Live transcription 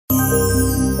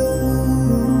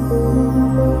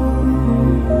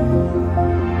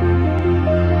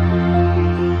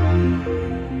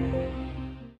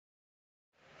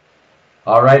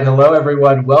All right, hello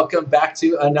everyone. Welcome back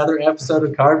to another episode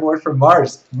of Cardboard from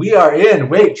Mars. We are in,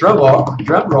 drum roll,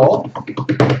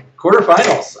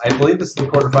 quarterfinals. I believe this is the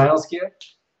quarterfinals here.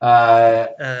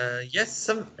 Yes,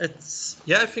 I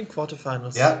think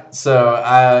quarterfinals. Yeah, so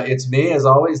it's me as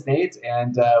always, Nate,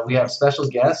 and we have special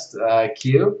guest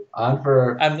Q on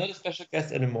for. I'm not a special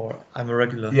guest anymore. I'm a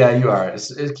regular. Yeah, you are.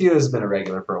 Q has been a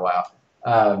regular for a while.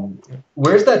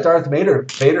 Where's that Darth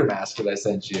Vader mask that I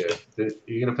sent you? Are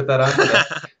you gonna put that on today?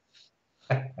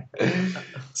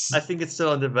 I think it's still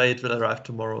on the way. It will arrive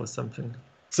tomorrow or something.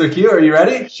 So Q, are you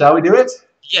ready? Shall we do it?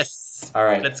 Yes. All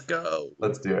right. Let's go.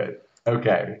 Let's do it.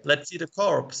 Okay. Let's see the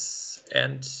corpse.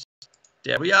 And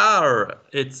there we are.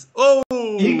 It's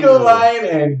Ecoline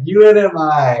and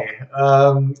UNMI.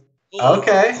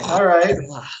 Okay. All right.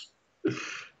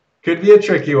 Could be a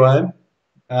tricky one.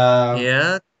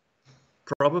 Yeah.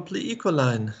 Probably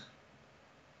Ecoline.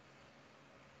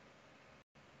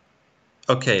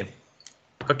 Okay.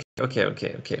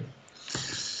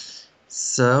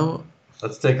 So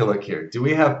let's take a look here. Do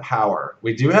we have power?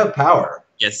 We do have power.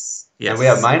 Yes. And we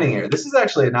have mining here. This is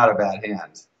actually not a bad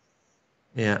hand.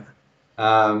 Yeah.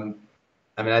 I mean,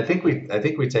 I think we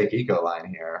take Ecoline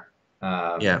here.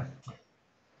 Yeah.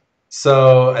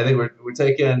 So I think we're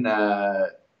taking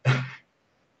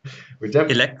we're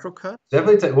Electrocut.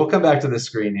 Definitely we'll come back to this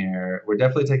screen here. We're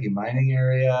definitely taking mining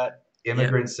area,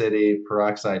 immigrant city,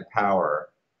 peroxide power.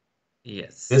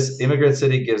 Yes. This immigrant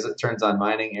city turns on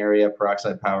mining area,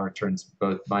 peroxide power turns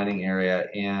both mining area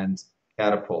and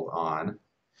catapult on.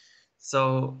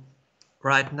 So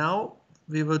right now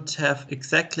we would have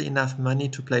exactly enough money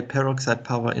to play peroxide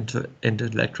power into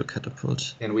electro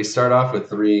catapult. And we start off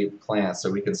with 3 plants, so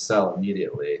we can sell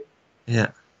immediately.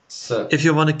 Yeah. So if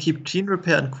you want to keep gene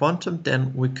repair and quantum,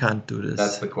 then we can't do this.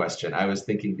 That's the question. I was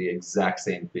thinking the exact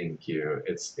same thing, Q.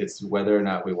 It's whether or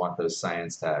not we want those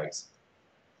science tags.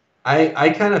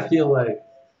 I kind of feel like,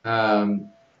 oh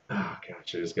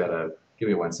gosh, I just gotta give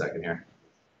me 1 second here.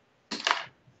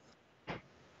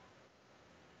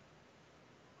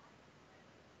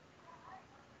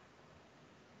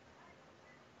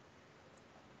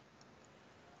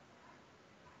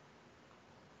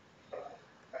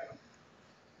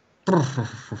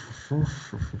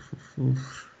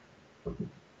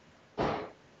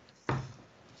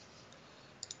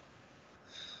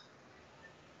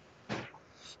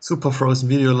 Super frozen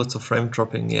video, lots of frame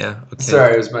dropping. Yeah. Okay.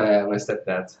 Sorry, it was my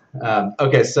stepdad.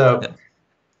 Okay, so.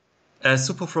 Yeah.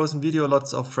 Super frozen video,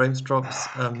 lots of frames drops.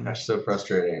 Gosh, so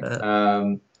frustrating.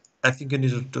 I think you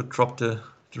need to drop the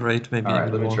rate maybe. All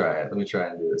right, let me try it. Let me try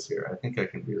and do this here. I think I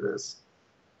can do this.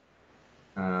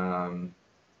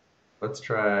 Let's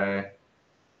try.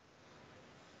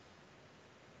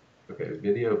 Okay,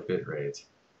 video bitrate.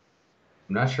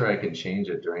 I'm not sure I can change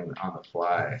it on the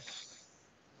fly.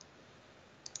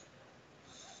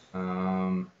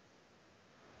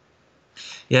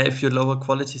 Yeah, if you lower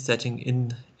quality setting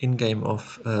in game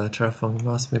of Terraforming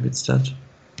Mars, maybe it's that.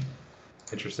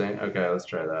 Interesting. Okay, let's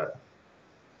try that.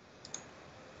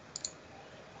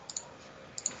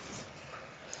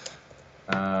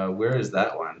 Where is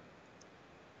that one?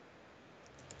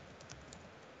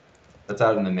 That's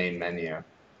out in the main menu.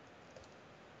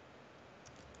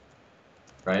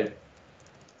 Right?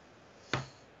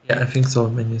 Yeah, I think so.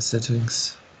 Menu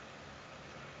settings.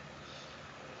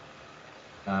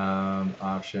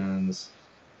 Options.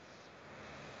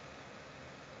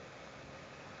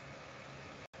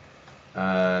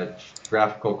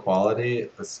 Graphical quality.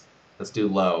 Let's do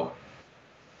low.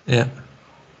 Yeah.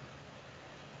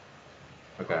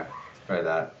 Okay, let's try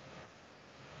that.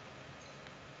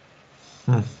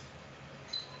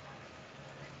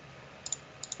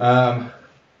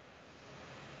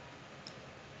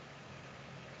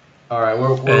 All right,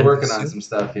 we're working on some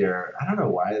stuff here. I don't know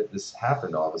why this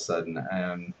happened all of a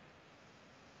sudden.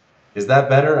 Is that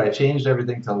better? I changed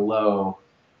everything to low.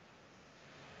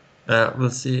 We'll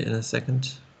see in a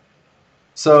second.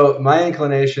 So my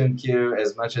inclination, Q,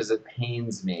 as much as it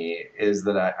pains me, is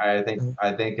that I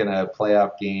think in a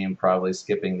playoff game, probably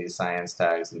skipping these science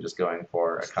tags and just going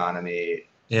for economy.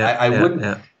 Yeah,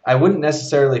 I wouldn't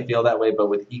necessarily feel that way, but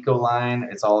with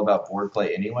Ecoline, it's all about board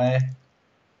play anyway.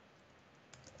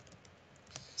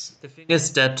 The thing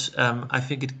is that I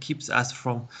think it keeps us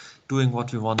from doing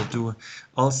what we want to do.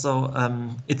 Also,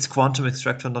 it's quantum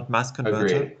extractor, not mass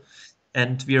converter. Agreed.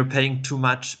 And we are paying too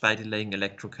much by delaying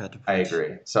electrocatapult. I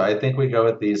agree. So I think we go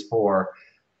with these 4.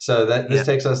 So this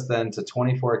takes us then to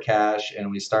 24 cash, and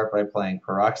we start by playing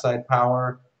peroxide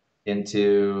power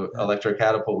into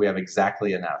electrocatapult. We have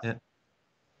exactly enough.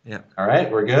 Yeah. All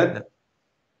right, we're good?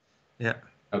 Yeah.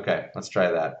 Okay, let's try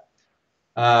that.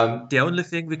 Um, The only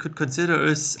thing we could consider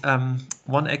is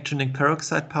one actioning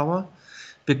peroxide power,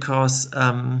 because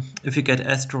if you get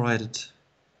asteroided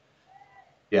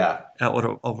yeah,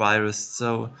 or virus,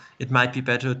 so it might be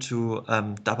better to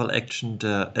double action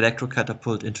the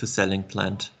electrocatapult into selling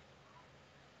plant.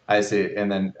 I see.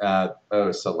 And then oh,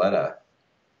 Soletta.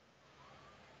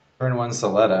 Turn one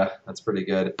Soletta. That's pretty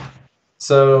good.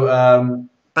 So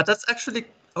But that's actually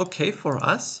okay for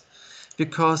us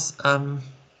because oh,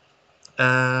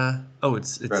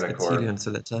 it's Credicore. Helion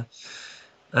Soletta.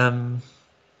 Um,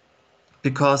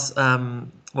 because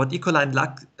what Ecoline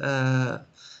luck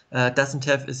doesn't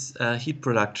have is heat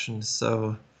production.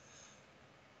 So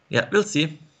yeah, we'll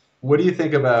see. What do you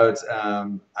think about?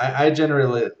 I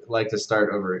generally like to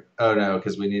start over. Oh no,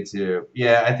 because we need to.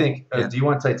 Yeah, I think. Yeah, Do you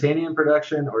want titanium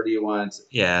production or do you want?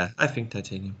 yeah, I think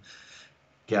titanium.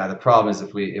 Yeah, the problem is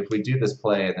if we do this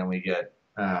play and then we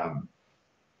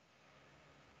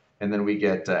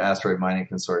get asteroid mining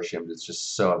consortium, it's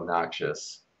just so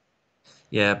obnoxious.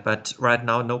 Yeah, but right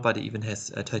now nobody even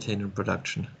has a titanium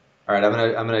production. All right, I'm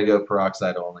gonna go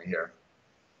peroxide only here.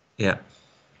 Yeah.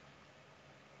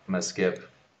 I'm gonna skip.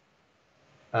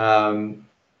 Um,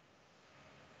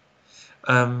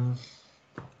 Um,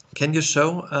 can you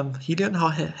show Helion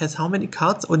has how many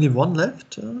cards? Only one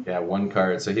left? yeah, one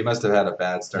card. So he must have had a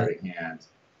bad Yeah, starting hand.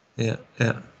 yeah,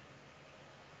 yeah.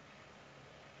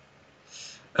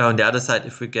 On the other side,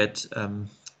 if we get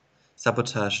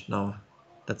sabotaged now,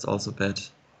 that's also bad.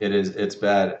 It is. It's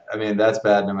bad. I mean, that's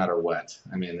bad no matter what.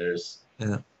 I mean, there's.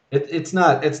 Yeah. It's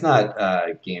not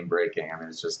game breaking. I mean,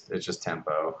 it's just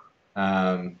tempo.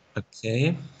 Um,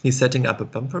 Okay. He's setting up a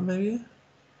bumper maybe?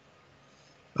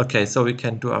 Okay, so we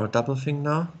can do our double thing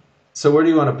now. so where do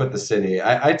you want to put the city?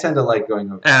 I tend to like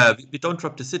going. We don't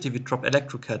drop the city, we drop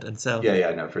Electrocat and sell. Yeah,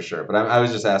 yeah, no, for sure. But I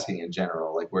was just asking in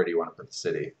general, like, where do you want to put the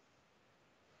city?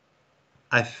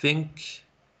 I think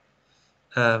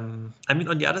I mean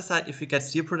on the other side, if we get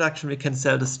steel production, we can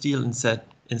sell the steel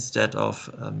instead of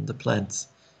the plants.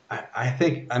 I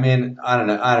think. I mean, I don't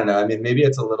know. I don't know. I mean, maybe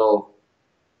it's a little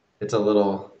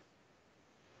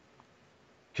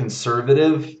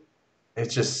conservative.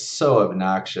 It's just so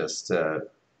obnoxious to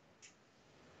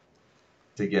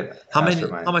get How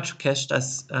Astromine. much cash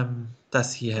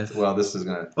does he have? Well, this is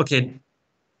gonna Okay,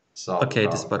 solve the okay,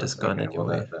 the problem for spot is us. gone Okay, well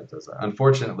anyway. that does it.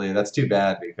 Unfortunately, that's too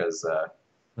bad because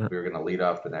Yeah, we were gonna lead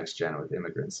off the next gen with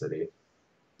Immigrant City.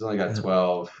 He's only got yeah,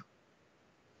 12.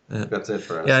 yeah. That's it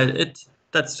for Yeah, us.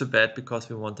 that's too bad because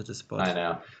we wanted a I spot.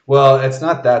 know. Well, it's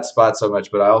not that spot so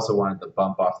much, but I also wanted to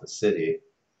bump off the city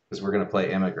because we're gonna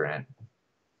play Immigrant.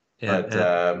 Yeah, But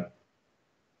yeah.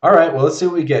 all right, well let's see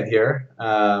what we get here.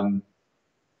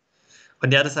 On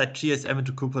the other side, GSM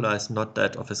into Cupola is not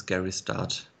that of a scary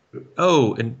start.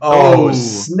 Oh, and Oh oh,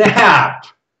 snap!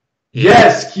 yeah,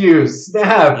 Yes, Q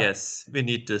snap. yes, we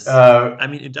need this. Uh, I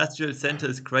mean, industrial center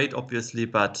is great, obviously,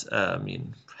 but I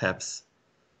mean, perhaps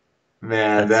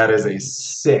Man, that's that what is we a need.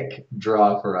 sick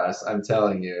draw for us. I'm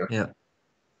telling you. Yeah,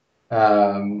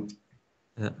 Um,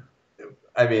 yeah,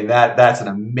 I mean that's an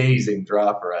amazing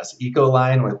draw for us.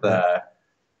 Ecoline yeah,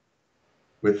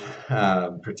 with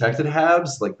protected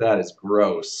habs, like that is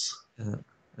gross. yeah,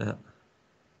 yeah,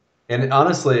 And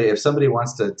honestly, if somebody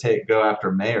wants to take go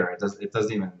after mayor, it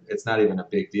doesn't even it's not even a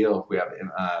big deal if we have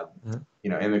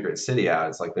yeah, immigrant city out.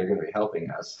 It's like they're going to be helping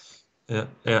us. yeah,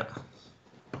 yeah.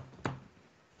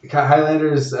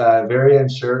 Highlander's very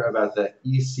unsure about the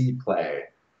EC play.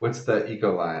 What's the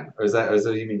eco line? Or is that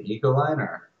you mean eco line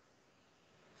or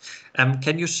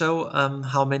Can you show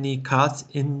how many cards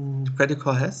in Credit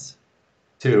Core has?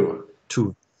 two?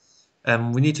 Two.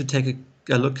 We need to take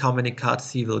a look how many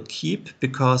cards he will keep,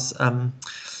 because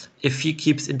if he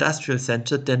keeps Industrial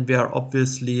Center, then we are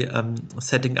obviously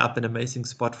setting up an amazing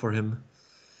spot for him.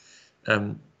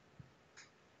 Um,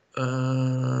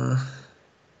 uh,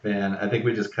 Man, I think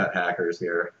we just cut hackers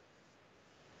here.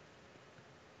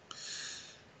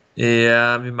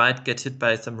 yeah, we might get hit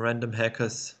by some random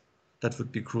hackers. That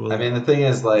would be I cruel. mean, the thing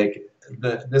is, like,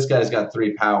 this guy's got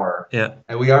 3 power, Yeah,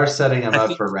 and we are setting him I up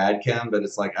think. for Radcam, but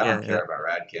it's like I Yeah, don't yeah, care about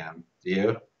Radcam. Do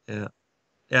you? yeah,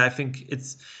 yeah. I think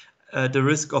it's the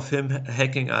risk of him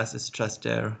hacking us is just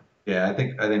there. Yeah, I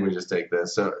think we just take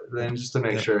this. So then, just to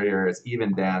make Yeah, sure here, it's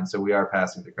even down. So we are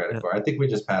passing the credit yeah, card. I think we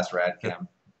just pass yeah, Radcam.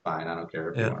 Fine, I don't care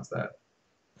if he yeah, wants that.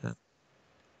 yeah.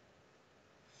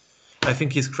 I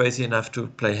think he's crazy enough to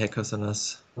play hackers on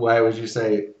us. Why would you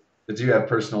say? Did you have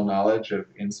personal knowledge of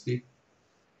InSpeak?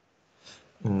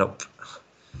 Nope.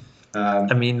 I Um,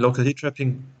 mean, local heat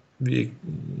trapping, we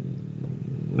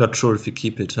not sure if we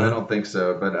keep it, I huh? don't think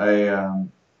so, but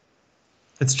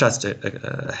It's just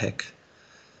a hack.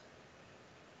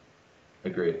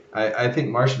 Agreed. I think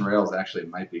Martian Rails actually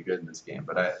might be good in this game,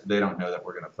 but they don't know that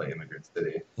we're going to play Immigrant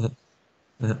City.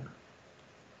 Yeah,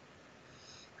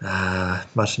 yeah.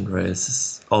 Martian Rails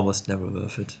is almost never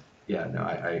worth it. Yeah, no,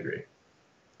 I agree.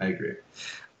 I agree. I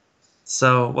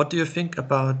So, what do you think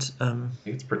about think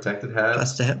it's protected habs.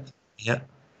 Cluster Hub? Yeah, I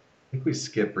think we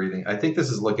skip breathing. I think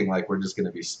this is looking like we're just going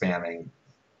to be spamming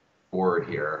forward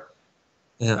here.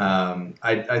 yeah.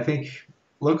 I think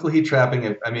local heat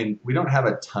trapping. I mean, we don't have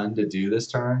a ton to do this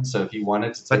turn, so if you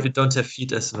wanted to But take, we don't have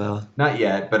feet as well. not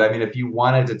yet, but I mean, if you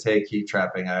wanted to take heat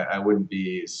trapping, I wouldn't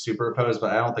be super opposed,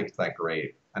 but I don't think it's that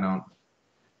great. I don't.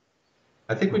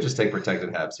 I think we just take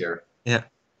protected habs here. Yeah.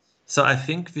 So I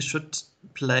think we should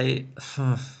play.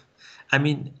 I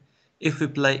mean, if we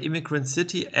play Immigrant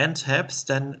City and Habs,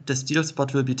 then the steel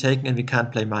spot will be taken and we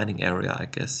can't play mining area, I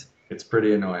guess. It's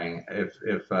pretty annoying. If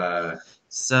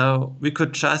So we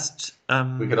could just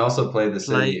we could also play the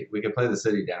play. city, we could play the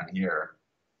city down here.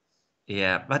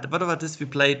 Yeah, but what about this? We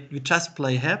just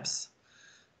play Habs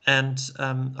and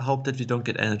hope that we don't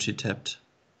get energy tapped.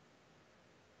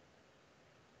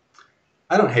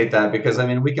 I don't hate that because I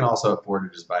mean we can also afford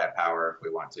to just buy a power if we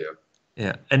want to.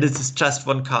 Yeah, and this is just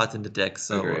one card in the deck,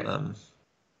 so Agree.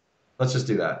 Let's just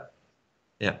do that.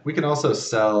 yeah. We can also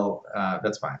sell.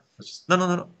 That's fine. Let's just. No, no,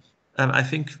 no, no. I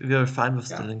think we are fine with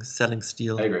Yeah, selling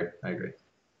steel I agree. I agree.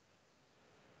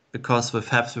 because with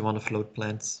Habs we want to float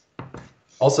plants.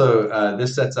 Also,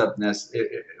 this sets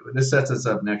us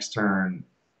up next turn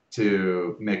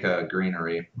to make a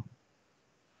greenery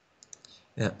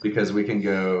Yeah. because we can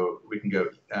go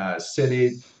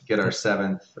city, get our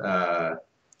seventh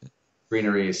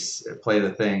greenery, play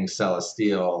the thing, sell a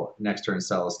steel. Next turn,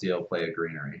 sell a steel, play a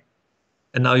greenery.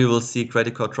 And now you will see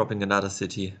credit card dropping another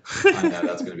city. I know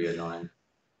that's going to be annoying.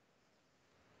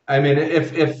 I mean,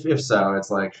 if so, it's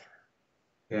like,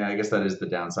 yeah, I guess that is the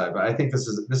downside. But I think this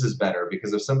is better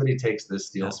because if somebody takes this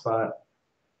steel Yeah. spot,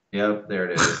 yep, there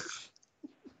it is.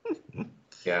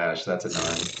 Gosh, that's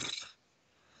annoying.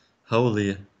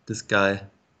 Holy, this guy.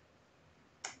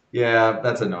 Yeah,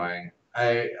 that's annoying.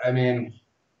 I mean,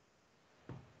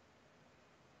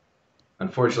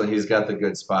 unfortunately, he's got the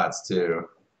good spots too.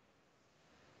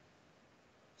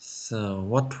 So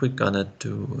what we gonna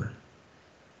do?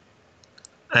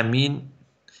 I mean,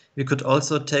 we could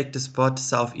also take the spot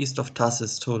southeast of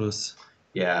Tarsus Tolus.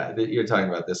 Yeah, you're talking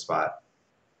about this spot.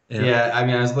 Yeah, Yeah, I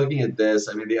mean, I was looking at this.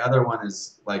 I mean, the other one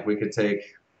is like we could take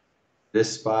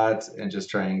this spot and just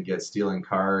try and get stealing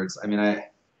cards. I mean, I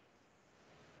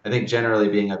think generally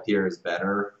being up here is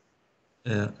better.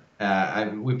 yeah.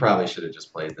 We probably should have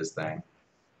just played this thing.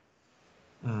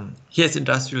 He has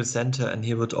industrial center and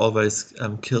he would always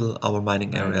kill our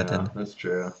mining I area know, then. that's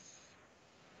true.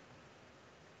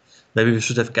 Maybe we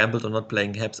should have gambled on not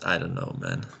playing Habs. I don't know,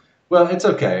 man. Well, it's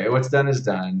okay. What's done is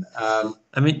done.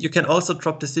 I mean, you can also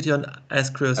drop the city on as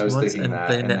I Curious was Mods thinking and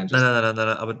play that, and no, then no, just no, no,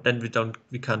 no, no. But then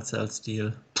we can't sell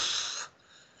steel.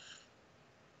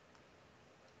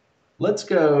 let's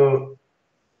go.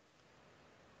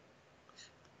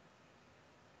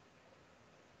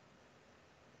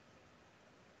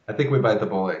 I think we bite the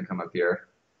bullet and come up here.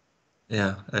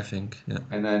 Yeah, I think. Yeah,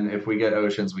 And then if we get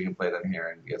oceans, we can play them here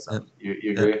and get yeah, some. You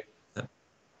yeah, agree? yeah,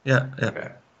 yeah, yeah,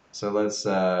 Okay. So let's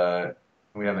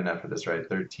we have enough for this, right?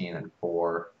 13 and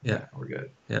 4. yeah, Yeah, we're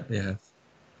good. yeah, yeah.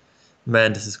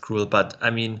 Man, this is cruel. But I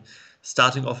mean,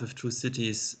 starting off with two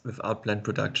cities without planned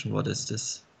production, what is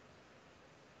this?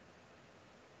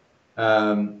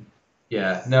 Um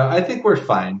yeah, no, I think we're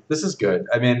fine. This is good.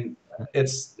 I mean,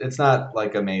 it's not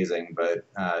like amazing, but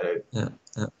Yeah,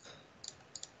 yeah.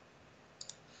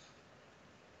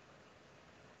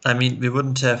 I mean, we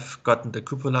wouldn't have gotten the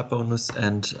cupola bonus,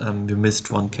 and we missed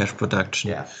one cash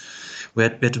production. yeah. We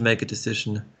had to make a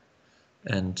decision,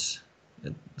 and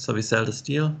so we sell the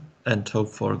steel and hope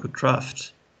for a good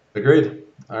draft. Agreed.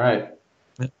 All right.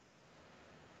 Yeah.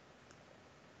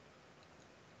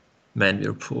 Man,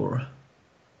 we're poor,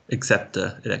 except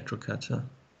the electro cutter.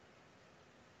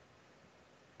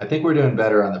 I think we're doing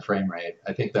better on the frame rate.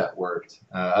 I think that worked.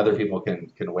 Other people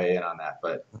can weigh in on that,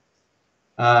 but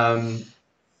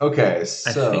okay. I think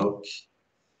So,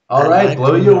 all I right, like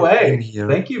blow you lunar beam away. here.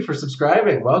 Thank you for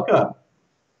subscribing. Welcome.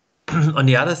 On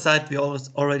the other side, we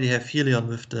already have Helion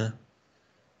with the.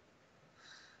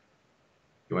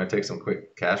 You want to take some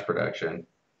quick cash production?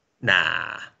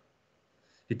 Nah,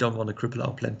 we don't want to cripple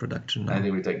our plant production I now.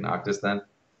 think we take Noctis then.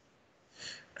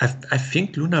 I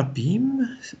think lunar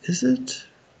beam, is it?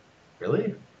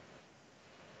 Really?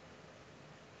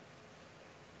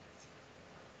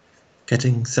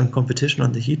 Getting some competition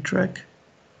on the heat track.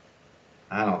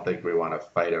 I don't think we want to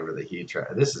fight over the heat trap.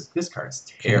 This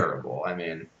card's Okay. terrible. I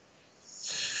mean,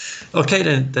 Okay,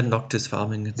 then Noctis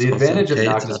farming, it's The also advantage of okay.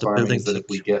 It's Noctis another farming building is that if tick.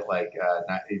 we get like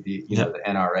Yeah, the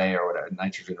NRA or whatever,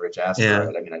 nitrogen rich yeah,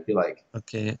 asteroid, I mean, I feel like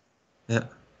okay. Yeah,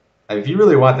 if you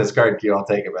really want this card, Q, I'll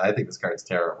take it, but I think this card's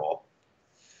terrible.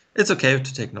 it's okay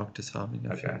to take Noctis farming,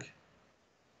 I Okay. think.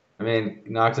 I mean,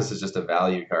 Noctis is just a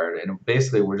value card, and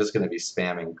basically we're just going to be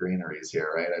spamming greeneries here,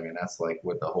 right? I mean, that's like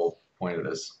what the whole point of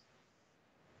this.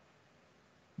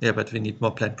 Yeah, but we need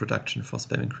more plant production for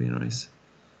spamming greeneries.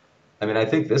 I mean, I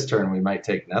think this turn we might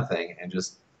take nothing and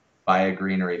just buy a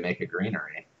greenery, make a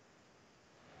greenery.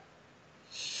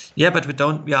 Yeah, but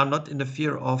we are not in the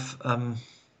fear of um,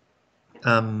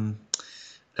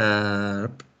 uh,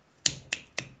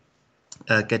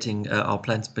 getting our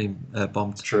plants being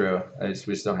bombed. True. We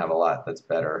just don't have a lot that's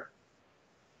better.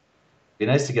 Be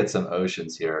nice to get some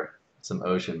oceans here. Some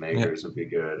ocean Yeah. makers would be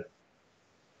good.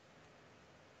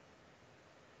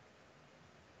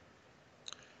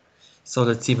 So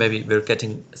let's see, maybe we're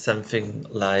getting something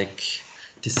like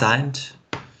designed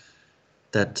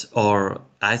that or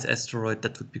ice asteroid,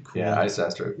 that would be Yeah, cool. Ice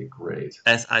Aster would be great.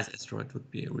 As ice asteroid would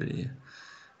be really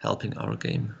helping our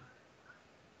game.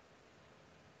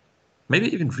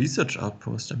 Maybe even research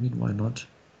outpost. I mean, why not?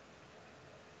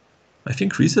 I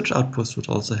think research outpost would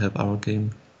also help our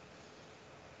game.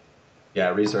 Yeah,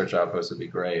 Research Outpost would be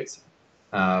great.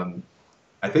 Um,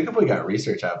 I think if we got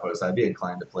Research Outpost, I'd be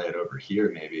inclined to play it over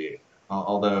here, maybe.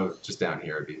 Although just down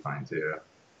here would be fine too.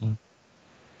 Mm.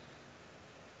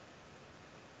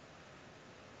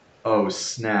 Oh,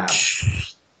 snap.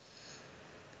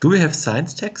 Do we have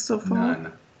science text so far?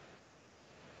 None.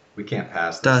 We can't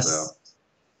pass this though. Does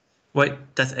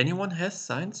Wait, does anyone has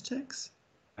science text?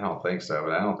 I don't think so,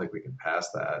 but I don't think we can pass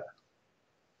that.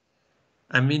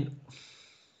 I mean,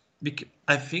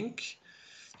 I think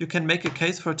you can make a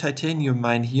case for titanium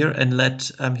mine here and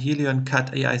let Helion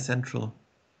cut AI Central.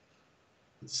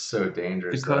 It's so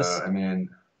dangerous though. Because,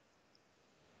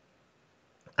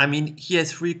 I mean, he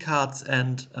has 3 cards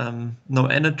and no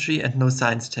energy and no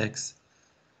science tags.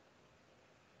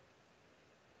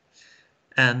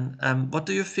 And what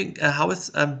do you think? How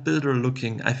is Builder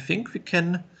looking? I think we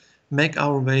can make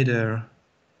our way there.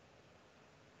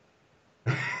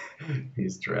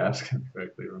 these drafts come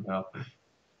directly from hell.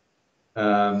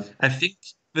 Um, I think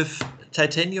with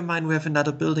titanium mine we have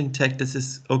another building tag. This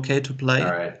is okay to all play.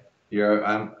 right.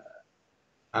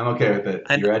 I'm okay with it.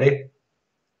 And You ready?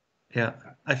 yeah,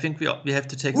 I think we have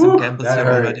to take some Woo! gambles That here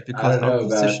already hurt. because our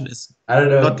position is I don't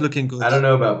not know looking I good. don't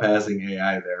know about passing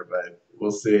AI there, but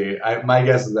we'll see. My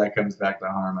guess is that comes back to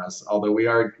harm us. Although we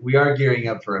are gearing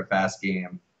up for a fast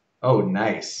game. Oh,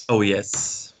 nice. Oh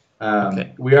yes.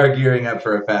 Okay. We are gearing up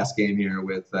for a fast game here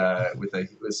with Yeah.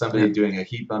 somebody doing a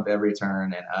heat bump every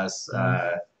turn and us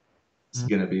Mm, mm,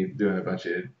 going to be doing a bunch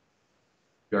of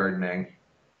gardening.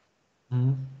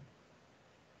 mm.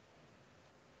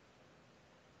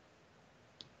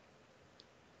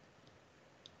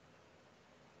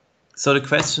 So the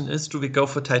question is, do we go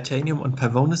for titanium on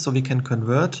Pavonis so we can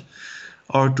convert,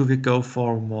 or do we go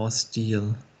for more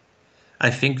steel? I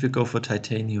think we go for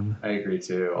titanium. I agree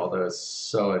too. Although it's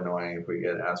so annoying if we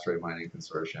get asteroid mining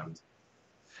consortiums.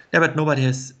 Yeah, but nobody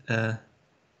has.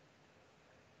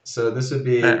 So this would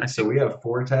be I so think we have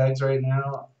 4 tags right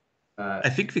now. Uh, I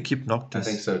think we keep I think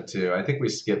Noctis. so too. I think we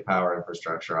skip power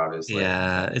infrastructure, obviously.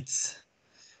 Yeah, it's.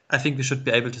 I think we should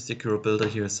be able to secure a builder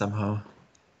here somehow.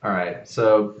 All right,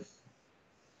 so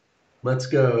let's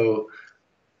go.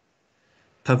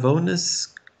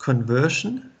 Pavonis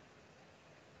conversion.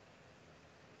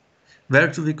 Where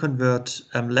do we convert?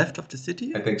 Left of the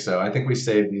city? I think so. I think we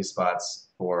save these spots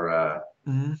for.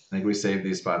 Mhm. I think we save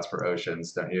these spots for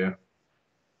oceans, don't you?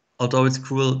 Although it's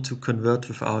cruel to convert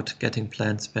without getting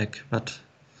plants back, but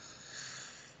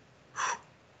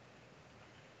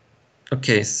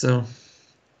okay, so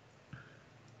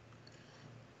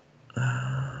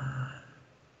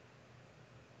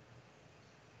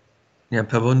yeah,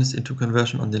 Pavonis into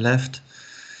conversion on the left,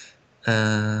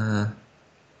 uh,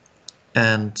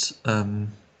 and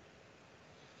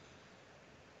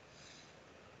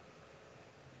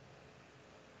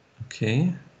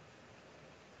okay,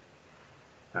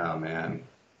 Oh man,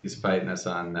 he's fighting us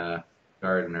on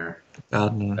Gardener.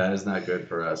 Gardener. That is not good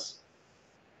for us.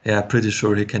 Yeah, pretty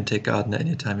sure he can take Gardener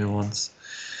anytime he wants.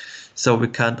 So we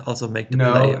can't also make the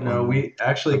play No, no, on we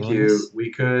actually Q.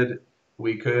 Pavonis.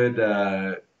 We could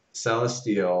sell a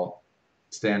steel,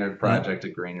 standard Yeah. project a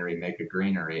greenery, make a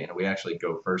greenery, and we actually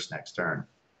go first next turn.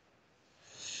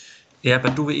 Yeah,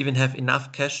 but do we even have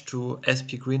enough cash to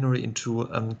SP Greenery into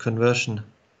conversion?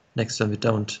 Next time we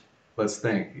don't. Let's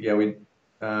think. Yeah, We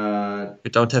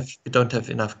don't have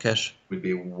enough cash. we'd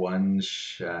be one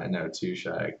shy, no, two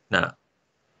shy. Nah.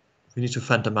 We need to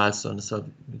find the milestone, so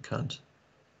we can't.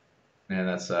 Man,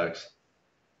 that sucks.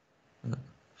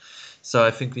 So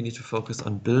I think we need to focus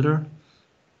on builder.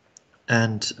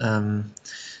 And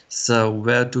so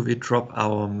where do we drop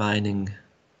our mining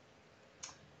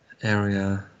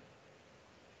area?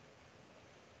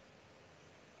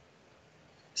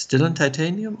 Still on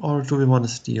titanium, or do we want to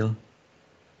steel?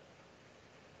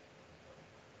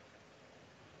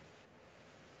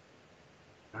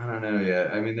 I don't know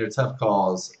yet. I mean, they're tough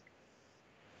calls.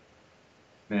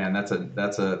 Man, that's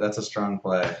a strong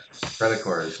play.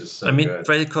 Predator is just I so mean, good.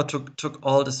 Predicore took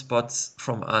all the spots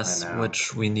from I us know.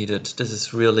 which we needed. This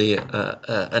is really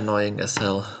annoying as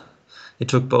hell. He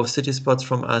took both city spots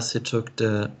from us. He took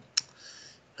the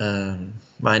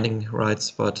mining right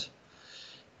spot.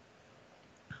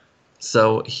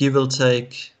 So he will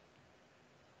take.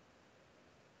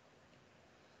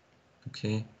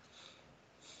 Okay.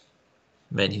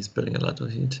 Man, he's building a lot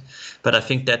of heat. But I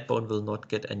think that bone will not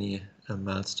get any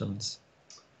milestones.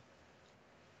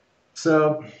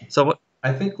 So So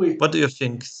I think we. what do you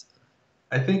think?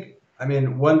 I think. I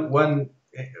mean, one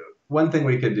thing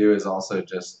we could do is also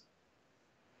just.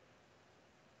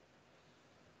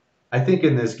 I think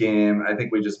in this game, I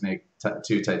think we just make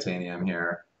two titanium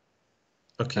here.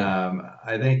 Okay.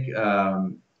 I think.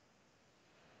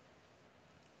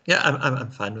 Yeah,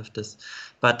 I'm fine with this.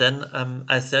 But then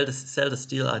I sell the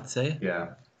steel, I'd say. Yeah.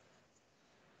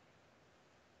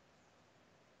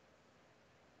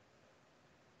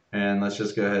 And let's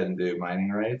just go ahead and do mining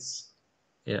rights.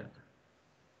 Yeah.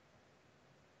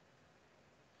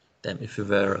 Damn, if we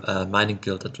were a mining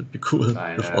guild, that would be cool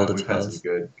Fine. with all the We've had some tiles.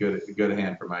 good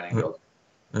hand for mining Uh, guild.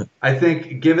 uh, I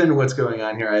think given what's going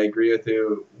on here, I agree with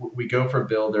you. We go for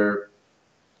builder.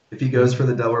 If he goes for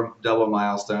mm, the double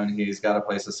milestone, he's got to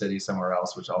place a city somewhere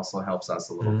else, which also helps us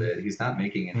a little mm, bit. He's not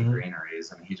making any mm,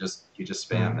 granaries. I mean, he just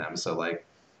spammed mm, them. So like,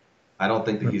 I don't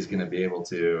think that mm, he's going to be able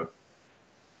to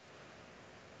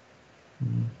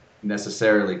mm,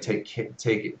 necessarily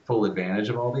take full advantage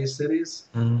of all these cities.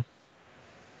 mm.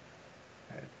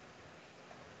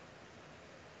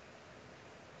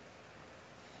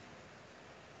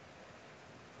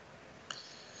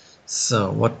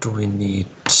 So what do we need?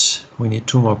 We need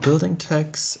 2 more building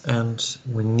tags, and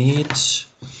we need.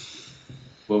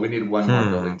 Well, we need one more Hmm.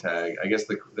 building tag. I guess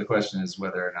the question is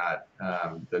whether or not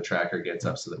the tracker gets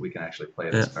up so that we can actually play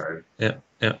Yeah, this card. yeah,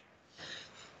 yeah.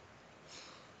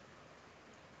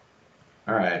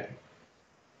 All right.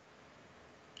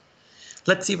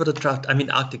 Let's see what the draft. I mean,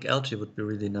 Arctic algae would be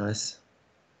really nice.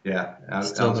 Yeah,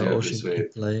 Still no algae would be ocean in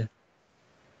sweet. play.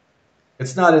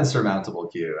 It's not insurmountable,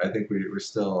 Q. I think we're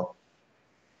still.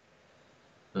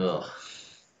 Ugh.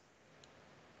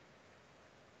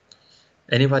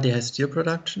 Anybody has steel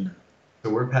production? So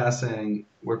we're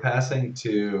passing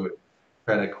to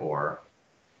Predator.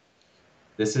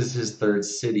 This is his third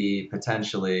city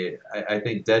potentially. I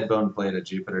think Deadbone played a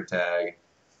Jupiter tag.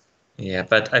 Yeah,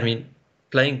 but I mean,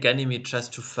 playing Ganymede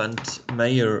just to fund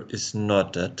Mayor is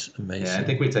not that Yeah, I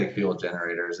think amazing. we take fuel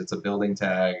generators. It's a building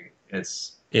tag. I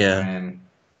Yeah, mean,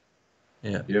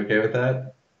 yeah, you okay with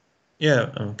that?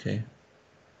 yeah, okay.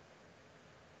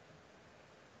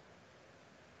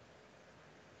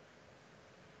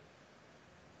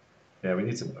 Yeah, we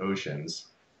need some oceans.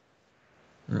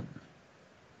 Mm.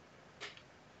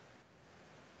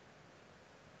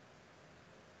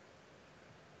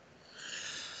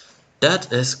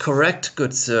 That is correct,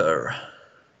 good sir.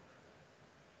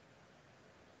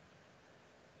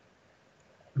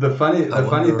 The funny I the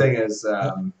funny wonder. thing is,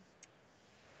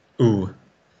 Ooh,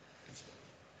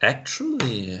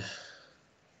 actually,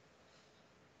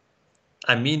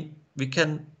 I mean, we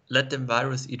can let them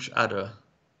virus each other.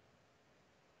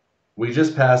 we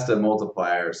just passed a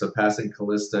multiplier, so passing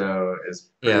Callisto is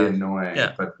pretty Yeah, annoying.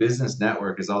 yeah, But Business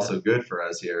Network is yeah. also good for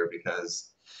us here because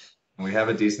we have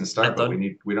a decent I start, but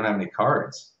don't. we don't have any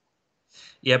cards.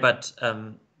 Yeah, but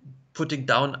putting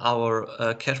down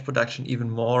our cash production even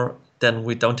more, then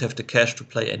we don't have the cash to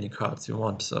play any cards you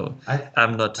want. So I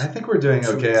I'm not I think we're doing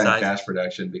too okay on excited. cash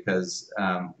production because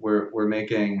we're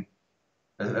making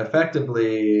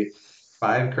effectively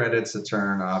 5 credits a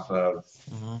turn off of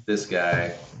Mhm, this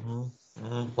guy. mhm,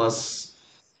 mhm. Plus,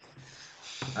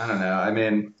 I don't know. I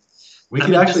mean, we I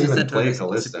could mean, actually Business even Network play is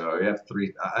also. Callisto. We have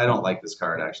three. I don't like this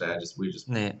card actually. We just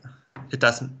Nah, it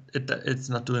doesn't. It's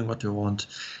not doing what you want.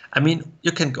 I mean,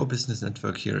 you can go Business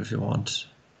Network here if you want.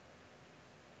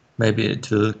 Maybe it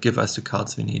will give us the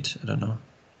cards we need. I don't know.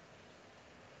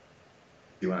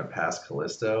 you want to pass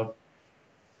Callisto.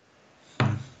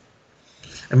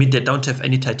 I mean, they don't have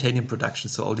any titanium production,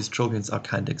 so all these Trovians are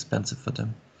kind of expensive for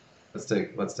them. Let's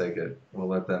take it. We'll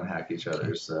let them hack each Okay.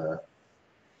 other's.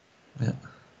 Yeah.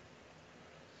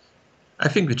 I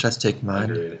think we just take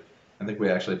mine. Agreed. I think we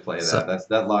actually play So that.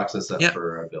 That locks us up yeah,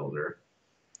 for a builder.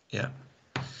 yeah.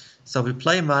 So we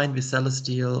play mine, we sell a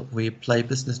steel, we play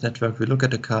business network, we look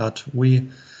at the card, we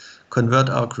convert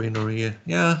our greenery.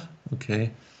 Yeah,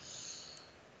 okay.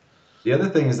 The other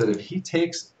thing is that if he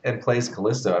takes and plays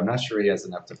Callisto, I'm not sure he has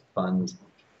enough to fund.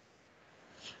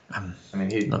 I'm I mean,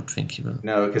 he not think he will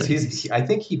no, because play these. I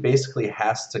think he basically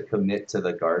has to commit to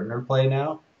the Gardener play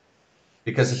now.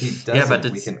 Because if he Yeah, but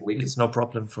doesn't, we can. it's no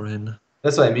problem for him.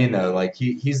 That's what I mean, though. Like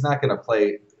he's not going to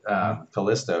play Mm,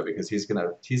 Callisto because he's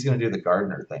gonna do the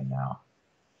Gardener thing now.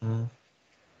 mm.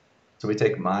 So we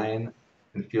take mine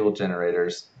and fuel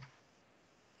generators.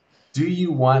 Do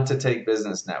you want to take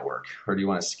Business Network or do you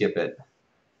want to skip it?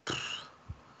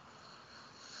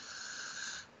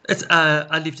 It's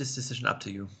I leave this decision up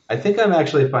to you. I think I'm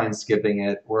actually fine skipping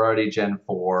it. We're already Gen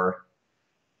 4.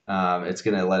 It's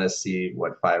going to let us see,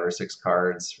 what, 5 or 6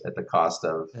 cards at the cost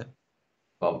of Yeah.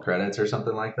 12 credits or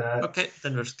something like that. Okay,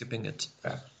 then we're skipping it.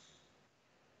 Okay.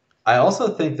 I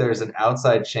also think there's an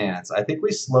outside chance. I think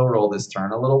we slow roll this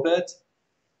turn a little bit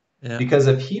Yeah. because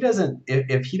if he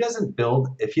doesn't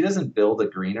build a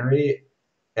greenery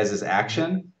as his Yeah.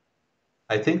 action,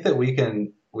 I think that we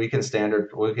can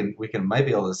might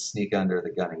be able to sneak under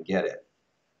the gun and get it.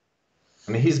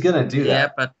 I mean, he's gonna do Yeah,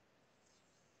 that. but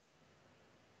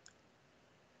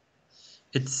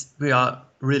we are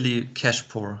really cash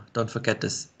poor. Don't forget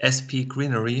this. SP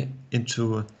greenery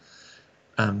into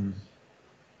um,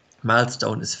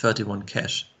 milestone is 31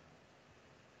 cash.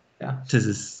 Yeah, This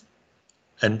is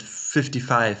and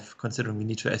 55 considering we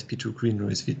need to SP2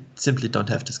 greeneries. We simply don't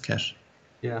have this cash.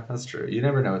 yeah, that's true. You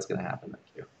never know what's gonna happen. Thank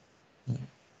you.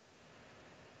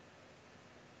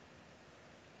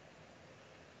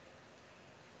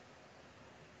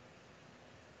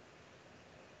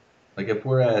 Like if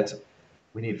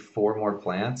we need 4 more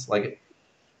plants. Like,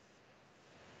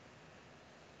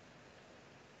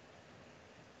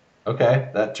 okay,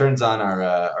 that turns on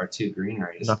our 2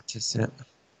 greeneries. Noctis, yeah.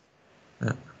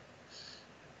 Yeah.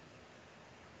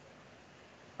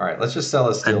 All right, let's just sell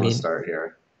a I steel to mean, start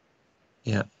here.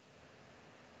 yeah.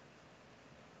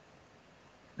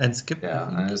 And skip, I Yeah,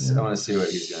 think, I yeah. want to see what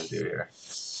he's gonna do here.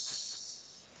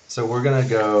 So we're gonna Uh,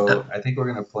 go. I think we're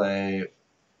gonna play.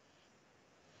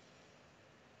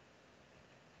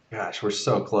 Gosh, we're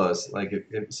so close. Like,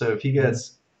 if he mm,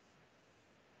 gets,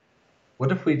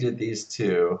 what if we did these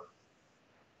two?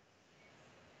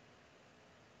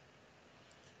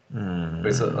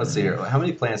 Wait, so let's see mm, here. How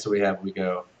many plants do we have? We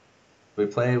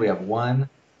play. We have 1,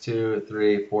 2,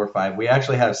 3, 4, 5. We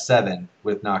actually have 7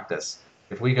 with Noctis.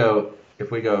 If we go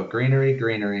greenery,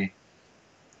 greenery.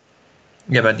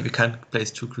 yeah, but we can't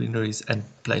place 2 greeneries and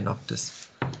play Noctis.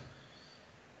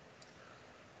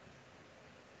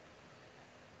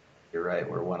 You're right.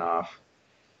 We're one off.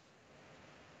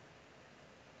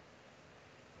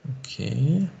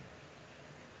 Okay.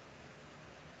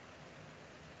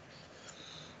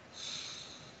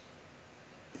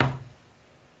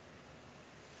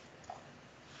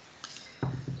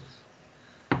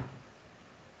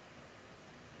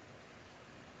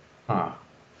 Huh.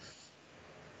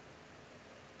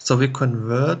 So we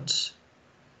convert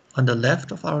on the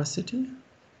left of our city?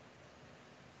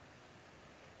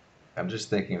 I'm just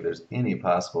thinking if there's any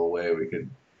possible way we could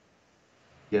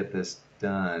get this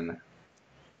done.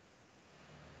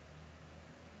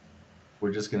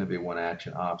 We're just going to be one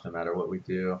action off no matter what we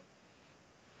do.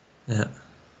 Yeah.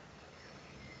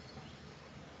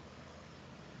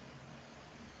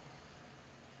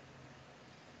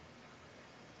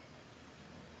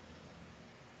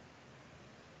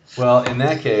 Well, in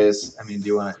that case, I mean, do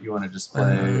you want to just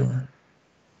Uh,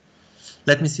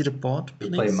 let me see the board, play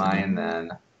please, mine again.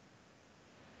 then?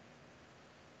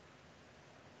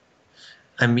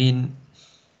 I mean,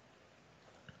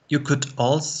 you could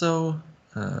also.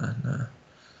 No.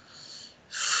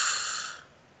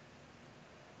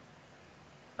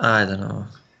 I don't know.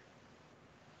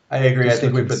 I agree. I It's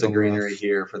think we looking put the so greenery rough.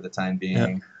 here for the time Yeah.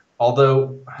 being.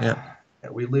 Although Yeah.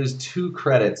 we lose 2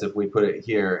 credits if we put it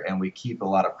here, and we keep a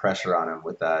lot of pressure on him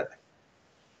with that.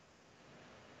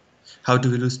 How do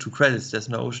we lose 2 credits? There's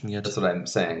no ocean That's yet. what I'm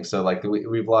saying. So like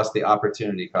we've lost the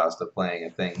opportunity cost of playing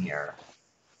a thing here.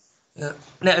 Yeah.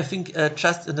 No, I think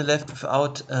just in the left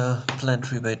without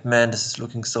plant rebate. Man, this is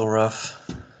looking so rough.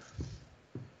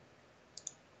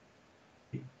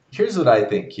 Here's what I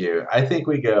think, Q. I think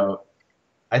we go.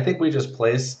 I think we just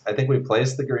place. I think we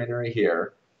place the greenery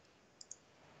here.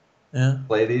 Yeah.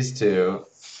 Play these two,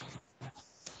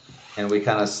 and we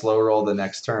kind of slow roll the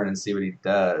next turn and see what he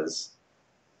does.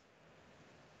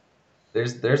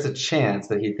 There's a chance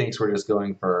that he thinks we're just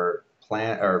going for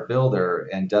plant or builder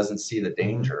and doesn't see the Mm.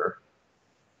 danger.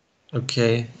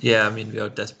 Okay. Yeah, I mean we are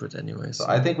desperate anyway, So so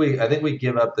I think we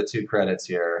give up the 2 credits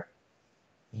here.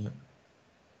 yeah.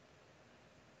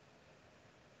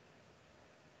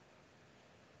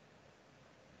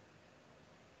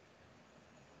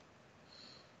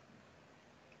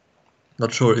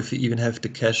 Not sure if we even have the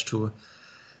cash to,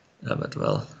 but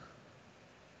well.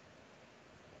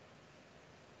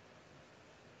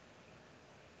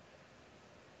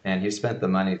 And he spent the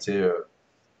money too.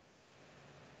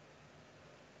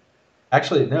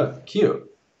 Actually, no, Q.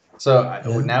 So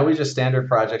Yeah. now we just standard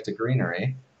project a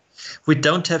greenery. We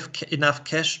don't have enough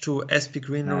cash to SP No,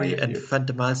 Greenery and fund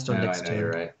the milestone no, I next know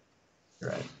you're turn. right. You're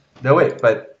right. No, wait,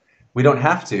 but we don't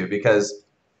have to because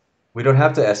we don't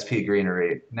have to SP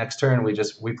greenery. Next turn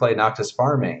we play Noctis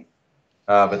farming.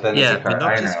 But then it's a Yeah, we card.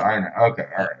 knocked his. I know. Okay,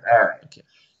 Yeah. all right. Okay.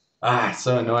 Ah, it's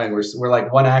so annoying. We're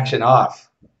like one action off.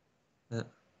 Yeah.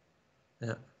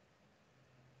 Yeah.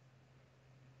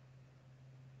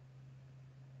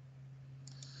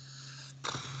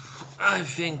 I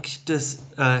think this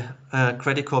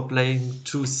Credit Corp playing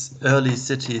two early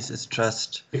cities is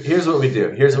just. Here's what we do.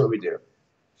 Here's Yeah. what we do.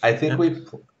 I think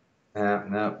Yeah.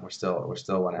 no, we're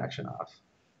still one action off,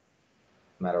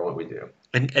 no matter what we do.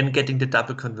 And getting the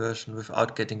double conversion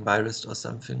without getting virused or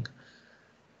something.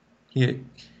 He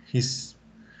he's.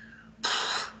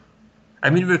 I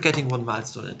mean, we're getting one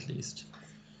milestone at least.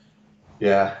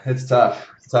 Yeah, it's tough.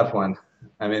 It's a tough one.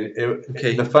 I mean, the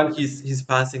Okay, fun. he's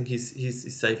passing.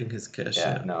 He's saving his cash.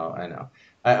 Yeah, Yeah. no, I know.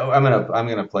 I'm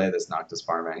gonna play this Noctis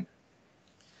farming.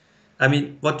 I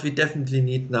mean, what we definitely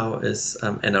need now is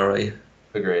NRA.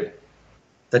 Agreed.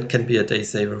 That can be a day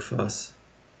saver for us.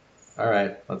 All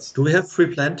right, let's Do we have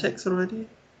free plan tags already?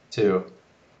 2.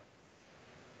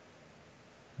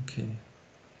 Okay.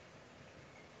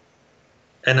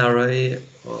 NRA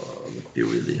would be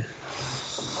really.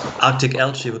 Arctic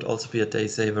Algae would also be a day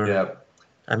saver. Yeah.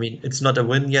 I mean, it's not a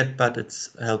win yet, but it's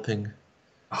helping.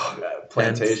 Oh, God, And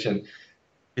plantation.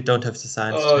 we don't have the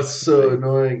science Oh, it's tags to so play.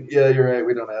 annoying. Yeah, you're right.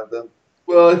 We don't have them.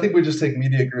 Well, I think we just take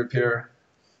media group here.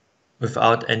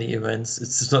 Without any events,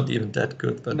 it's not even that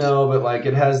good. But No, but like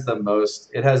it has the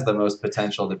most. It has the most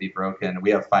potential to be broken.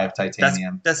 We have 5 does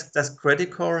titanium. does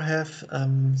Credit Core have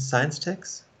science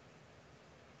tags?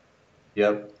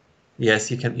 Yep.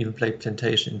 Yes, you can even play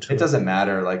Plantation It too. doesn't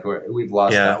matter. Like we've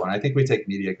lost that Yeah, one. I think we take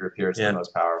media group here. It's the yeah.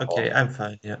 most Okay, powerful. I'm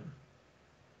fine. Yeah.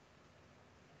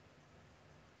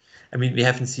 I mean, we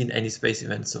haven't seen any space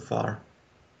events so far.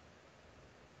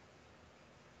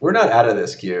 We're not out of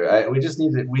this queue. We just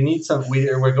need to. We need some.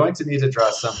 We're going to need to draw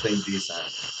something decent,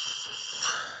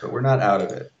 but we're not out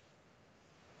of it.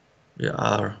 We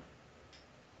are.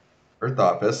 Earth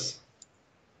Office.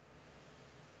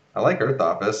 I like Earth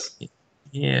Office.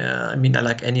 Yeah, I mean, I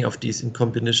like any of these in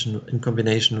combination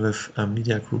with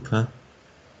Media Group, huh?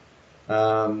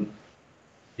 Um,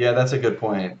 yeah, that's a good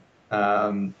point.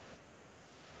 Um,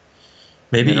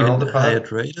 Maybe Mineral even deposit.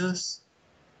 Hyatt Raiders?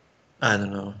 I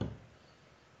don't know.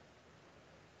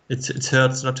 It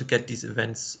hurts not to get these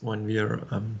events when we are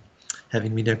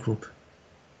having Media Group.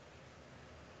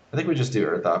 I think we just do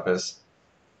Earth Office.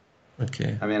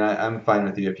 Okay. I mean, I'm fine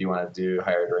with you if you want to do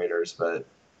hired raiders, but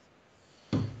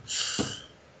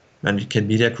And we can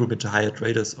Media Group into Hyatt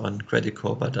Raiders on Credit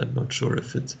Core, but I'm not sure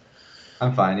if it.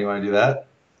 I'm fine. You want to do that?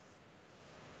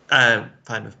 I'm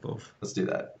fine with both. Let's do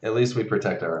that. At least we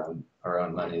protect our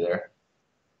own money there.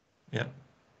 Yeah.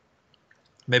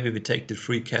 Maybe we take the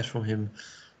free cash from him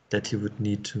that he would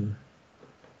need to.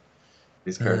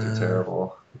 These cards are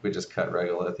terrible. We just cut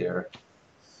Regolith here.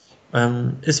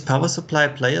 Is Power Supply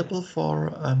playable for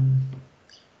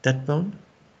Deadbone?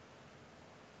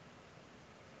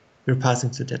 We're passing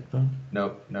to Deadbone.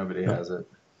 Nope, nobody No. has it.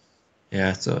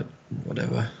 Yeah, so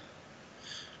whatever.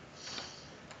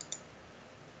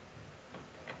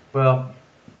 Well,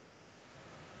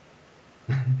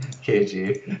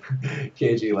 KG,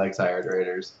 KG likes hired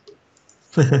raiders.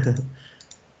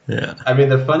 Yeah. I mean,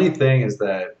 the funny thing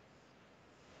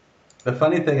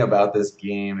about this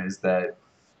game is that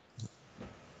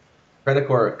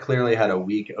Predator clearly had a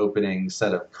weak opening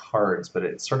set of cards, but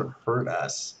it sort of hurt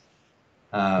us.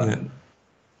 Yeah.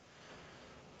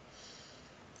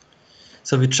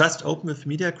 So we just open with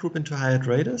Media Group into Hyatt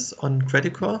Raiders on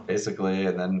Credit Core. Basically,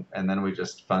 and then we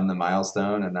just fund the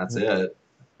milestone, and that's Yeah. it.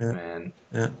 Yeah. Man,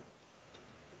 Yeah.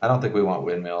 I don't think we want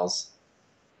windmills.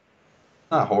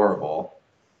 Not horrible.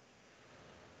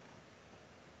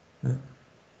 Yeah.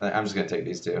 I'm just gonna take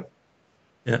these 2.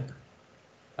 Yeah.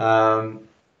 Um,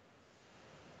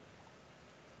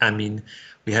 I mean,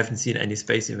 we haven't seen any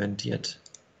space event yet.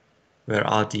 Where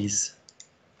are these?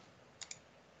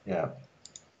 yeah.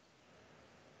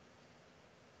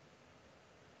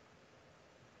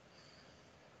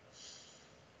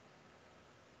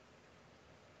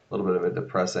 little bit of a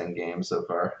depressing game so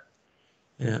far.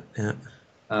 Yeah, yeah,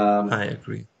 Um, I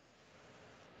agree.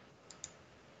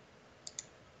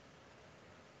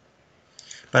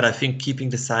 But I think keeping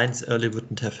the signs early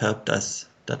wouldn't have helped us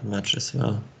that much as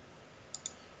well.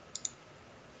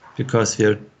 Because we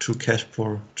are too cash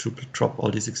poor to drop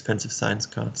all these expensive science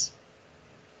cards.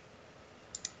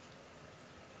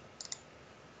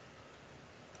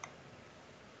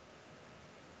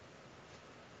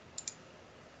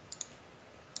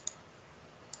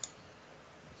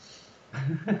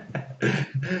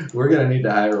 we're gonna need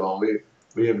to high roll.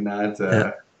 We have not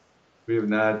Yeah, we have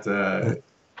not yeah,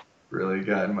 really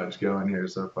gotten much going here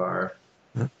so far.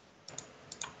 yeah,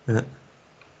 yeah.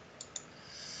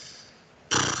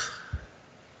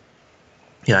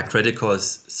 Yeah, Credit Core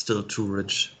is still too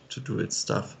rich to do its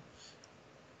stuff.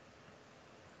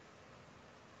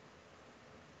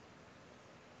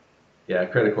 Yeah,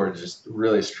 credit card is just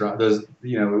really strong. Those,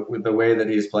 with the way that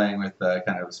he's playing with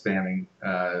kind of spamming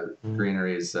Mm,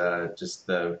 greeneries, just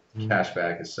the mm.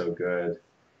 cashback is so good.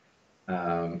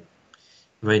 Um,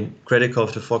 I mean, Credit Core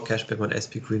of the 4 cashback on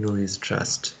SP Greenery is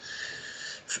just.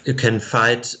 You can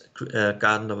fight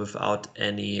Gardener without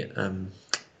any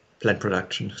plant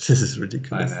production. This is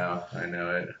ridiculous. I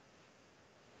know it.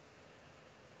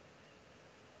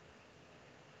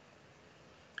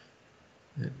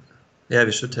 Yeah, yeah,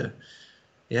 we should have.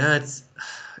 Yeah, it's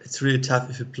really tough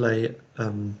if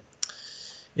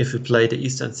we play the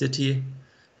Eastern City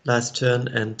last turn,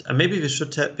 and maybe we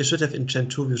should have in Gen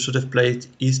 2 we should have played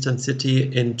Eastern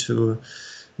City into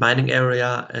mining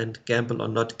area and gamble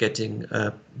on not getting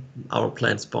our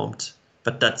plants bombed.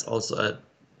 But that's also a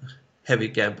heavy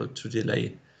gamble to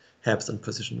delay Habs on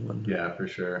position 1. Yeah, for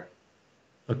sure.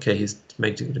 Okay, he's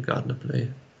making the Gardener play.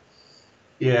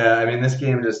 Yeah, I mean, this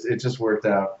game just worked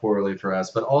out poorly for us.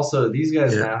 But also, these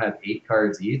guys Yeah, now have 8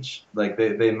 cards each. Like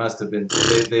they must have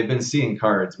they've been seeing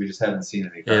cards. We just haven't seen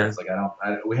any yeah, cards.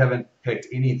 Like we haven't picked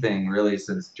anything really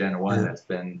since Gen 1 yeah, that's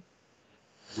been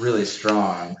really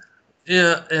strong.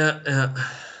 yeah, yeah, yeah.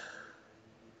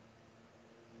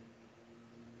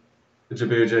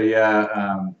 Jabuja,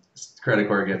 yeah. Credit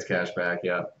card gets cash back.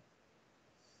 Yeah.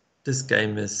 This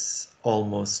game is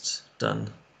almost done,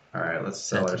 All right, let's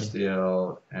sell our sadly.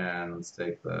 steel and let's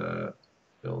take the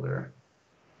builder.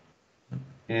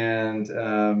 And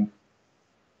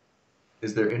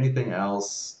is there anything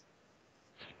else?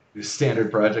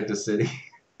 Standard project a city.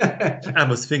 I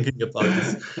was thinking about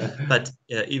this, but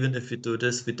even if we do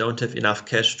this, we don't have enough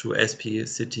cash to SP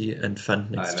City and fund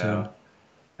I next turn. know.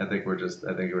 I think we're just.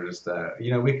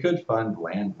 We could fund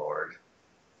landlord.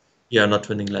 Yeah, not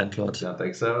winning landlord. You don't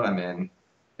think so? I mean,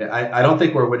 I don't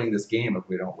think we're winning this game if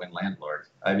we don't win landlord.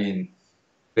 I mean,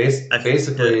 Yeah,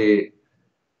 basically,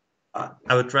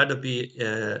 I would rather be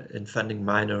in funding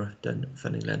minor than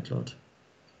funding landlord.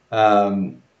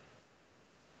 um,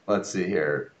 let's see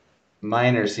here.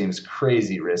 Minor seems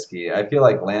crazy risky. I feel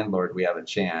like landlord we have a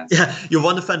chance. Yeah, you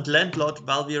want to fund landlord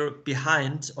while we're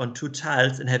behind on 2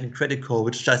 tiles and having credit core,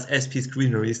 which does SP's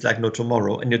greeneries like no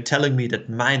tomorrow, and you're telling me that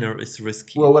minor is Well,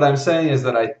 risky. what I'm saying is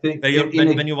that I think When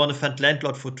in a you want to fund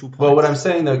landlord for well, what I'm £2.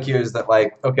 saying though, Q, is that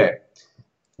like, okay,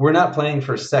 we're not playing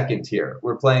for second tier.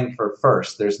 We're playing for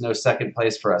first. There's no second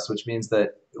place for us, which means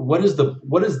that what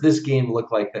does this game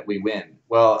look like that we win?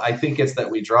 Well, I think it's that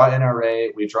we draw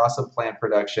NRA, we draw some plant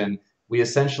production, we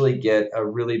essentially get a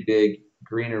really big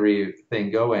greenery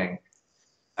thing going.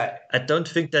 I, I don't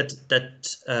think that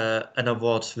an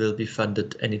award will be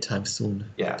funded anytime soon.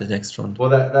 yeah, The next one. well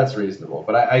that's reasonable,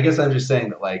 but I guess I'm just saying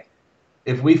that like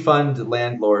if we fund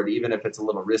landlord, even if it's a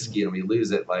little risky and we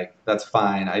lose it, like that's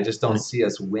fine. I just don't Yeah, see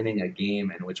us winning a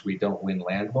game in which we don't win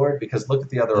landlord because look at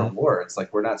the other yeah, awards.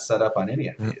 Like we're not set up on any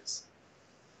of yeah, these.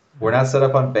 We're not set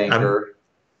up on Um, banker, we are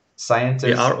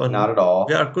scientist, not on. at all.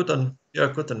 We are good on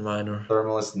minor.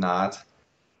 Thermalist, not.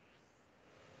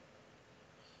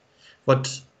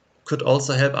 What could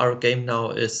also help our game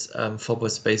now is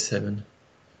Phobos Space Heaven.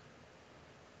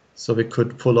 So we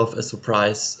could pull off a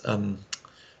surprise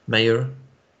mayor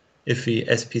if we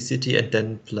SP City and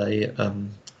then play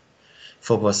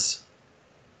Phobos.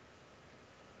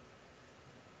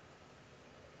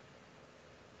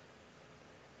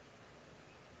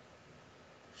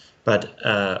 But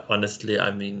honestly,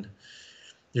 I mean,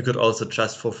 you could also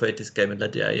just forfeit this game and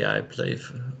let the AI play.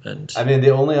 And I mean,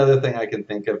 the only other thing I can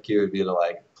think of, Q, would be to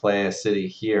like play a city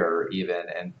here even,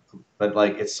 and but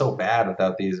like it's so bad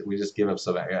without these. We just give up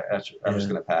so many. I'm just yeah,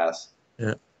 gonna pass.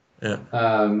 yeah, yeah.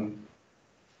 Um,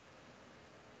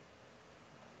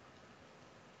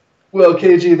 well,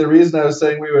 KG, the reason I was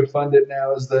saying we would fund it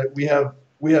now is that we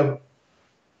have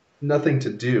nothing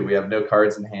to do. We have no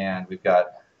cards in hand. We've got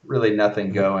really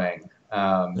nothing Mm. going.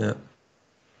 Yeah.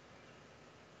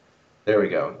 There we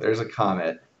go. There's a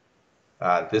comet.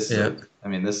 This is Yeah. a. I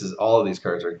mean, this is all of these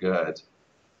cards are good.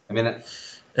 I mean,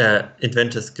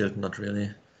 Inventor's Guild, not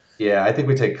really. yeah, I think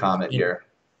we take comet In, here.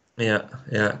 yeah,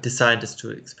 yeah. Design is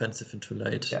too expensive and too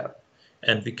late. Yeah.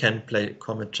 And we can play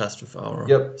Comet just with our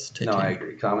Yep. No, I city.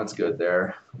 agree. Comet's good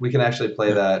there. We can actually play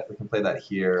Yeah. that. We can play that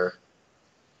here.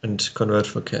 And convert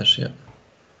for cash, yeah.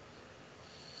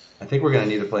 I think we're gonna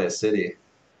need to play a city,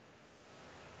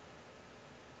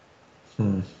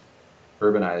 Hmm.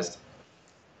 urbanized.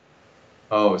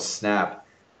 Oh, snap.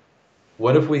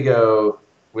 What if we go?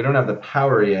 We don't have the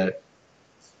power yet.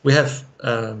 We have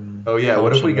Oh yeah, power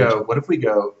what if we generator. go? What if we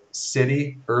go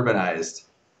city urbanized?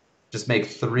 Just make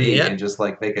three Yeah. and just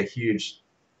like make a huge.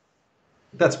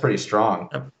 That's pretty strong.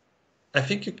 Um, I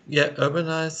think yeah,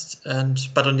 urbanized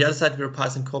but on the other side we're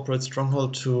passing corporate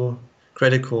stronghold to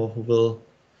Credico who will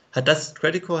does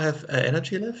Credico have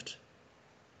energy left?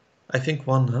 I think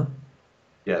one, huh?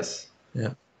 Yes,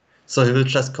 Yeah. So he will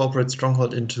just corporate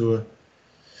stronghold into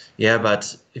yeah,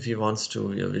 but if he wants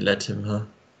to, yeah, we let him, huh?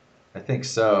 I think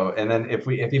so. And then if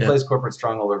he Yeah, plays corporate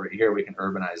stronghold over here, we can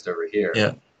urbanized over here.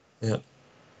 yeah, yeah,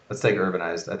 Let's take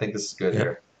urbanized. I think this is good yeah,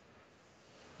 here.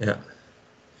 yeah.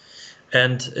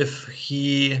 And if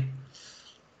he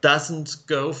doesn't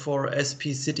go for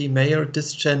SP City Mayor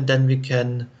this gen, then we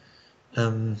can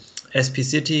um, SP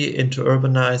City into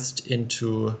urbanized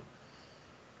into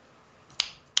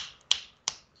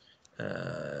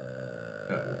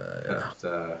yeah.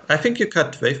 Cut, I think you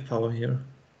cut wave power here.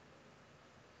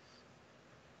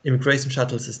 Immigration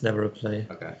shuttles is never a play.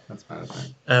 okay, that's fine. That's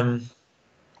fine.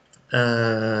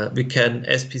 Um, we can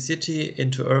SP City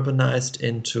into urbanized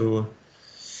into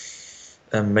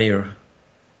Mayor,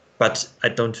 but I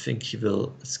don't think he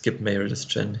will skip Mayor this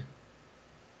gen.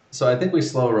 So I think we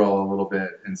slow roll a little bit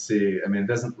and see. I mean, it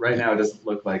doesn't right Yeah. now. It doesn't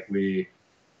look like we.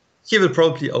 He will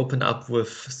probably open up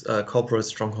with Corporate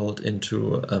Stronghold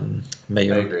into I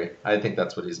Mayor, agree. I think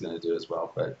that's what he's going to do as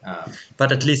well. But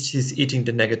but at least he's eating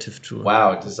the negative too.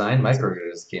 wow, design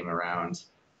microgrids came around.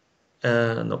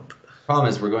 Nope. Problem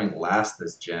is, we're going last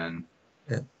this gen.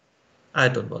 Yeah. I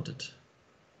don't want it.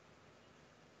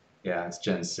 Yeah, it's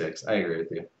Gen 6. I agree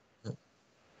with you.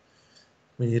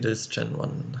 We need this Gen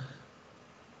 1.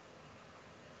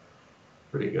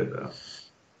 Pretty good, though.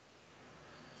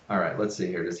 All right, let's see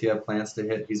here. Does he have plants to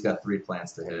hit? He's got 3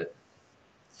 plants to hit.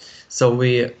 So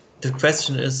the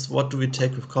question is, what do we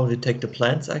take with common? We take the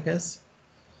plants, I guess.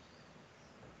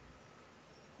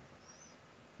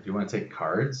 Do you want to take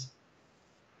cards?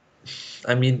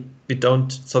 I mean, we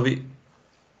don't. So we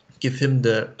give him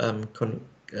the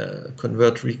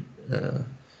convert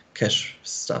cache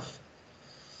stuff.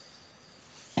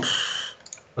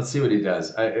 Let's see what he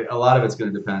does. A lot of it's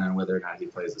going to depend on whether or not he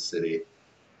plays a city.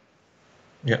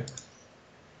 Yeah,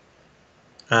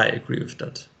 I agree with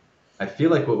that. I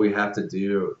feel like what we have to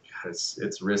do,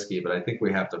 it's risky, but I think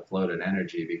we have to float an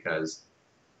energy because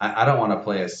I don't want to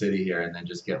play a city here and then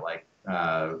just get like,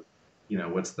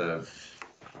 what's that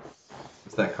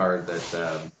card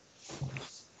that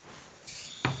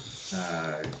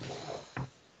uh,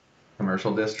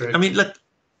 commercial I district? mean,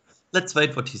 let's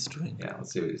wait what he's doing. Yeah,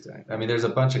 let's see what he's doing. I mean, there's a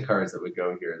bunch of cards that would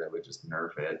go here that would just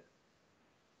nerf it.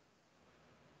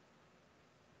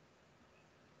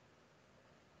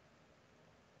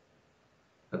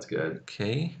 That's good.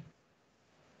 Okay.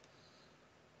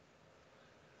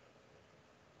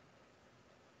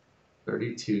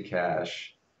 32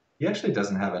 cash. He actually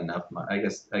doesn't have enough money.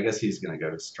 I guess he's gonna go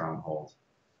to Stronghold.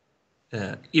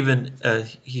 Even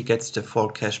he gets the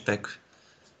 4 cash back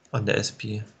on the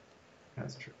SP.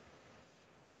 That's true.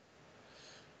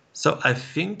 So I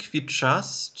think we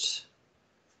just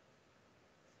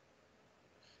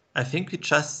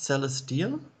sell a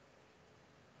steal.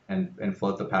 And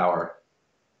float the power.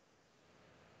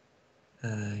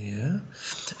 Yeah.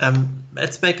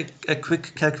 Let's make a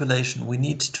quick calculation. We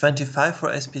need 25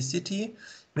 for SP City.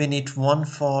 We need 1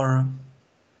 for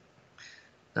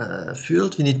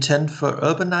field. We need 10 for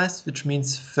urbanized, which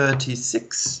means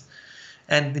 36.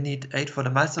 And we need 8 for the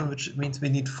milestone, which means we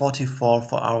need 44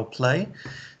 for our play.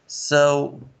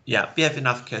 So yeah, we have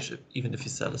enough cash even if we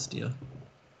sell a steal.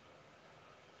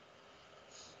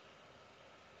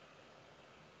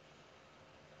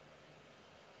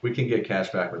 We can get cash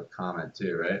back with comment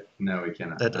too, right? No, we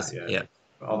cannot. That Not is, yet. yeah.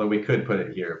 Although we could put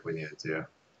it here if we needed to.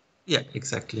 Yeah,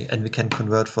 exactly. And we can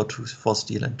convert for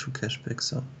steal and 2 cash back.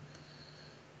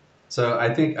 So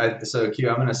I think so Q,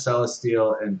 I'm gonna sell a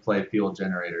steel and play fuel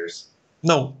generators.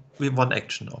 No, we want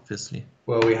action, obviously.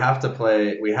 Well, we have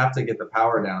to get the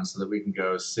power down so that we can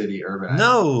go city urbanized.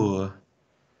 No,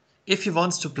 If he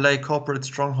wants to play Corporate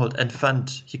Stronghold and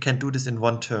Fund, he can do this in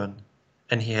one turn,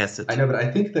 and he has I it. know, but I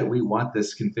think that we want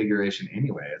this configuration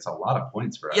anyway. It's a lot of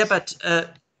points for Yeah, us.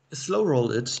 but slow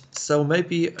roll it, so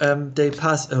maybe they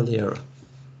pass earlier.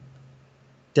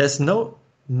 There's no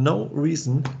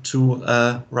reason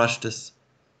to rush this.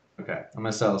 Okay, I'm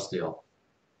gonna sell steel.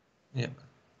 Yeah.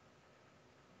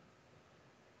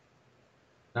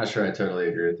 Not sure I totally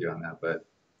agree with you on that, but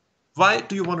Why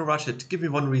do you want to rush it? Give me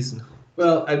one reason.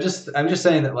 well, I'm just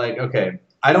saying that like okay,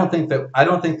 I don't think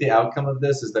the outcome of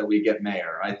this is that we get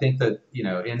mayor. I think that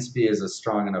Inspi is a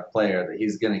strong enough player that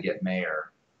he's gonna get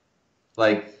mayor.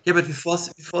 Like Yeah, but we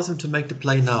force him to make the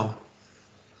play now.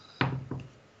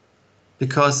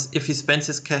 Because if he spends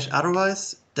his cash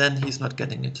otherwise, then he's not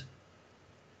getting it.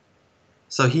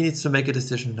 So he needs to make a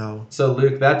decision now. so,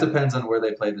 Luke, that depends on where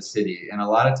they play the city, and a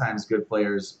lot of times good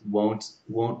players won't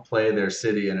play their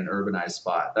city in an urbanized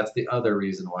spot. That's the other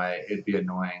reason why it'd be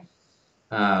annoying.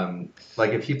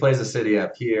 Like if he plays a city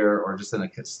up here or just in a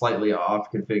slightly off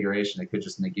configuration, it could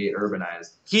just negate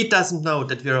urbanized. He doesn't know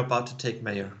that we're about to take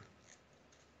mayor.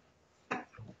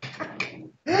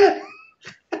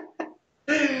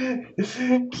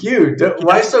 Q, He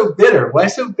why doesn't. so bitter? Why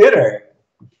so bitter?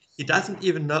 He doesn't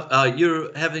even know.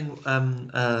 You're having.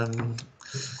 Uh,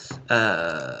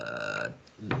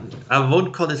 I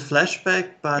won't call it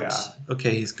flashback, but Yeah,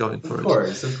 okay, he's going for it. of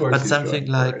course But he's something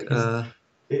going for like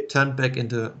it. It, turn back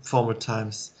into former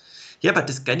times. Yeah, but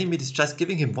this Ganymede is just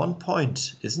giving him 1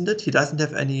 point, isn't it? He doesn't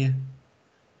have any.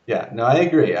 yeah, no, I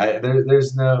agree.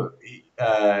 There's no,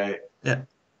 uh, Yeah,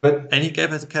 but and he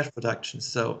gave us a cash production,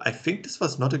 so I think this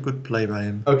was not a good play by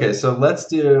him. okay, so let's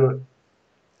do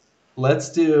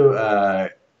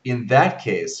in that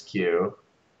case, Q.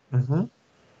 Hmm.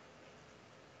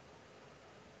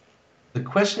 The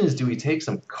question is, do we take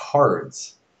some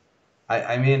cards? I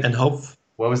And mean, hope,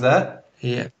 what was that?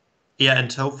 yeah, yeah,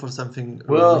 and hope for something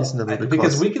Well, reasonable because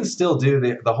because we can still do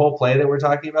the whole play that we're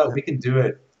talking about. yeah, We can do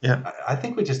it. yeah, I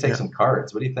think we just take yeah, some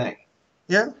cards. What do you think?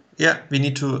 yeah, yeah. We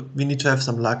need to have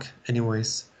some luck,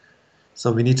 anyways.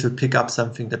 So we need to pick up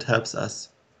something that helps us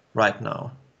right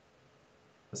now.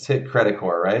 Let's hit credit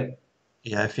core, right?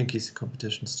 Yeah, I think he's in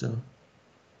competition still.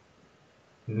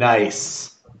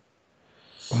 Nice.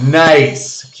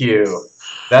 Nice, Q.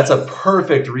 That's a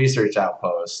perfect research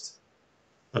outpost.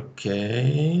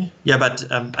 Okay. Yeah, but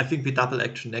I think we double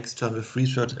action next turn with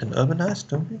research and urbanize,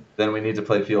 don't we? Then we need to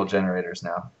play fuel generators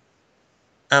now.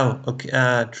 Oh,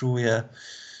 okay. True. Yeah.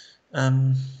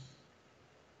 Um.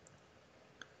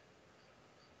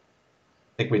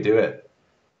 I think we do it.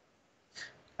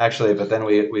 Actually, but then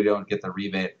we don't get the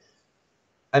rebate.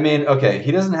 I mean, okay,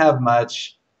 he doesn't have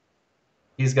much.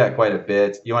 He's got quite a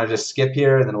bit. You want to just skip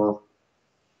here, and then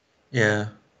Yeah.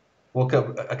 we'll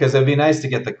come because it'd be nice to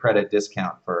get the credit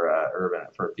discount for urban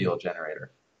for fuel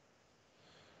generator.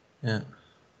 Yeah.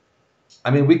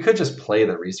 I mean, we could just play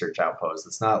the research outpost.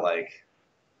 It's not like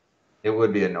it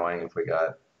would be annoying if we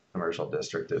got commercial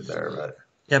districted there, but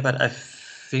Yeah, but I he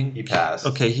think passed.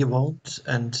 okay, he won't,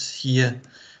 and he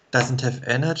doesn't have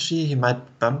energy. He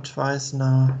might bump twice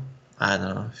now. I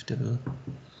don't know if they will.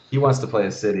 He wants to play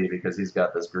a city because he's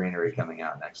got this greenery coming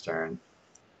out next turn.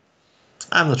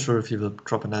 I'm not sure if he will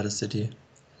drop another city.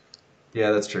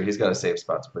 Yeah, that's true. He's got a safe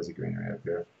spot to place a greenery up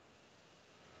here.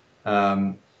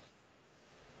 Um,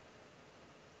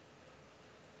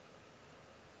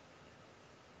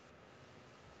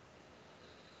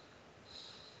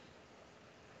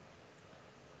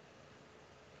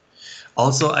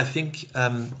 Also, I think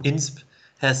Insp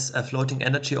has a floating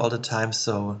energy all the time,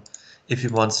 so if he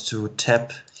wants to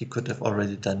tap, he could have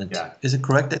already done it. yeah, Is it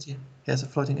correct that he has a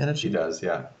floating he energy? does.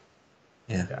 Yeah,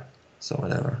 Yeah. yeah. So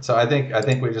whatever. So I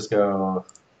think we just go.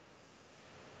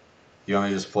 You want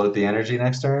me to just float the energy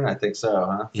next turn? I think so,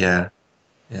 huh? Yeah.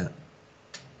 Yeah.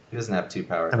 He doesn't have two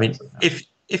power I mean, attacks right now.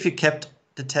 if he kept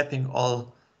the tapping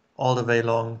all the way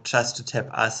long just to tap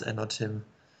us and not him,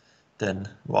 then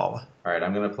wow. All right,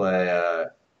 I'm gonna play.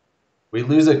 We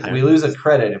lose a Ironworks.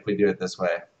 credit if we do it this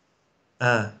way.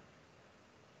 Ah.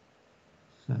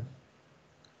 Hmm.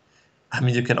 I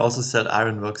mean, you can also sell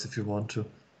Ironworks if you want to,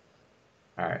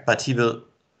 All right, but he will.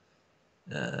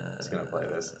 just gonna play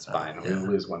this. It's fine. We Yeah.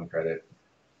 lose one credit.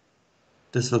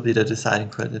 This will be the deciding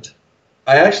credit.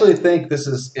 I actually think this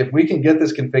is if we can get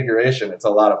this configuration, it's a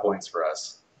lot of points for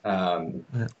us.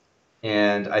 Yeah.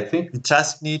 And I think We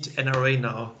just need an array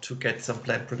now to get some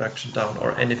plant production down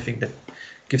or anything that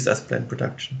gives us plant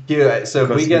production. yeah. So if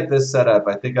we Because we, get this set up,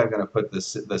 I think I'm gonna put the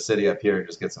city up here and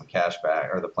just get some cash back,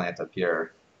 or the plant up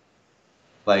here.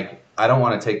 Like I don't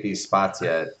want to take these spots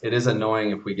yet. It is annoying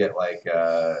if we get like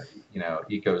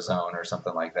eco zone or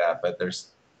something like that, but there's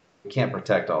We can't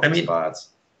protect all I these mean, spots.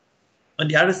 on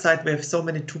the other side, we have so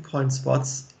many 2-point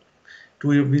spots. Do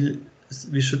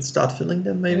we should start filling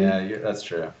them maybe? Yeah, that's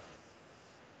true.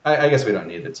 I guess we don't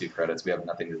need the 2 credits. We have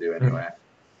nothing to do Yeah. anyway.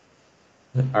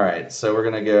 Yeah. All right, so we're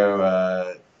gonna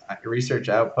go research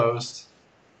outpost,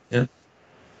 Yeah.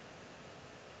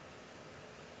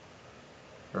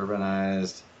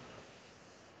 urbanized,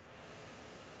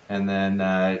 and then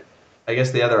I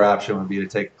guess the other option would be to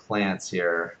take plants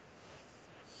here.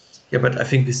 Yeah, but I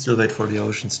think we still wait for the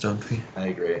oceans, don't we? I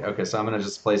agree. Okay, so I'm gonna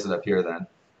just place it up here then.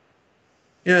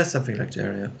 Yeah, something like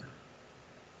that, yeah.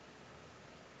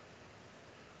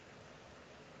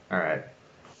 All right.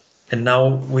 And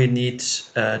now we need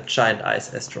a giant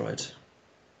ice asteroid.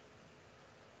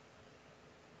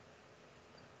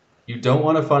 You don't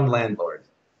want to fund landlord.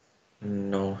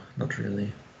 No, not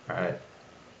really. All right.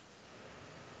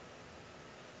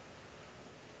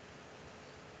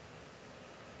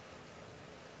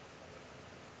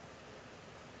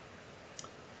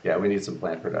 Yeah, we need some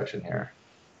plant production here.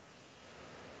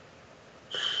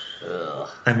 Ugh.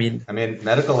 I mean,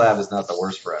 Medical lab is not the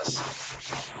worst for us.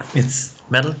 it's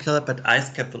Metal Killer, but Ice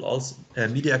Cap will also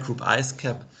Media Group Ice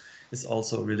Cap is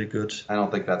also really good. I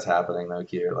don't think that's happening though,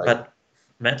 Q. Like, But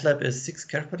MATLAB is 6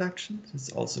 production.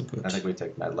 It's also good. I think we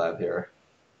take med lab here.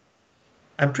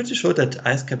 I'm pretty sure that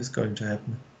Ice Cap is going to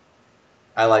happen.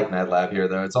 I like med lab here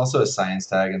though. It's also a science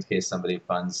tag in case somebody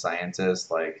funds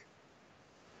scientists. Like,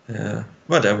 Yeah,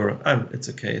 whatever. It's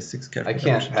okay. 6 I production.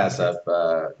 can't pass up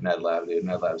med lab, dude.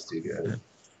 Med lab's too good. Yeah.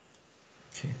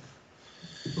 Okay.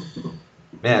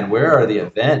 Man, where are the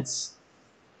events?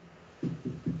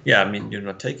 Yeah, I mean, you're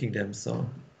not taking them, so.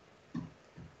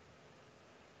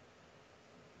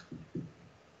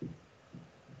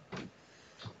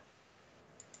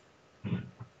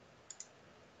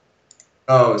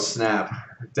 Oh, snap.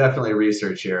 Definitely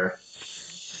research here.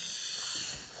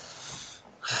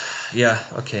 Yeah,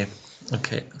 okay.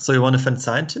 Okay. So you want to fund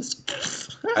scientist?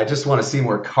 I just want to see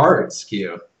more cards,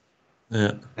 Q.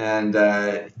 Yeah. And,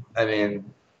 I mean,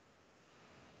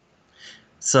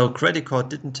 So Credit Card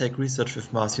didn't take research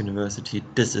with Mars University.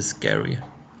 This is scary.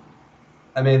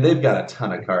 they've got a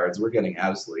ton of cards. We're getting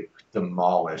absolutely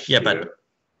demolished, Yeah, Q. but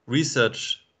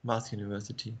research Mars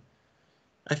University.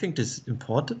 I think this is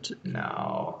important.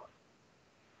 No.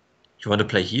 You want to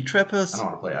play Heat I Trappers? don't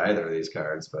want to play either of these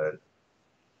cards, but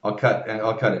I'll cut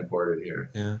imported here.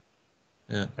 Yeah.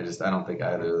 Yeah. I don't think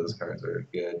either of those cards are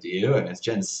good. Do you? And it's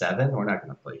Gen 7. We're not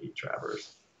going to play Heat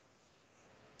Trappers.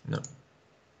 No.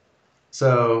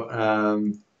 So,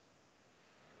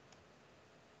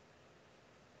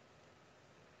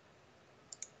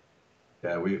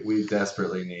 yeah, we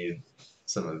desperately need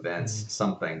some events,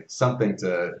 something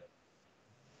to.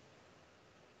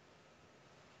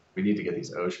 We need to get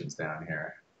these oceans down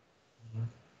here.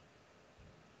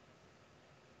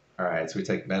 All right, so we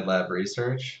take MedLab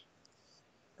research.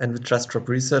 And we just drop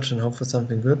research and hope for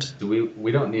something good. Do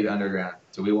we don't need underground.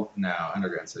 Do we? No,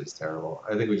 underground city's terrible.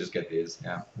 I think we just get these.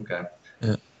 Yeah. Okay.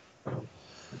 Yeah.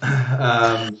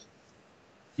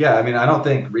 Yeah, I don't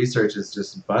think research is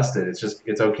just busted.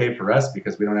 It's okay for us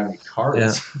because we don't have any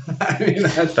cards.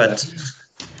 Yeah. But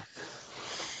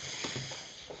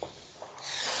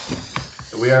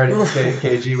we already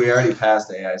KG. We already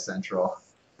passed AI Central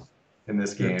in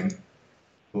this game.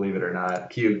 Believe it or not,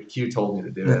 Q told me to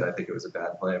do it. I think it was a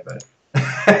bad play, but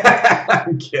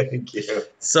I'm kidding, Q.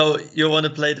 So you want to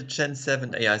play the Gen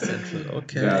 7 AI Central?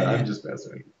 Okay. No, I'm just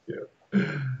messing with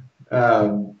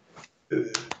Q.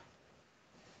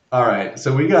 All right,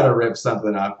 so we got to rip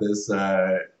something off this.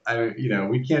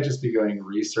 We can't just be going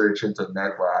research into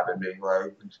MedLab and being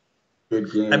like,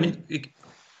 good game. I mean,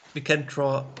 we can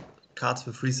draw cards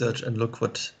with research and look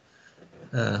which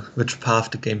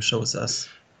path the game shows us.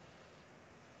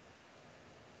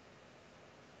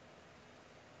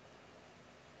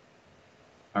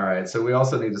 All right, so we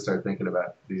also need to start thinking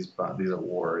about these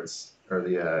awards or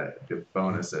the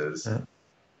bonuses. Yeah.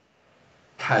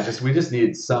 God, we just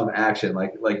need some action.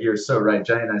 Like you're so right.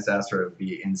 Giant Ice Asteroid would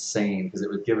be insane because it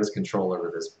would give us control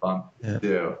over this bump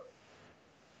too.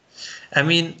 I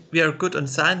mean, we are good on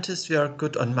scientist, we are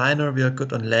good on miner, we are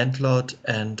good on landlord,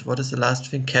 and what is the last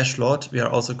thing? Cash lord. We are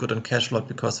also good on cash lord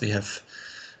because we have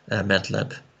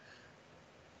MATLAB.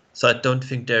 So I don't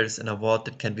think there's an award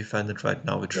that can be funded right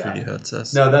now, which really hurts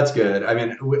us. No, that's good.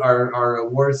 Our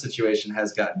award situation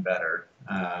has gotten better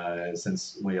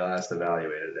since we last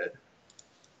evaluated it.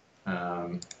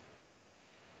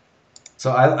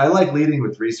 So I like leading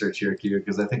with research here, Q,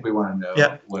 because I think we want to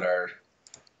know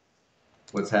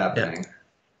what's happening.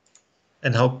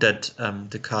 And hope that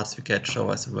the cards we get show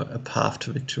us a path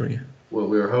to victory. What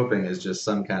we were hoping is just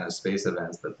some kind of space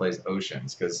events that plays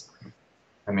oceans, because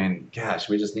I mean, gosh,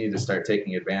 we just need to start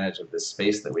taking advantage of this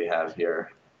space that we have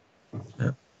here.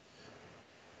 Yeah.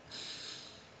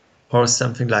 Or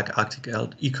something like Arctic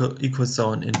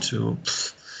Ecozone into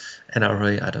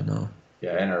NRA, I don't know.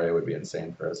 Yeah, NRA would be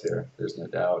insane for us here. There's no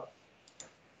doubt.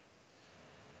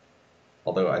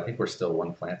 Although I think we're still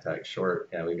one plant tag short.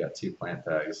 Yeah, we've got 2 plant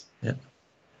tags. Yeah.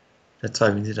 That's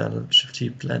why we need a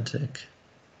cheap plant tag.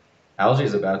 Algae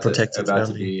is about to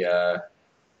be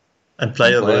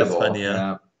unplayable with unplayable.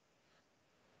 Vanilla.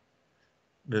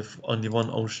 With only 1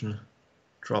 ocean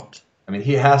dropped. I mean,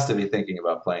 he has to be thinking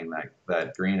about playing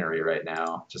that greenery right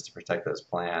now just to protect those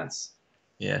plants.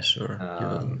 Yeah, sure.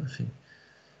 I think.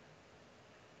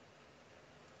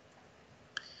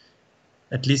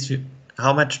 At least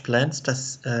how much plants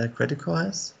does Credico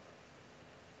has?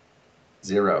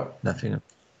 0. Nothing.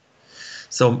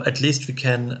 So at least we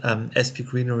can SP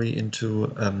greenery into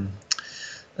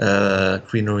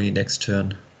greenery next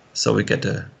turn. So we get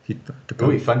the heat. Oh,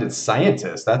 we funded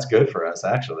scientists. That's good for us,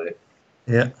 actually.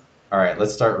 Yeah. All right,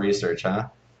 let's start research, huh?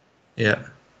 Yeah.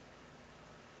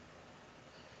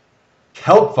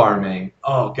 Kelp farming.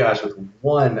 Oh gosh, with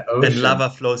 1 ocean. And lava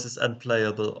flows is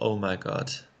unplayable. Oh my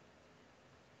god.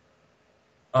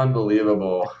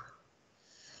 Unbelievable.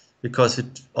 Because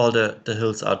all the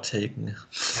hills are taken.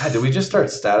 God, do we just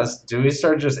start status? Do we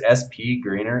start just SP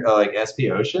greener, like SP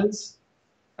oceans?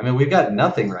 I mean, we've got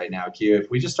nothing right now, Q.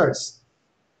 If we just start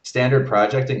standard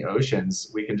projecting oceans,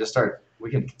 we can just start. We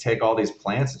can take all these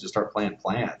plants and just start playing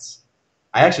plants.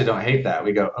 I actually don't hate that.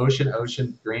 We go ocean,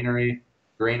 ocean, greenery,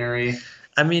 greenery.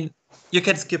 I mean, you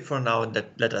can skip for now and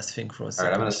let us think for a second.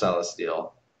 All right, I'm going to sell a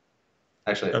steel.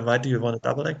 Actually, why do you want a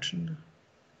double action?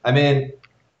 I mean,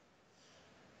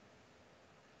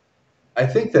 I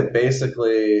think that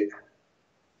basically,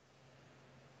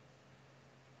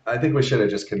 I think we should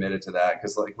have just committed to that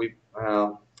because, like, we've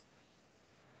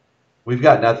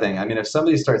got nothing. I mean, if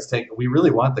somebody starts taking, we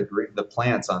really want the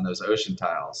plants on those ocean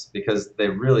tiles because they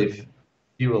really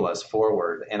fuel us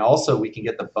forward, and also we can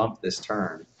get the bump this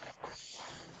turn.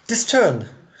 This turn,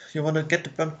 you want to get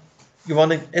the bump. You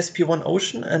want an SP1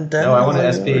 ocean and then. No, I want an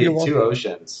SP2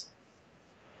 oceans.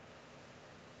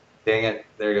 Dang it!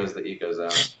 There goes the eco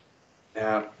zone.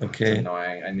 Yeah, okay. It's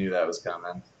annoying. I knew that was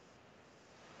coming.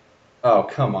 Oh,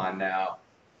 come on now.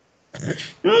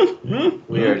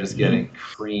 We are just getting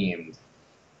creamed.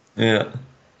 Yeah.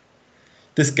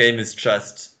 This game is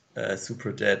just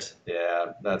super dead.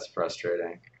 Yeah, that's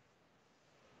frustrating.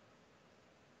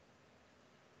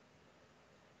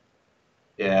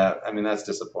 Yeah, I mean, that's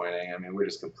disappointing. I mean, we're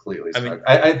just completely stuck.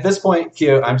 At this point,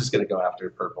 Q, I'm just going to go after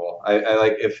purple. I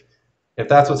like, if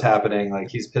that's what's happening,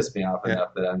 like, he's pissed me off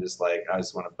enough that I'm just like, I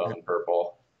just want to bone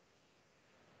purple.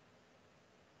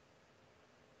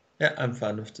 Yeah, I'm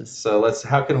fine with this. So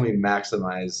how can we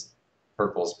maximize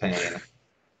purple's pain?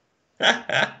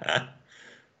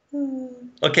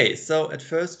 Okay, so at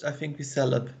first I think we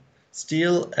sell up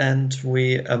steel and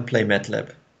we play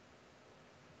MATLAB.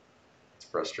 It's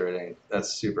frustrating.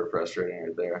 That's super frustrating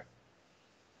right there.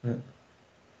 Yeah.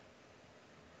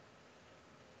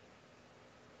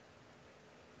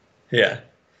 Yeah.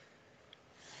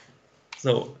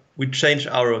 So we change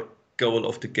our goal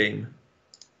of the game.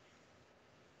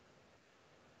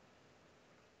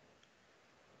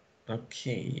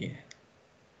 Okay.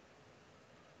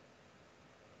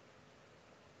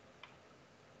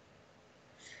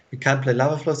 We can't play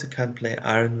lava flows, we can't play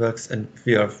ironworks, and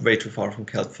we are way too far from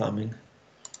kelp farming.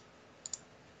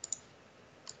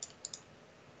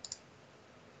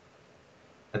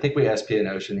 I think we SP an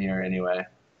ocean here anyway.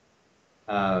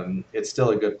 It's still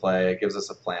a good play. It gives us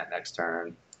a plant next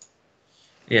turn.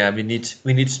 Yeah, we need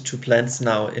 2 plants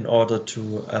now in order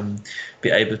to be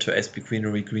able to SP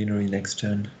greenery next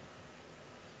turn.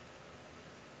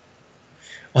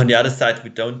 On the other side, we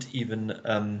don't even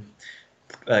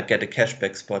get a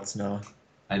cashback spots now.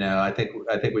 I know. I think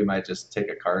we might just take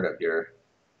a card up here.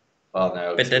 Well,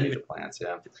 no, because we need the plants.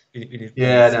 Yeah.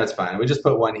 Yeah, no, it's fine. We just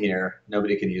put 1 here.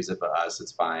 Nobody can use it but us.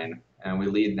 It's fine. And we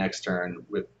lead next turn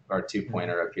with our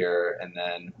 2-pointer up here, and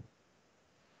then.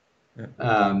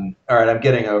 All right, I'm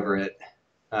getting over it.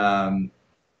 Man,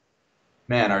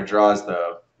 our draws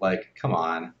though, like, come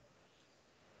on.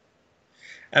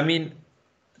 I mean,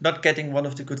 not getting one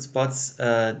of the good spots.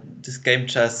 This game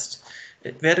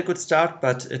we had a good start,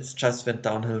 but it just went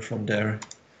downhill from there.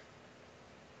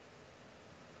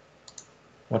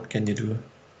 What can you do?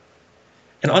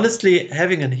 And honestly,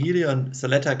 having an Helion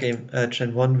Soletta game,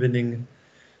 Gen 1 winning,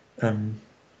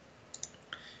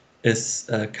 is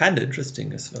kind of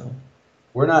interesting as well.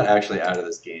 we're not actually out of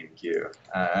this game, Q.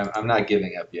 I'm not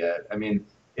giving up yet. I mean,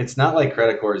 it's not like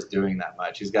Credit Core is doing that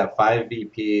much. He's got 5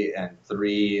 BP and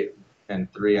three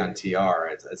on TR.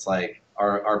 It's like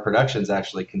our production's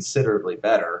actually considerably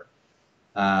better.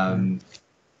 Mm.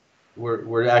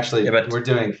 We're Yeah, actually but we're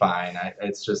doing fine.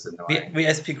 It's just annoying. we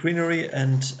SP Greenery,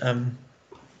 and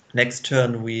next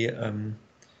turn we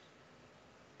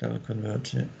double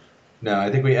convert. Yeah. No,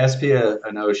 I think we SP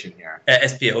an ocean here.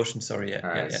 SP Ocean, sorry. All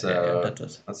right, Yeah. so That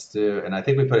was. let's do, and I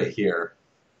think we put it here.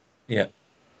 Yeah.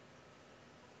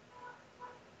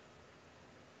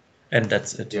 And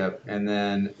that's it. Yep, and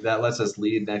then that lets us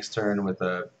lead next turn with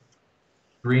a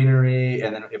greenery,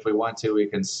 and then if we want to, we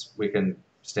can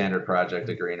standard project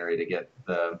a greenery to get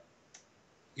the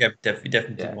Yeah, we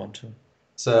definitely yeah. want to.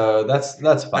 So that's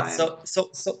But fine.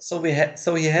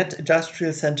 so he had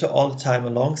industrial center all the time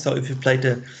along. So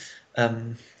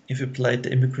um, if you played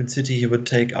the immigrant city, he would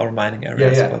take our mining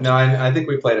areas. Yeah. But No, I think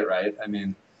we played it right. I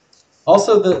mean,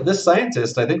 also this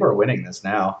scientist, I think we're winning this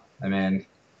now. I mean,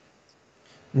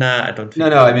 nah, I don't no,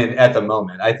 think no. I so. mean, at the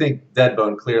moment, I think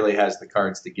Deadbone clearly has the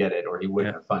cards to get it, or he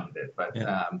wouldn't Yeah, have funded it. But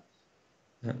yeah,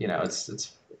 yeah.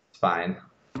 it's fine.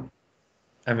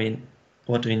 I mean,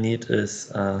 what we need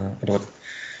is what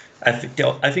I think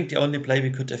the only play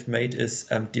we could have made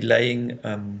is uh,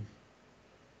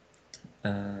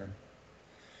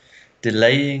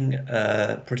 delaying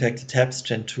protected tabs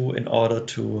Gen 2 in order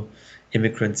to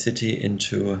immigrant city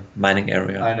into mining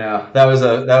area. I know that was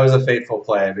a fateful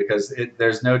play because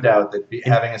there's no doubt that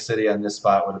having a city on this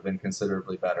spot would have been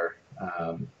considerably better.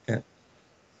 Yeah.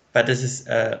 But this is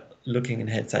looking in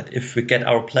hindsight. If we get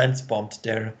our plants bombed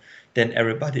there, then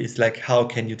everybody is like, how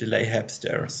can you delay Habs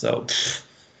there? So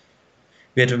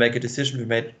we had to make a decision. We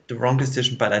made the wrong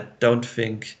decision, but I don't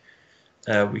think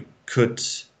we could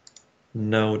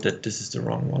know that this is the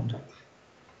wrong one.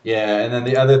 Yeah, and then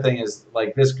the other thing is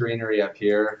like this greenery up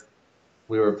here.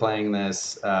 We were playing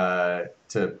this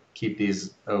to keep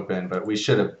these open, but we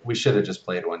should have just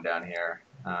played one down here.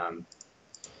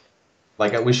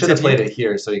 Like we should have played Exactly. it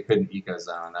here so he couldn't eco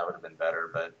zone. That would have been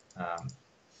better. But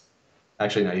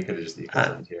actually, no, he could have just eco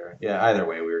zoned here. Yeah, either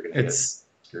way, we were going to get It's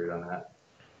screwed on that.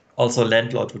 also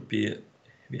landlord would be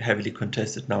heavily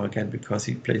contested now again because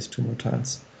he plays 2 more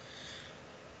times.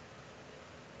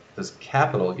 Does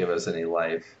capital give us any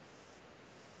life?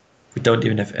 We don't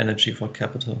even have energy for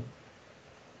capital.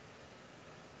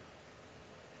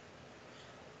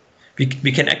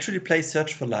 We can actually play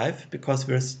Search for Life because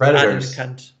we're Predators. we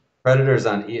can't. Predators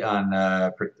on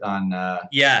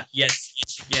Yeah,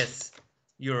 yes.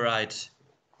 You're right.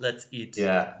 Let's eat.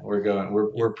 yeah, we're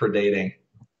predating.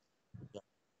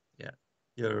 Yeah,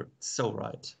 you're so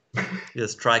right. We're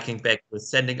striking back. We're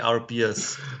sending our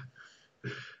beers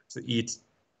to eat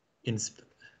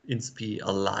insp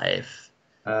alive.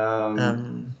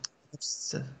 Um,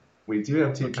 Oops. we do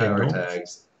have two Okay, power no.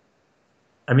 tags.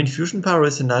 I mean, fusion power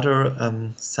is another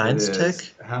It science tag.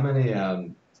 is. How many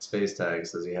space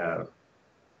tags does he have?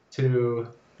 2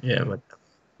 Yeah, but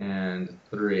and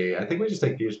 3. I think we just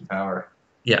take fusion power.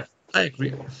 yeah, I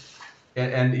agree.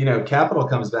 And you know, capital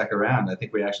comes back around. I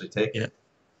think we actually take Yeah,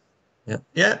 it.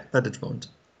 yeah, but it won't.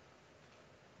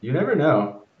 You never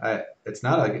know. It's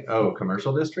not like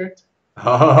commercial district.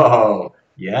 Oh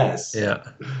yes. Yeah,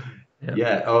 yeah.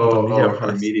 Yeah. Or media Or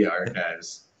archives. media Yeah.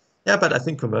 archives. Yeah, but I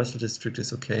think commercial district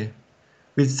is okay.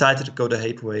 We decided to go the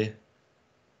hate way.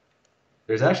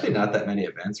 There's actually not that many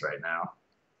events right now.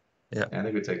 Yeah. I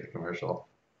think we take the commercial.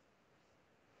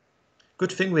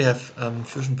 Good thing we have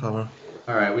fusion power.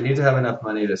 All right, we need to have enough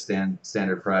money to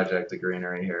standard project a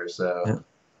greenery here, so Yeah.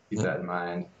 keep that in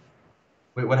mind.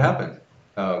 Wait, what happened?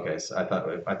 Oh, okay. So I thought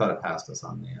it passed us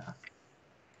on the.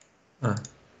 Ah.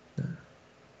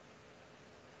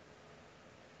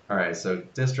 All right, so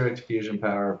district, fusion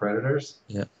power, predators.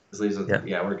 Yeah. This leaves us. Yeah.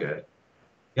 Yeah, we're good.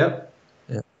 Yep.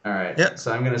 Yeah. All right. Yeah.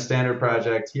 So I'm gonna standard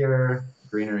project here,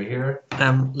 greenery here.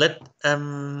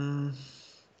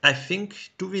 I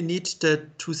think, do we need the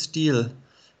 2 steel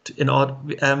in order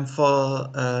for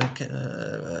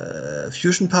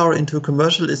fusion power into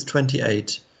commercial is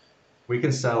 28. We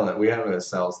can sell it. We have a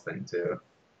sales thing too.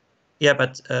 Yeah,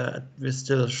 but we're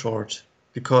still short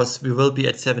because we will be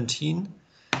at 17.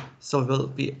 So we'll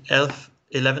be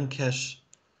 11 cash.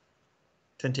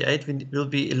 28 we will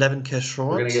be 11 cash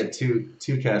short. We're gonna get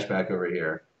two cash back over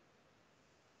here.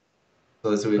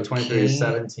 So this will be 23 is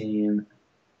 17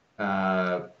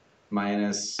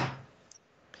 minus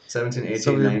 17, 18,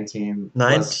 So 19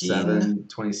 plus 7,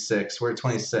 26. We're at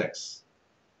 26.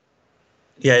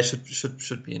 Yeah, it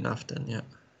should be enough then. Yeah.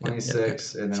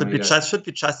 26 and then should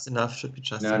be just enough.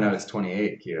 No, it's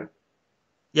 28, Q.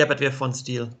 Yeah, but we have 1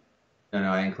 steel. No,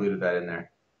 I included that in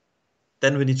there.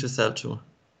 Then we need to sell 2.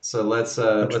 So Or to let's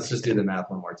just keep do the in. math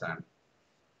one more time.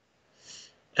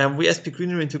 We SP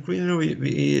greenery into greenery.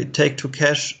 We take 2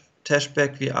 cash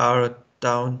back. We are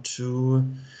down to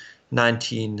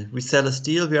 19. We sell a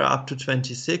steel. We are up to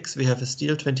 26. We have a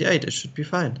steel 28. It should be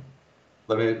fine.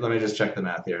 Let me just check the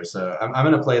math here. So I'm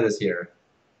going to play this here.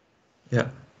 Yeah.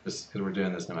 Just because we're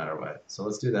doing this no matter what. So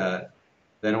let's do that.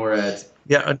 Then we're at.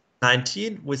 We are at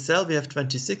 19. We sell. We have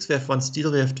 26. We have 1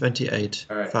 steel. We have 28.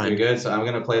 All right, you're Fine. good. So I'm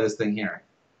going to play this thing here.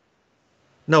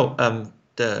 No,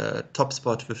 the top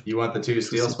spot with You want the 2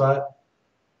 steel city. spot?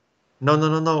 No.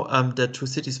 The 2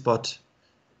 city spot.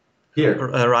 Here.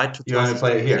 Right to You want me to toss.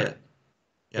 play it here?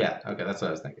 Yeah. Okay, that's what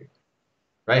I was thinking.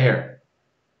 Right here.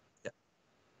 Yeah.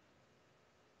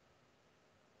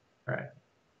 All right.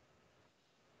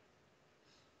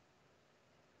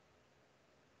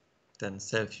 Then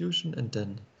sell fusion and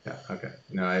then. Yeah. Okay.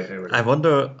 No, I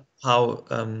wonder how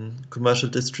commercial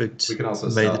we district can also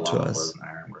made sell it to long us. close and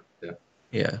ironwork too.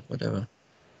 Yeah, whatever.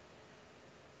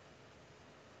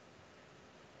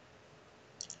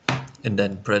 And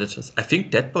then predators. I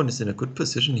think Deadbone is in a good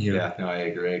position here. Yeah. No, I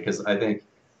agree because I think.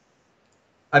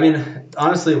 I mean,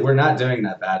 honestly, we're not doing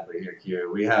that badly here,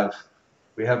 Q. We have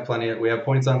plenty. We have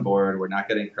points on board. We're not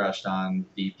getting crushed on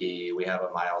VP. We have a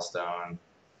milestone.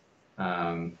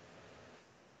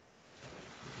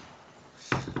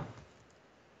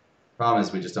 Problem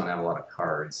is, we just don't have a lot of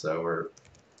cards, so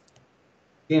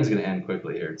game's gonna end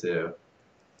quickly here too.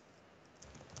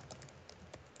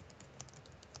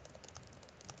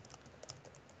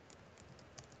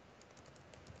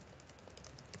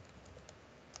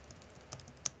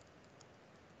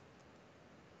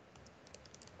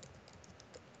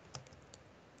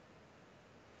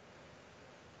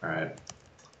 All right.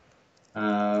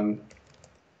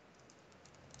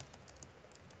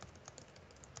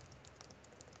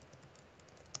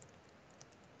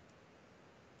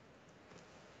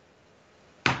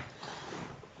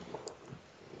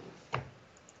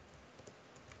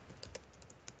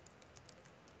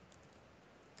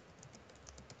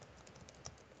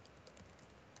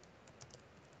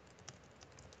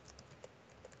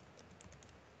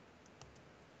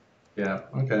 Yeah.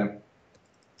 Okay.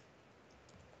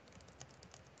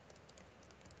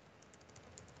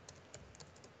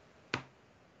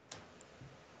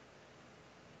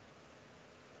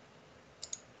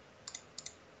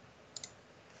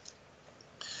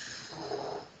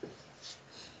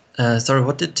 Sorry,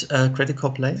 what did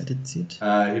Critical play? I didn't see it.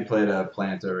 He played a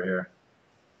plant over here.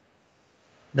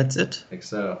 That's it? I think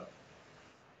so.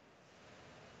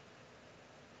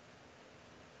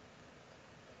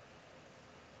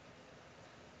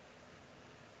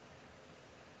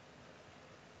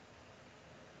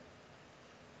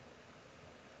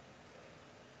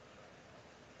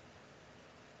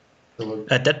 So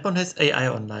Deadbone has AI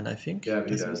online, I think. yeah,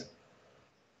 he does.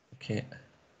 Okay.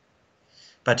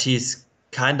 But he's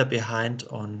kind of behind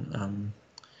on.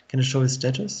 Can you show his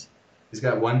status? He's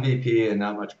got 1 VP and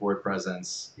not much board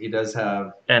presence. He does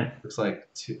have. And Looks like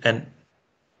 2. and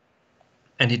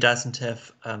he doesn't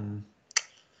have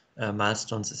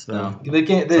milestones as well. No, So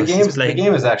he's the playing.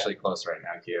 game is actually close right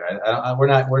now, Q.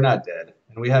 We're not dead,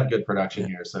 and we have good production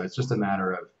here, so it's just a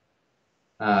matter of.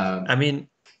 I mean,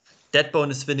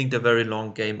 Deadbone is winning the very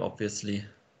long game, obviously.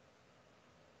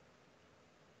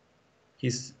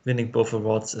 He's winning both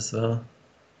awards as well.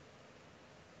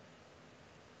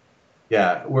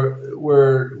 Yeah,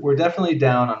 we're definitely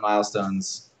down on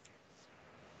milestones,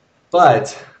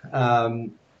 but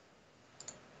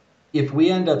if we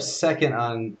end up second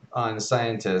on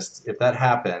scientists, if that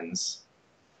happens,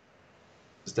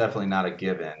 it's definitely not a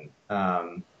given.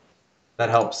 That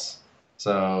helps.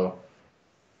 So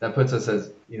that puts us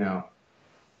as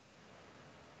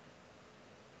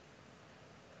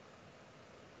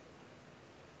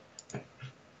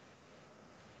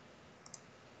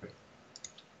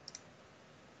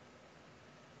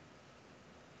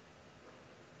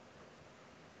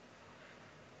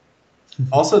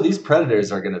Also, these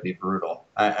predators are going to be brutal.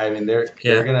 I mean, they're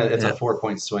gonna. It's a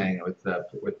 4-point swing with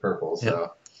purple. So. Yeah.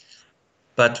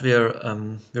 But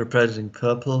we're predating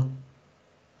purple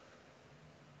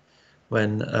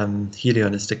when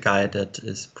Helion is the guy that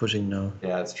is pushing now.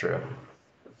 Yeah, that's true.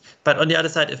 But on the other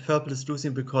side, if purple is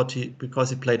losing because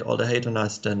he played all the hate on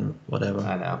us, then whatever.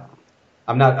 I know.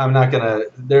 I'm not gonna.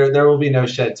 There will be no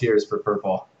shed tears for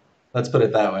purple. Let's put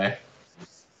it that way.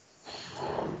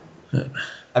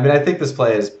 I mean, I think this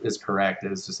play is correct. It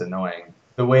was just annoying.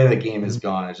 The way the game has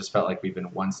gone, it just felt like we've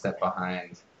been one step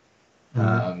behind.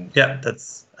 Yeah,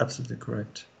 that's absolutely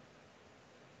correct.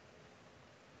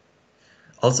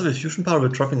 Also, with Fusion Power, we're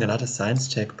dropping another science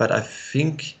check, but I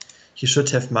think he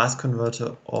should have mass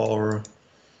converter or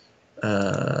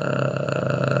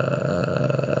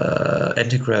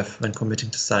antigraph when committing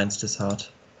to science this hard.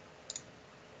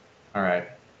 All right.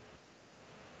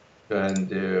 Go ahead and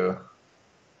do.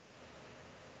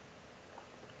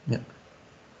 Yeah.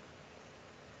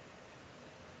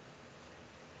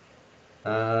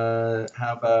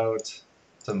 How about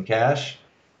some cash?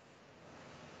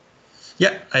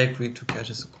 Yeah, I agree. To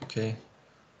cash is okay.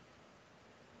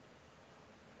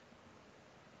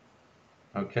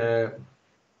 Okay.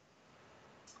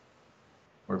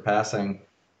 We're passing.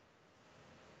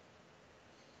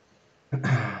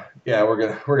 Yeah, we're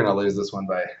gonna lose this one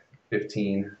by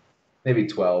 15, maybe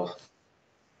 12.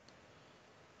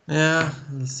 Yeah,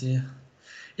 we'll see.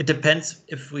 It depends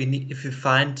if we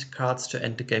find cards to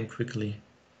end the game quickly.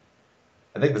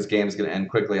 I think this game is gonna end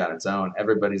quickly on its own.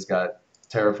 Everybody's got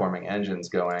terraforming engines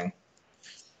going.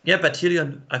 Yeah, but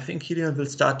Helion, I think Helion will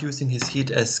start using his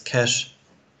heat as cash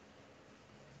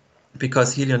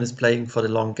because Helion is playing for the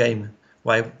long game.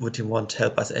 Why would he want to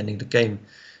help us ending the game?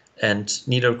 And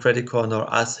neither Credicore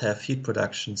nor us have heat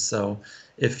production, so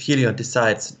if Helion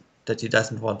decides that he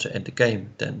doesn't want to end the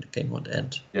game, then the game won't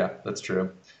end. Yeah, that's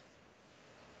true.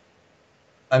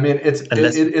 I mean,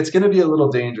 Unless, it's going to be a little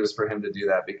dangerous for him to do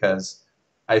that because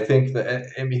I think that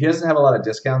I mean he doesn't have a lot of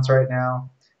discounts right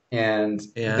now, and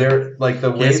yeah, they're like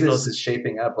the he way has this those. is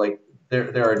shaping up. Like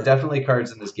there are definitely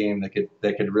cards in this game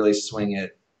that could really swing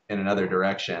it in another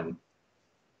direction.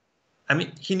 I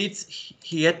mean, he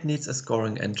yet needs a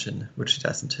scoring engine, which he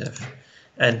doesn't have,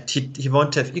 and he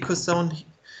won't have Ecozone.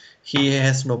 He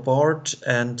has no board,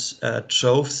 and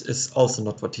Joves is also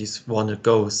not what he's want to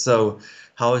go. So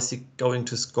how is he going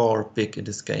to score big in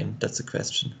this game? That's the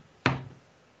question.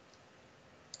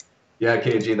 Yeah,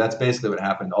 KG, that's basically what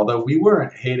happened. Although we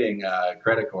weren't hating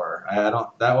Credicore, I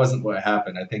don't. That wasn't what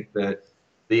happened. I think that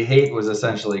the hate was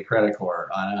essentially Credicore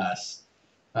on us.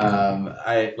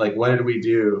 I like, what did we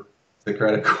do to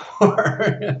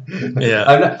Credicore? Yeah,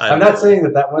 I I'm don't not know. saying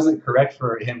that that wasn't correct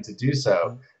for him to do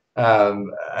so.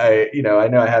 I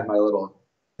know I had my little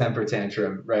temper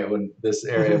tantrum right when this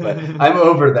area, but I'm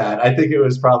over that. I think it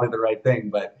was probably the right thing,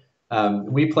 but.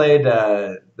 We played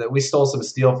that we stole some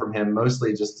steel from him,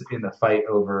 mostly just in the fight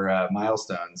over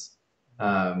milestones.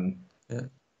 Um, Yeah.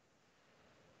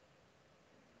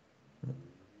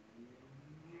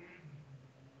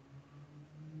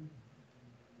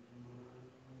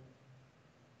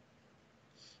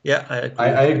 Yeah, I I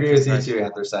agree with agree your with you side. too,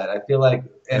 Anthracite. I feel like,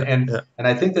 Yeah, yeah, and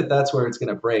I think that that's where it's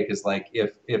going to break. Is like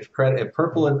if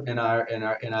purple in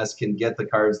us can get the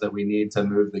cards that we need to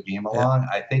move the game yeah, along,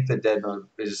 I think that Dead Mode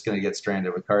is just going to get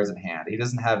stranded with cards in hand. He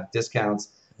doesn't have discounts,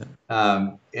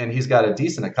 yeah, and he's got a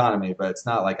decent economy, but it's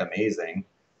not like amazing.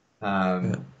 yeah.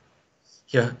 Um,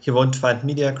 Yeah, he won't find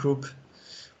media group,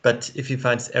 but if he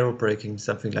finds arrow breaking,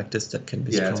 something like this, that can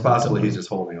be yeah, it's strong. We possible don't he's know. just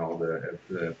holding all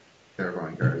the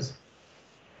terraforming Yeah, cards.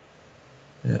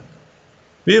 yeah.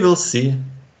 We will see.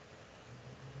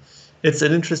 It's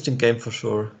an interesting game for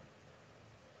sure.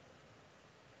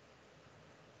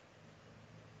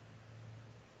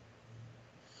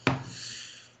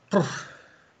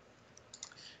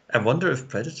 I wonder if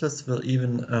Predators will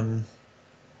even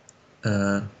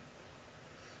uh,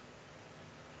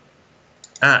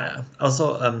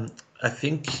 also I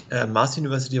think Mars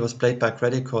University was played by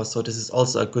Credicore, so this is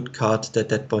also a good card that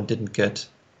Deadbone didn't get.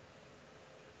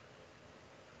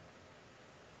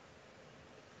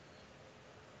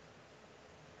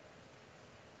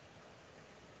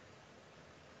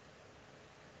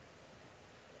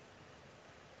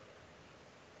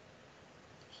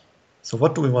 So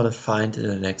what do we want to find in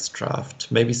the next draft?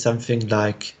 Maybe something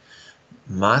like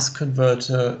Mass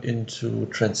Converter into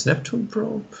Trans-Neptune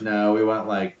Probe? No, we want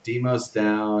like Demos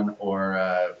down or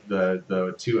the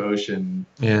Yeah. two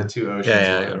Yeah, oceans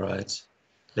yeah, you're load. right.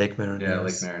 Lake Yeah, Lake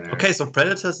Mariners. Okay, Mariners. so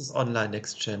Predators is online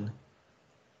next gen.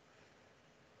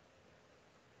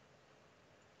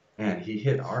 Man, he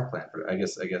hit our plant. I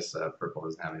guess purple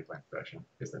doesn't have any plant protection. I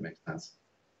guess that makes sense.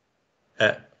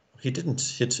 Uh, he didn't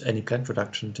hit any plant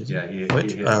production, did he? Yeah, he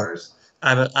Wait, hit ours.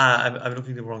 I'm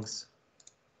looking the wrongs.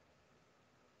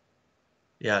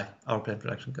 Yeah, our plant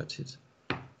production got hit.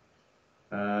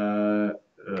 I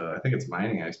think it's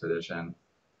mining expedition.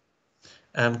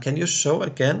 Can you show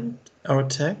again our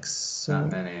tags?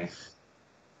 Not So, many.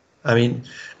 I mean,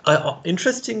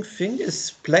 interesting thing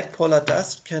is black polar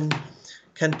dust can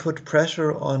put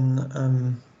pressure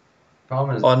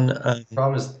Problem is on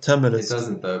problem is it Terminus.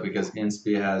 doesn't though because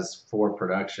Inspi has four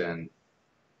production.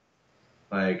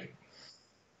 Like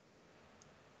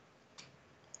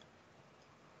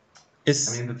I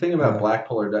Is mean, the thing about uh, Black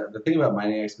Polar, the thing about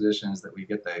mining expedition is that we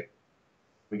get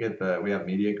we have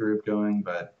media group going,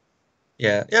 but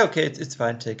Yeah, yeah, okay, it's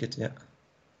fine. Take it. Yeah,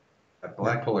 that yeah,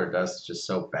 black polar dust is just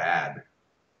so bad.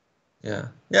 yeah,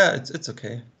 yeah. It's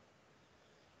okay.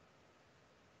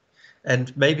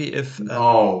 And maybe if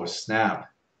Oh, snap.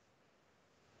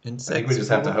 I think we insects just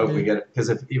have to hope we probably. get it because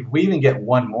if we even get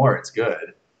one more, it's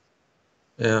good.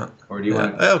 Yeah, Or do you yeah.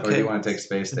 want to or do you Okay, want to take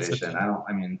space it's station? okay.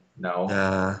 I mean, no.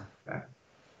 Nah, Okay.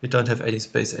 we don't have any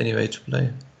space anyway to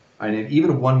play. I mean,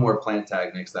 even one more plant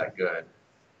tag makes that good.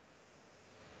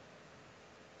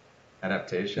 Yeah,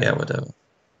 Adaptation? whatever.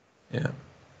 Yeah.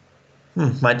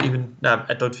 Might even. Nah,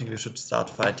 I don't think we should start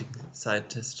fighting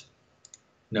scientist.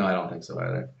 No, I don't think so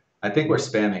either. I think we're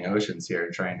spamming oceans here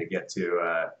and trying to get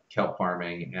to kelp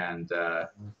farming and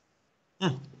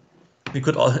Hmm. We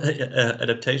could all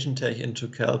adaptation take into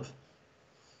kelp.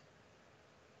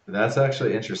 that's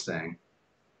actually interesting.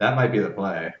 That might be the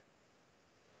play.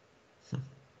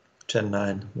 Gen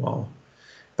 9. Wow.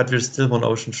 But we're still one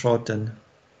ocean short then.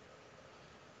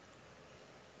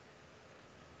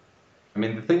 I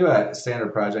mean, the thing about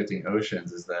standard projecting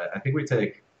oceans is that I think we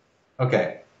take,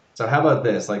 okay, so how about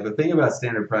this? Like the thing about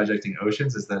standard projecting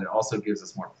oceans is that it also gives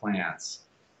us more plants.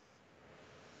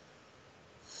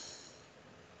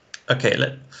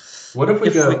 Okay, What if we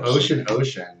if we go ocean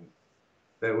ocean?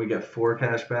 That we get 4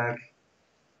 cash back?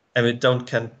 and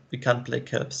we can't play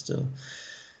kelp still.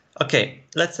 Okay,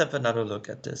 let's have another look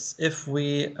at this. If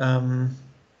we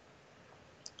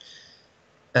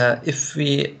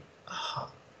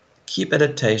keep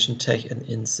adaptation, tech, and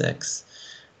insects.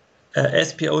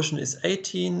 SP Ocean is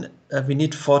 18. We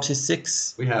need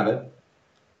 46. We have it.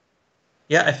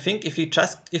 Yeah, I think if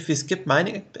we skip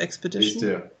mining These expedition,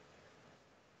 two.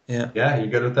 yeah, Yeah, you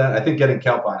good with that? I think getting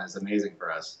kelp on is amazing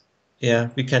for us. yeah,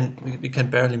 we can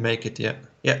barely make it. Yeah,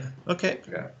 yeah. Okay.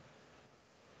 Okay.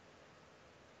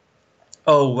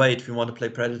 Oh wait, we want to play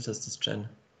Predators this gen.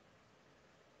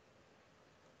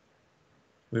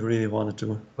 We really want to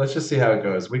do. Let's just see how it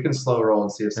goes. We can slow roll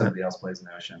and see if Yeah, somebody else plays an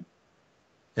ocean.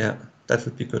 yeah, that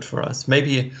would be good for us.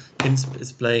 Maybe Insp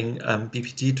is playing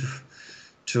BPT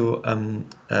to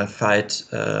fight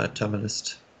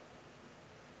Terminalist.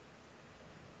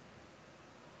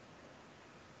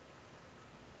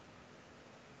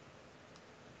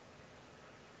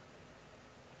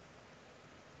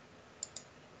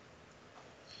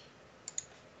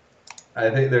 I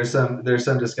think there's some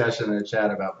discussion in the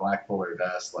chat about black polar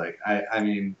dust. Like I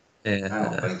mean I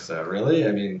don't Yeah, think so. Really?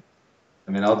 I mean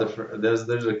I'll defer. There's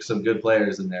like some good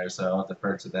players in there, so I'll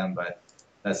defer to them. But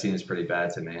that seems pretty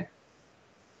bad to me.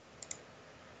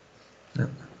 yeah.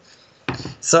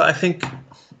 So I think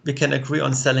we can agree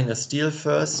on selling a steel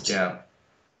first Yeah.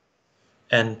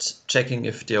 and checking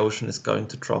if the ocean is going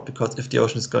to drop. Because if the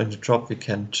ocean is going to drop, we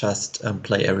can just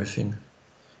play everything.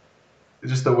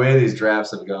 Just the way these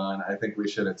drafts have gone, I think we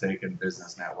should have taken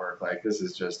Business Network. Like this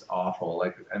is just awful.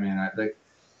 Like I mean,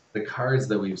 the cards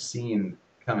that we've seen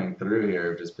coming through here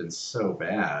have just been so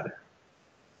bad.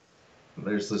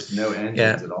 There's just no engines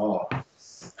Yeah, at all.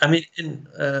 I mean,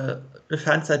 with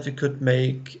hindsight, we could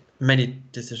make many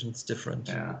decisions different.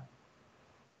 Yeah.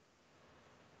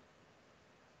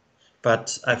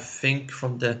 But I think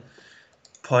from the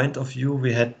point of view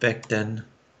we had back then,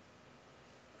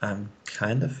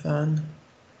 kind of fun.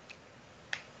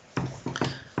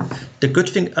 The good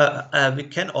thing, we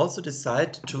can also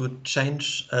decide to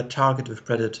change target with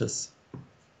predators.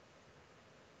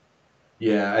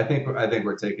 Yeah, I think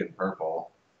we're taking purple.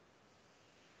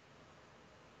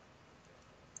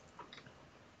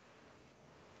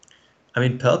 I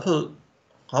mean, purple.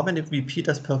 How many VP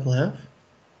does purple have?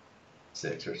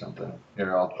 6 or something.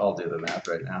 Here, I'll do the math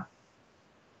right now.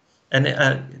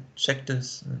 And check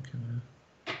this. Okay.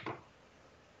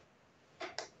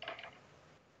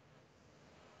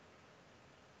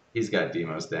 He's got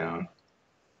demos down.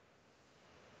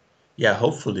 Yeah,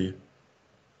 hopefully.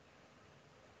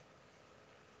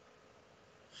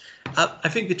 I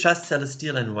think we just sell a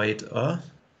steel and wait,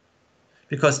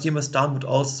 because Demos down would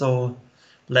also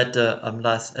let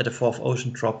the fourth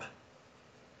ocean drop.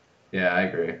 Yeah, I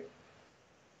agree.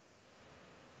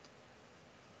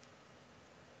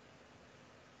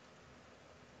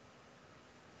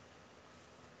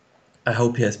 I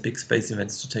hope he has big space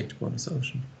events to take the bonus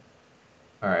ocean.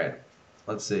 All right,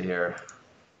 let's see here.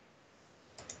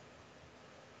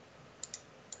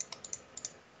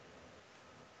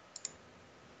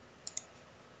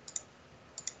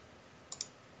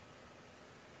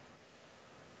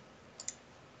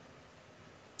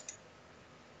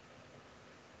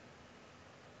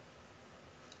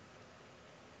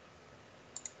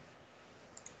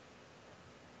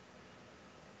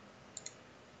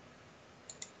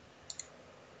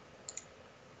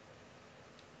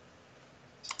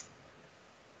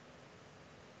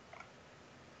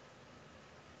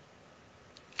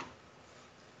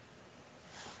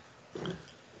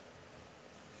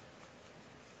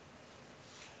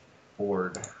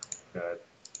 board. Got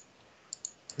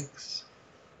 6,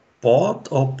 Board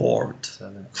or board?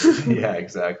 7, 8. Yeah,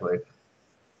 exactly.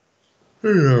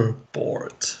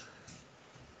 Board.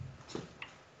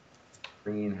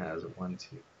 Green has 1,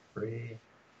 2, 3.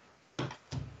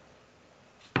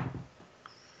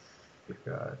 We've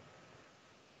got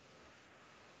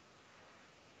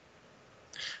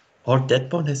Or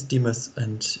Deadbone has Demas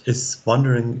and is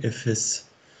wondering if his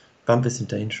bump is in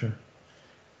danger.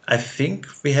 I think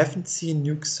we haven't seen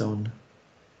Nuke Zone.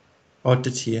 Or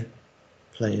did he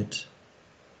play it?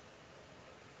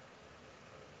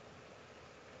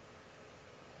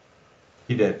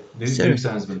 he did. Serious? Nuke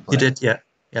Sound's been He playing. did, yeah.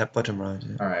 Yeah, bottom right.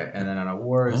 Yeah. All right, and then on Huh?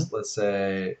 awards, let's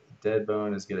say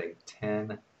Deadbone is getting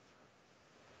 10.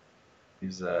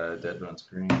 He's Deadbone's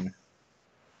green.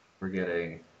 We're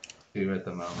getting 2 at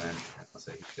the moment. Let's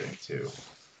say he's getting 2.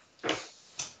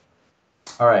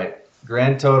 All right,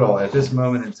 grand total at this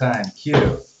moment in time.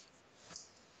 Q.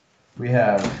 We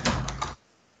have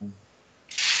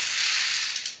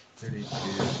 32,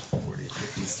 40,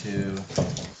 52,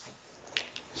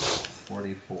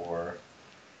 44,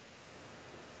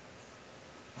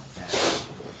 and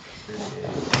 38,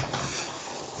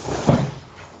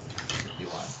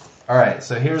 51. All right,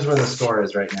 so here's where the score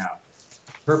is right now.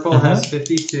 Purple has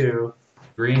 52,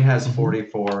 green has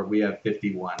 44, we have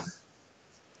 51.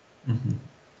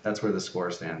 That's where the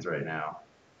score stands right now.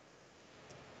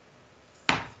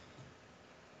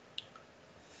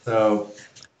 So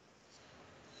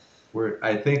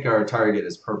I think our target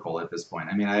is purple at this point.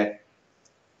 I mean,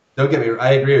 don't get me.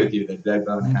 I agree with you that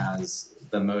Deadbone has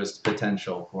the most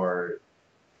potential for.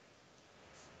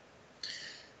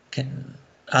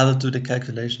 I'll do the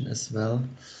calculation as well.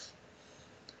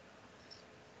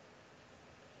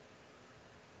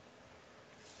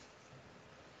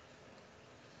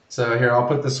 So here, I'll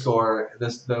put the score.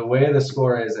 The way the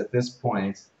score is at this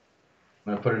point.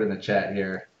 I'm gonna put it in the chat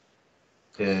here.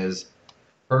 Is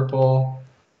purple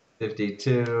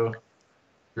 52,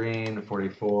 green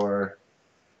 44,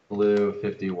 blue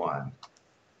 51.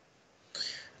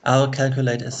 I'll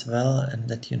calculate as well and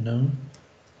let you know.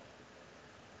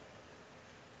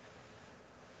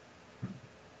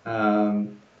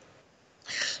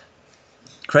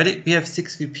 Credit, we have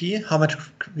 6 VP. How much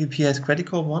VP has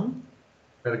Credicore 1?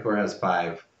 Credicore has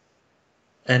 5.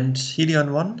 And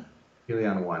Helion 1?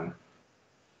 Helion 1.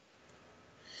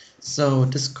 So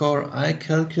the score I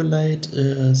calculate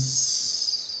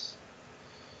is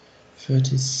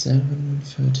 37,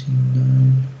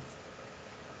 39,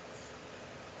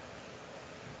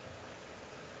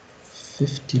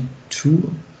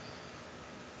 52.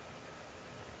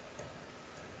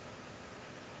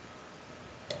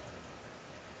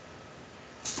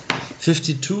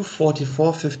 52,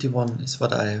 44, 51 is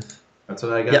what I have. That's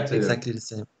what I got too. Exactly the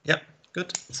same. Yeah,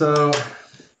 good. So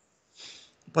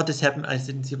what has happened? I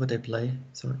didn't see what they play.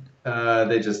 Sorry.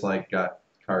 They just like got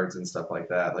cards and stuff like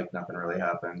that. Like nothing really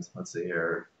happened. Let's see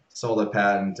here. Sold a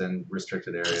patent and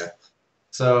restricted area.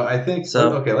 So I think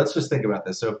okay, let's just think about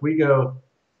this. So if we go,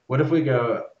 what if we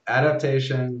go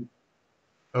adaptation,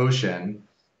 ocean?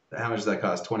 How much does that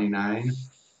cost? 29.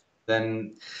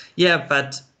 Then yeah,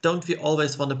 but don't we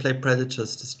always want to play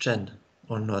predators this gen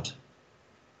or not?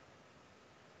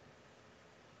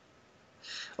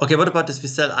 Okay, what about this? We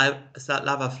sell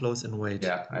lava flows in weight.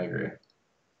 Yeah, I agree.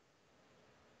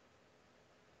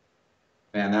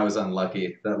 Man, that was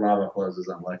unlucky. That lava flows was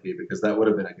unlucky because that would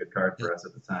have been a good card for us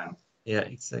at the time. Yeah,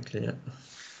 exactly. Yeah.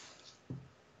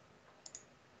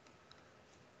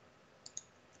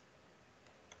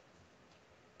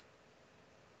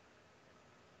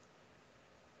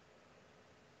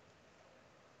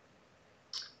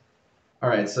 All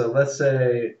right, so let's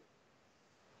say.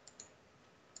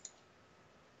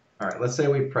 All right, let's say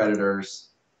we predators.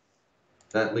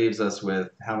 That leaves us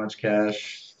with how much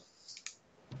cash?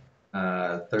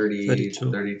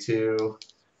 32.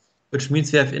 Which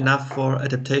means we have enough for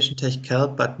adaptation tech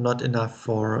kelp, but not enough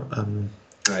for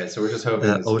right. So we're just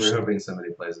hoping we're hoping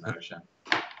somebody plays an ocean.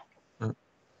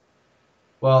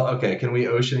 Well, okay. Can we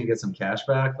ocean and get some cash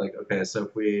back? Like, okay,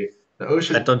 so if the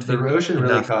ocean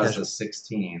really cost us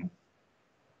 16,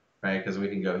 right? Because we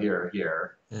can go here or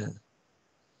here. Yeah.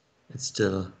 It's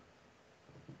still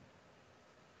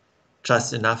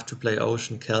just enough to play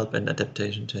ocean, kelp, and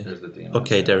adaptation tech. There's the demon.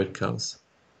 Okay, there it comes.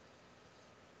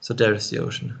 So there is the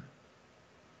ocean.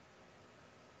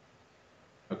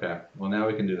 Okay. Well, now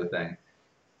we can do the thing.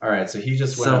 All right. So he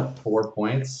just went up 4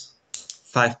 points.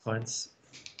 5 points.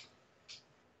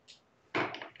 All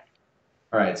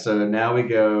right. So now we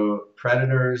go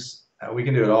predators. We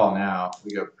can do it all now.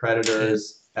 We go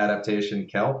predators, adaptation,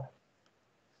 kelp.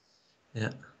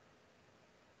 Yeah.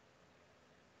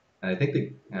 And I think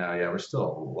yeah, we're still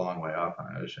a long way off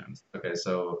on oceans. Okay,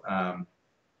 so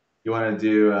you want to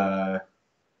do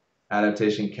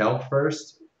adaptation kelp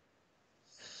first?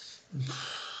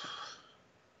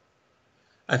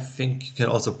 I think you can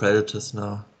also predators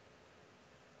now.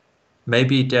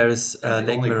 Maybe there is Yeah, the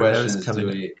Lake only question Marineris is, do coming.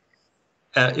 we?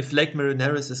 If Lake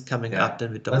Marineris is coming Yeah, up,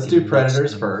 then we don't let's do even need.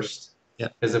 predators first. Yeah,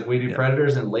 Because if we do yeah,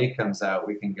 predators and lake comes out,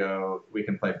 we can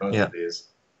play both yeah, of these.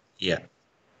 yeah.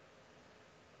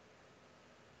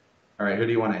 All right, who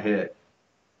do you want to hit?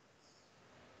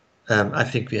 I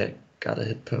think we gotta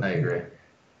hit I purple, agree.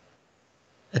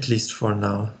 at least for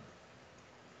now.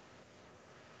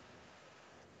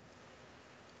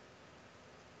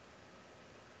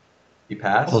 You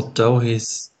pass? Although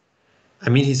I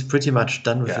mean, he's pretty much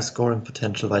done with his Yeah, scoring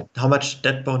potential. But how much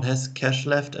Deadbone has cash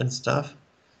left and stuff?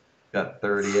 got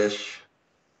 30-ish.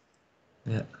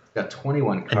 Yeah, Got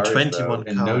 21 and cards though, 21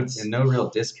 and cards. no real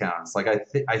discounts. Like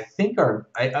I think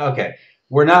okay,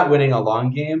 we're not winning a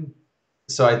long game,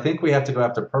 so I think we have to go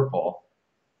after purple,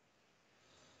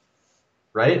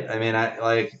 right? I mean, I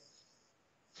like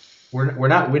we're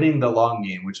not winning the long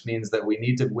game, which means that we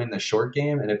need to win the short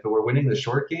game, and if we're winning the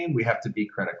short game, we have to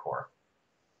beat Credit Core.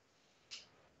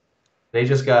 They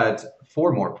just got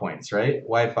 4 more points, right?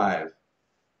 Why 5?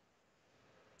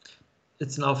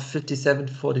 It's now 57,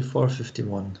 44,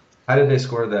 51. How did they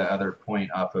score the other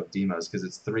point off of Demos? Because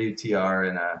it's 3 TR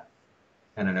and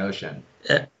an ocean.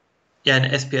 Uh, yeah,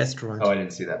 an SPS Oh, droid. I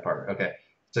didn't see that part. Okay,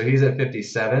 so he's at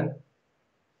 57.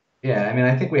 Yeah, I mean,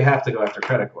 I think we have to go after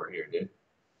Credit Core here, dude.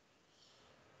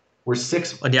 We're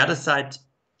 6. On the other side,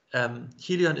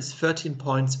 Helion is 13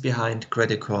 points behind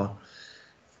Credicore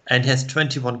and has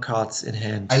 21 cards in I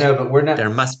hand. know, but we're not There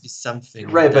must be something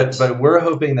right. that. But we're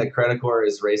hoping that Credit Core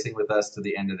is racing with us to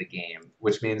the end of the game,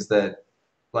 which means that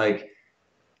like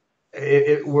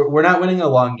we're not winning a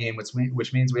long game,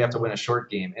 which means we have to win a short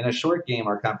game. In a short game,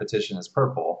 our competition is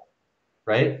purple,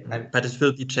 right? But it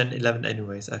will be Gen 11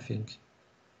 anyways, I think.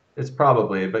 It's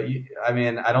probably, but I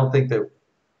mean, I don't think that.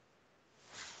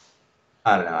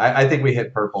 I don't know. I think we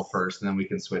hit purple first, and then we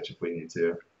can switch if we need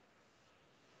to.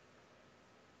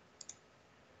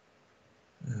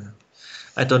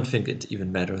 I don't think it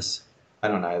even matters. I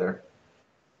don't either.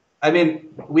 I mean,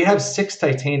 we have 6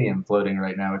 titanium floating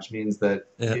right now, which means that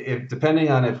Yeah, if depending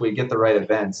on if we get the right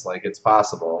events, like it's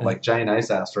possible. yeah, Like giant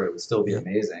ice asteroid would still be yeah.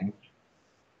 amazing.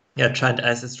 Yeah, Giant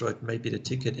Ice Asteroid may be the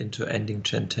ticket into ending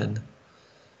Gen 10.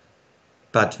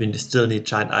 But we still need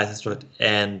Giant Ice Asteroid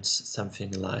and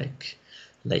something like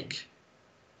Lake.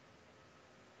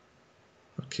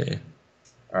 Okay.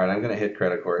 All right, I'm gonna hit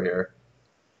Credit Core here.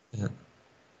 Yeah,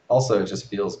 Also, it just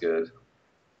feels good.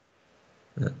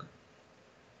 yeah.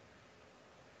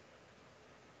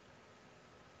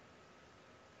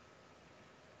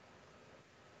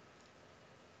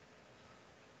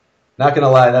 Not gonna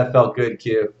lie, that felt good,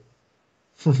 Q.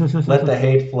 Let the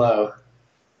hate flow.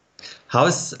 How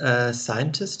is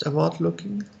Scientist Award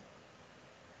looking?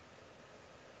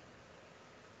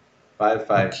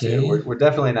 5-5-2. Okay. We're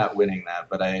definitely not winning that,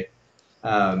 but I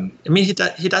mean, he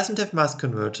doesn't have Mass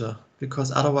Converter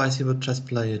because otherwise he would just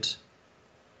play it.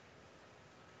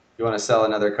 you want to sell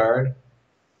another card?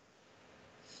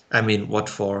 I mean, what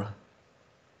for?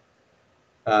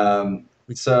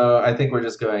 So I think we're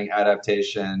just going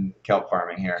adaptation, kelp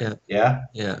farming here. Yeah, Yeah,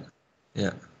 yeah,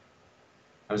 yeah,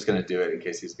 I'm just gonna do it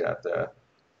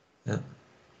yeah.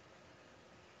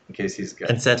 in case he's got.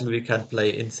 And sadly, we can't play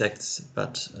insects,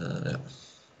 but yeah.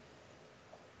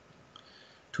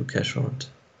 2 cash short.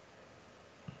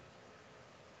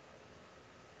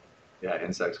 Yeah,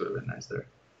 insects would have been nice there.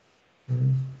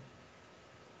 Mm.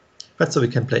 But so we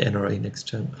can play NRA next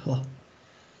turn. Oh.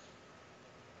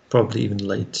 Probably even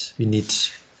late. We need.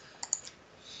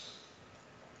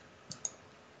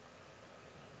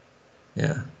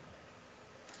 Yeah.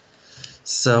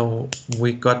 So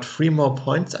we got 3 more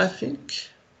points, I think.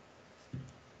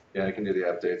 Yeah, I can do the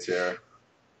updates here.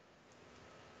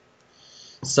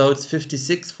 So it's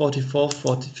 56, 44,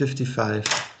 40, 55.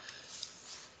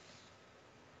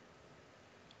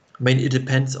 I mean, it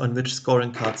depends on which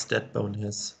scoring cards Deadbone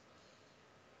has.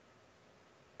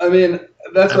 I mean,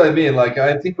 that's what I Um, mean. Like,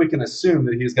 I think we can assume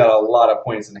that he's got a lot of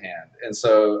points in hand, and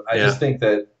so I just yeah. think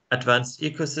that. Advanced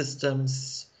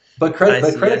ecosystems, But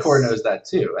Credit Core ICS. knows that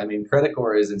too. I mean, Credit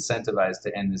Core is incentivized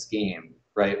to end this game,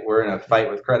 right? We're in a fight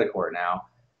with Credit Core now.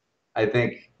 I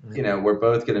think Yeah, we're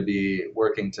both going to be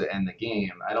working to end the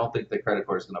game. I don't think the Credit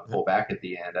Core is going to yeah, pull back at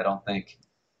the end. I don't think.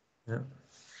 yeah,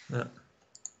 yeah.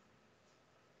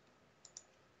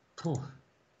 Puh.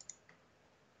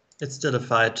 It's still a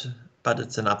fight, but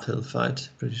it's an uphill fight.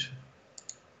 Pretty sure.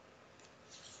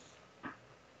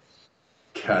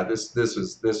 God, this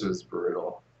was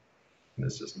brutal.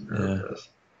 This just nerfed us.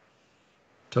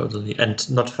 Totally. And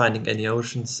not finding any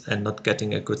oceans and not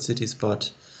getting a good city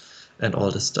spot and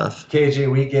all this stuff. KG,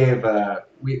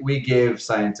 we gave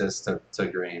scientists to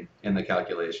green in the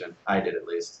calculation. I did at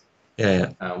least.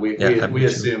 Yeah, We me too.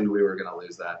 assumed we were gonna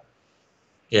lose that.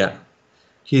 Yeah.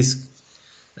 He's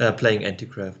playing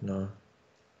anti-craft now.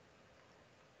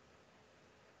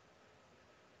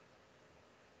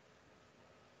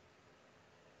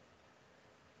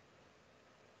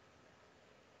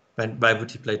 Why would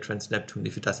he play Trans Neptune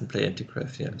if he doesn't play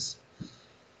anti-craft? Yes.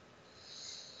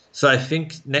 So I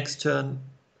think next turn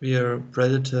we are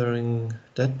predatoring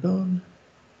Deadbone.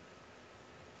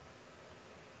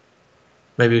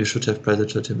 Maybe we should have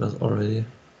predatored him already.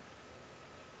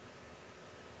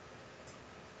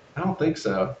 I don't think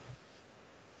so.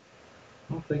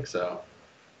 I don't think so.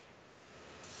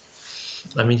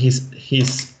 I mean,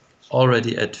 he's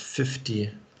already at 50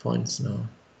 points now.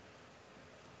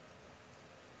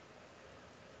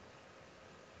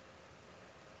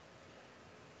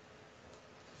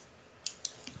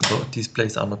 So these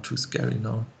plays are not too scary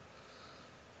now.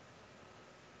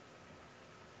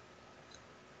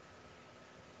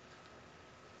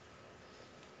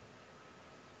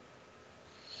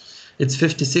 It's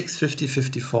 56, 50,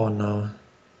 54 now.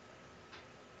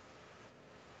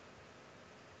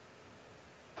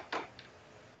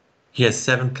 He has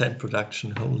 7 planned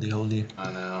production. Holy.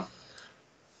 I know.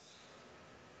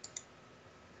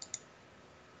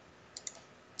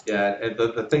 Yeah, and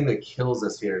the thing that kills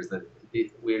us here is that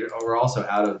we're also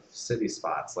out of city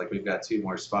spots. Like we've got 2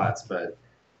 more spots, but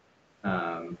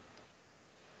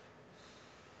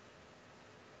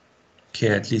Okay,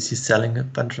 at least he's selling a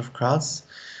bunch of cards,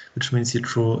 which means he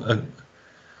drew a...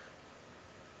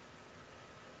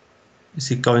 Is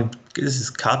he going... This is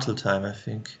cartel time, I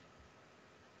think.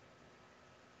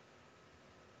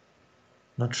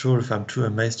 Not sure if I'm too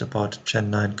amazed about Gen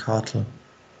 9 cartel.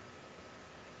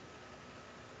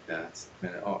 yeah,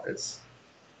 it's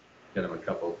get him a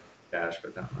couple cash,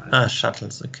 but not much. Ah,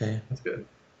 shuttles, okay. That's good.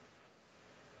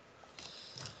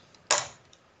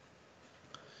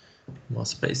 More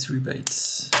space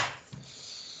rebates.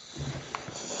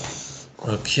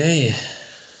 Okay.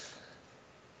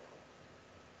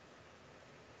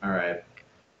 All right.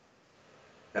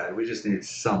 God, we just need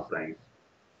something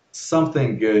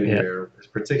good here,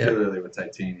 particularly with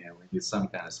titanium. We need some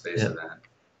kind of space event.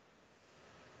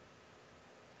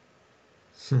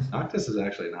 Noctis is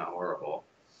actually not horrible.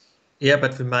 Yeah,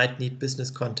 but we might need business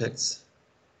contacts.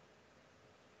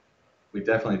 We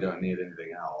definitely don't need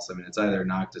anything else. I mean, it's either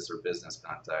Noctis or business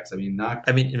contacts. I mean,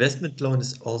 investment loan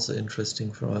is also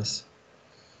interesting for us.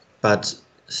 But,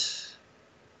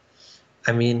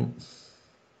 I mean...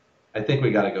 I think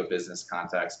we got to go business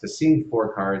contacts because seeing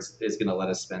 4 cards is going to let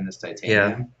us spend this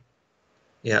titanium.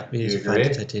 Yeah, we need to find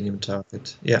a titanium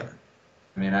target. Yeah.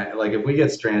 I mean, like if we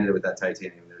get stranded with that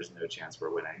titanium, there's no chance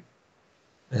we're winning.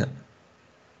 Yeah.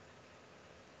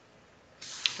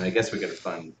 And I guess we could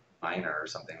fund Miner or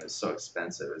something that's so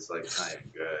expensive. It's like not even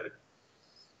good.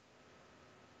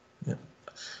 Yeah.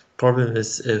 Problem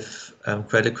is if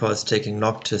Credit Core is taking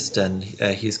Noctis, then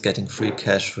he's getting free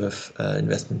cash with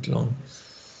investment loan.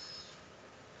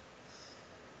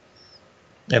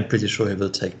 I'm pretty sure he will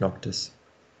take Noctis.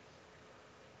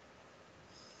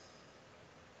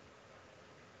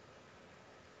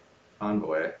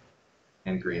 Convoy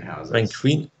and greenhouses. I mean,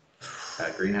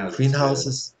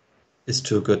 greenhouses is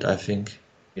too good, I think.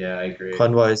 Yeah, I agree.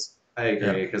 Convoys. I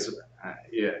agree because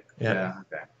okay.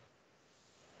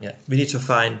 Yeah, we need to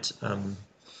find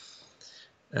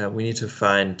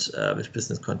with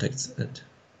business contacts.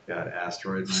 God,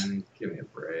 asteroid mining, give me a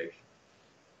break.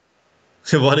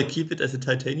 You want to keep it as a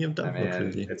titanium dump? I mean,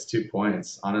 really. It's 2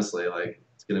 points. Honestly, like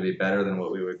it's going to be better than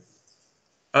what we would.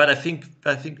 But I think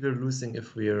we're losing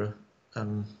if we're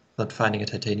not finding a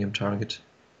titanium target.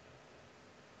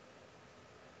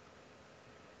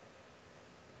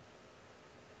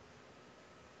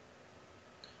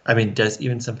 I mean, there's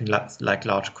even something like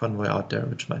large convoy out there,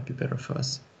 which might be better for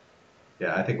us.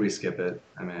 Yeah, I think we skip it.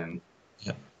 I mean,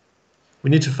 yeah, we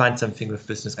need to find something with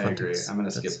business contacts. I agree. I'm going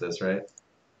to skip this, right?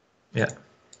 Yeah.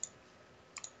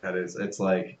 It's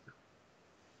like,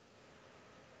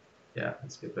 yeah,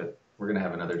 let's skip it. We're going to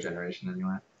have another generation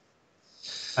anyway.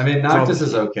 I mean, Noctis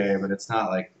is okay, but it's not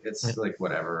like, it's like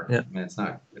whatever. Yeah. I mean, it's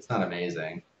not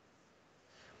amazing.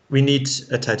 We need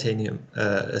a titanium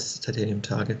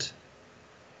target.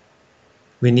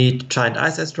 We need giant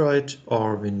ice asteroid,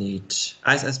 or we need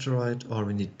ice asteroid, or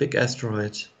we need big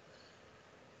asteroid,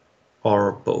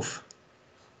 or both.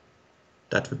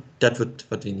 That would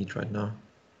what we need right now.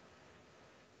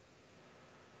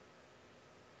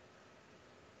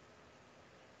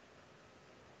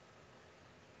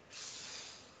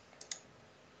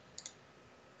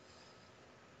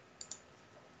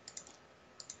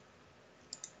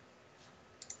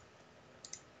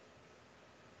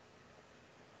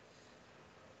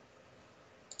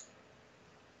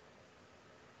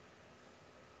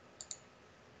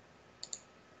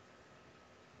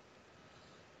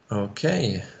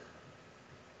 Okay.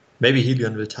 Maybe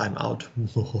Helion will time out.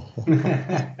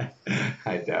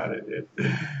 I doubt it, dude.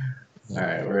 All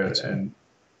right, we're at an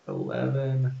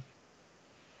 11.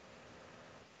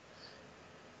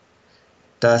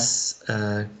 Does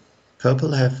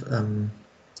purple have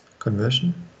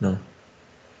conversion? No.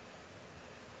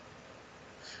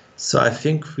 So I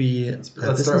think we Let's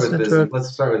start business with business. network. Let's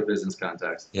start with business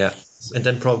context. Yeah, and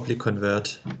then probably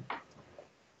convert.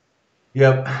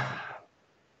 Yep.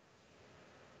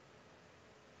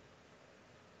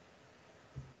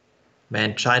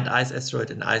 Man, giant ice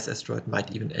asteroid and ice asteroid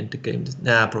might even end the game.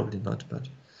 Nah, probably not, but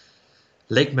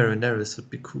Lake Marineris would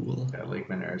be cool. Yeah, Lake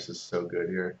Mineris is so good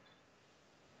here.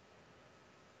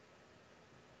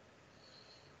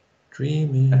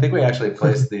 Dreamy. I think we actually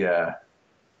placed the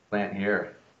plant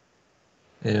here.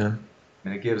 Yeah. I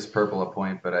mean, it gives purple a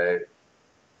point, but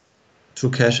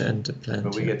 2 cash and the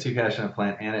plant. we Yeah. get 2 cash in a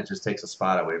plant, and it just takes a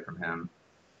spot away from him.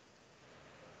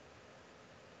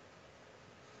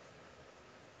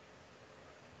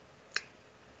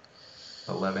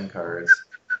 $11 cards.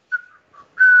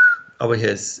 Over here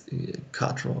is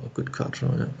card draw, a good card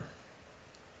draw. Yeah.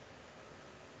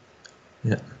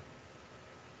 Yeah.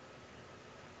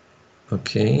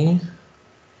 Okay.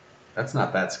 That's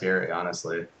not that scary,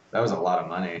 honestly. That was a lot of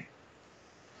money.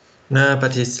 Nah,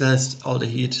 but he still has all the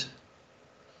heat.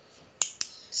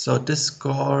 So this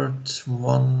scored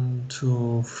 1,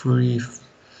 2, 3.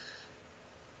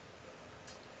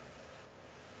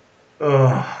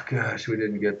 Oh gosh, we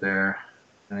didn't get there.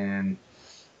 I mean,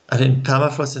 I think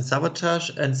Permafrost and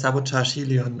Sabotage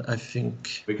Helion, I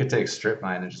think. we could take strip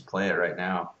mine and just play it right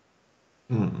now.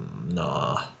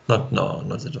 No, not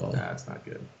at all. Nah, it's not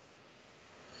good.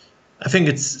 I think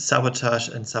it's Sabotage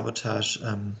and Sabotage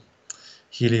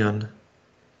Helion.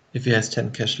 If he has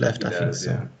 10 cash left, He I think does,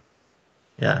 so. yeah.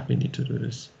 Yeah, we need to do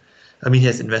this. I mean, he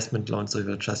has investment loan, so he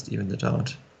will just even it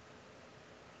out.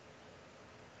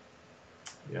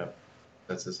 Yep.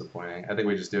 That's disappointing. I think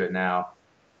we just do it now.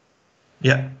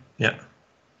 Yeah, yeah.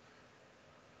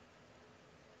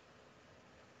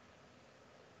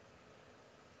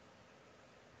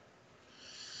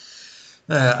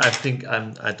 I think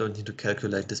I don't need to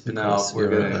calculate this No, because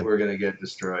we're we're gonna get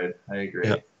destroyed. I yeah,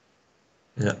 agree.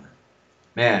 yeah,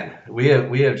 Man, we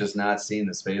have just not seen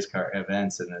the space car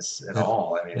events in this at yeah,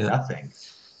 all. I mean, yeah. nothing.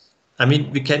 I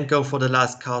mean, we can go for the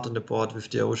last card on the board with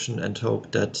the ocean and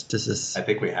hope that this I is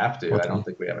think we have to. I what don't we.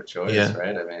 think we have a choice, Yeah,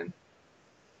 right? I mean,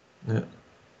 yeah,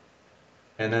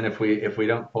 and then if we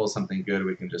don't pull something good,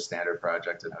 we can just standard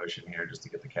project an ocean here just to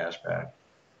get the cash back.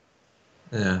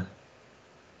 yeah.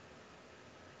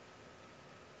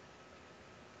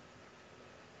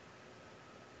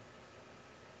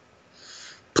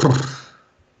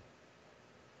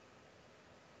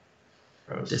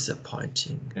 Gross.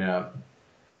 Disappointing. Yeah.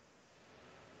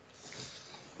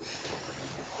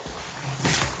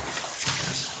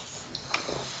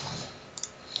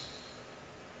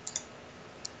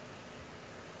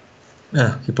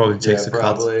 Yeah, he probably takes Yeah, the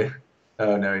cards. probably.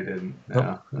 Oh no, he didn't.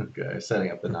 Oh, No. Okay,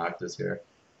 setting up the Noctis here.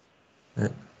 yeah.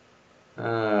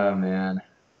 Oh man.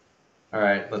 All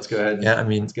right, let's go ahead and Yeah, I let's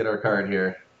mean, get our card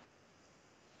here.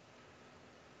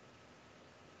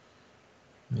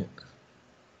 yeah.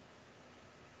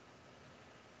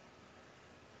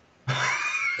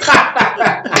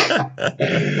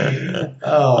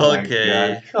 Oh my God,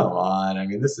 Okay. come on. I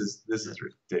mean, this is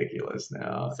ridiculous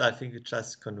now. So I think we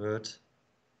just convert.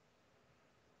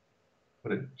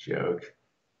 What a joke.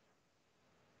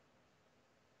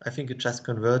 I think we just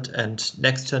convert, and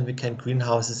next turn we can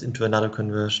greenhouses into another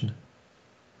conversion.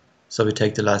 So we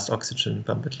take the last oxygen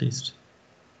bump at least.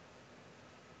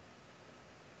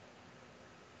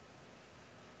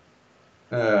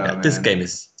 Oh Yeah, man. this game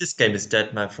is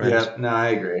dead, my friend. Yeah, no, I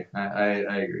agree.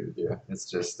 I agree with you. It's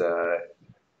just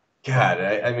God,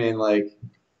 I mean like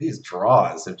these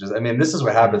draws have just I mean, this is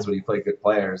what happens when you play good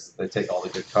players. They take all the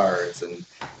good cards and it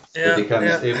Yeah, becomes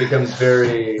yeah, it becomes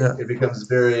very yeah, it becomes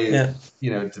very, yeah,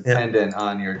 yeah, dependent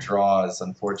on your draws,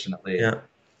 unfortunately. yeah,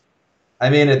 I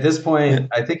mean, at this yeah. point,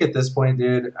 I think at this point,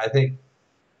 dude, I think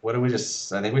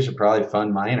we should probably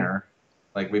fund minor.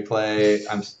 Like we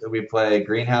play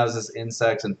greenhouses,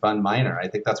 insects, and fund minor. I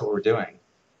think that's what we're doing.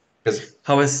 Because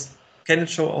How is? Can you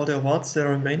show all the awards that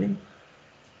are remaining?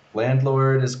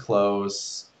 landlord is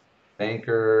close,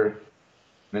 banker.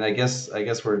 I mean, I guess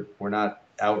we're not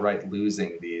outright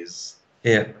losing these.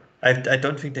 Yeah, I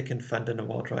don't think they can fund an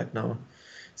award right now,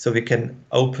 so we can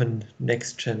open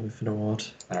next gen with an award.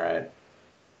 All right,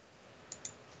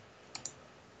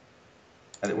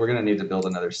 I think we're gonna need to build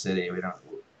another city. We don't,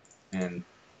 and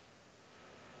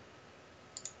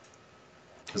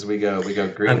Because we go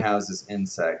Um, greenhouses,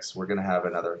 insects. We're gonna have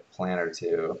another plant or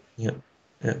two. yeah,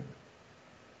 yeah.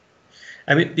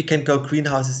 I mean, we can go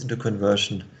greenhouses into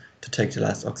conversion to take the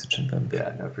last oxygen bump.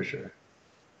 Yeah, no, for sure.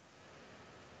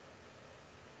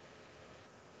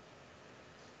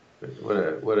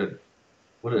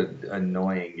 What a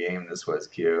annoying game this was,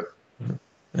 Q.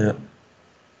 Yeah.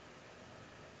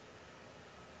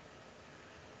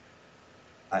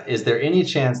 Is there any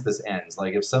chance this ends?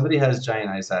 Like if somebody has giant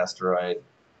ice asteroid,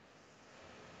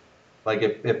 like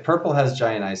if purple has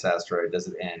giant ice asteroid, does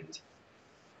it end?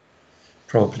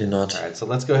 Probably All not. right, so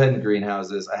let's go ahead and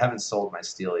greenhouses. I haven't sold my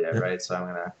steel yet, Yeah, right?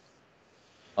 So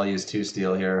I'll use 2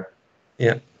 steel here,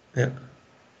 yeah, yeah.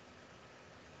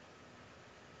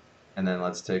 and then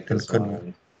let's take Can this convert.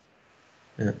 one.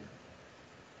 Yeah.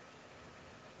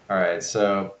 All right,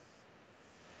 so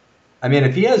I mean,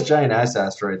 if he has giant ice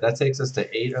asteroid, that takes us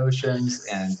to 8 oceans,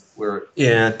 and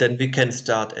Yeah, then we can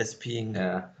start SPing.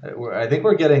 yeah, I think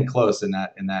we're getting close in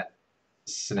that Um,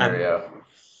 scenario.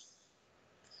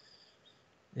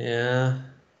 yeah.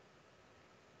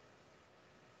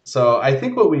 So I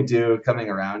think what we do coming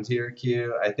around here,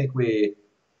 Q, I think we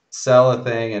sell a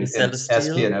thing We and sell a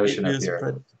SP steel. an ocean We up use a here.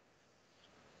 bread.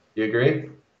 You agree?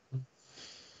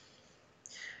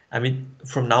 I mean,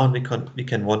 from now on we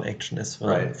can one action as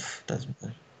well. Right. Doesn't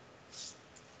matter.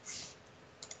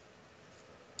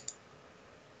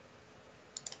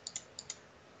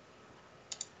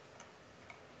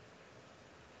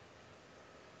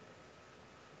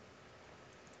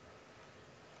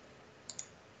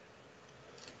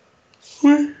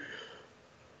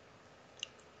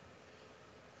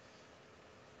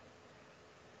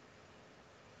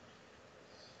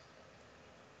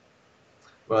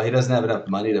 Well, he doesn't have enough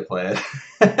money to play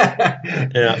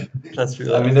it. Yeah. Plus we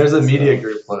I all mean, have there's a media so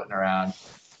group floating around.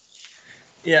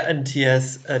 yeah, and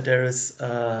there is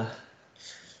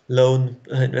loan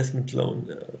investment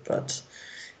loan, but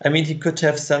I mean he could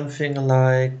have something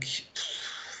like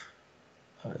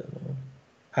I don't know,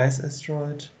 ice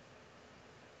asteroid,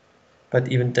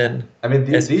 but even then, I mean,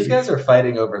 these SP. guys are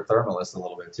fighting over Thermalist a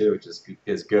little bit too, which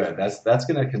is good. That's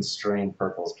going to constrain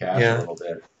Purple's cash a Yeah, little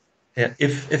bit. yeah.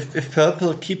 If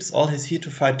purple keeps all his heat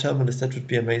to fight Terminus, that would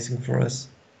be amazing for us.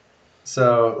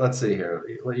 So let's see here.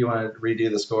 What you want to redo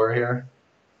the score here?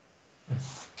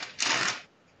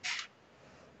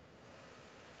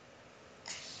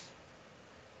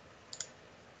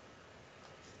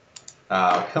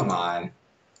 Oh, come on.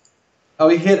 Oh,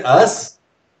 he hit us?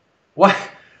 Why?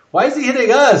 Why is he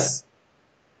hitting us?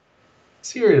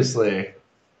 Seriously.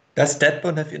 Does that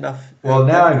one have enough Well,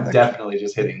 now credit I'm reduction? definitely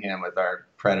just hitting him with our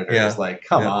predators. Yeah, Like,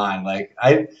 come yeah, on. Like,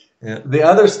 I yeah, the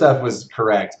other stuff was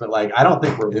correct, but like, I don't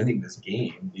think we're yeah, winning this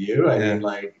game. Do you? I mean, yeah,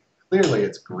 like, clearly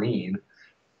it's green. yeah.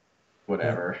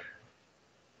 Whatever.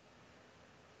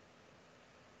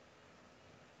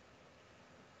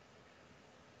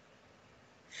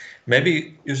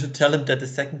 Maybe you should tell him that the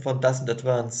second one doesn't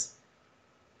advance.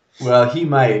 Well, he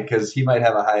might because he might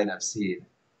have a high enough seed.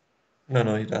 No,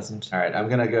 no, he doesn't. All right, I'm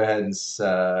gonna go ahead and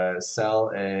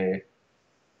sell a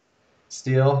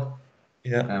steel.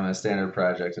 Yeah. And I'm gonna standard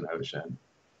project an ocean.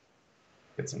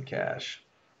 Get some cash.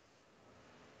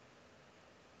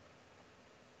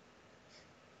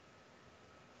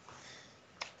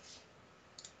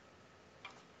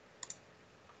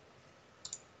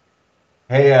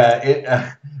 Hey,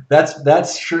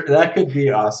 that's true. That could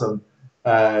be awesome.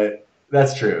 Uh,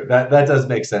 that's true. That does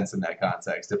make sense in that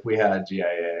context. If we had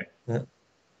GIA, Yeah.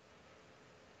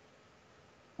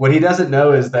 what he doesn't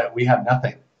know is that we have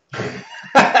nothing.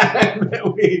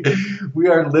 we we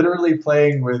are literally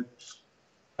playing with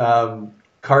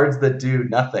cards that do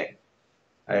nothing.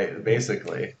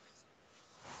 Basically,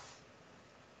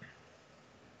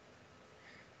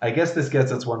 I guess this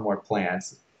gets us one more plant.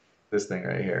 This thing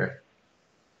right here.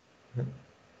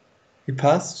 He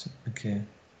passed? Okay.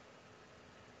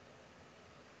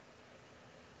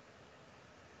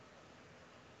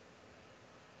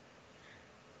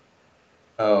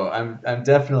 Oh, I'm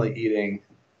definitely eating.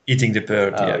 Eating the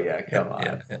bird, Oh yeah, yeah, yeah, come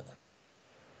yeah, on. yeah.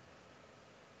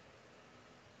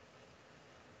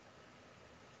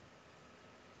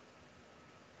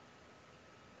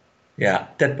 Yeah,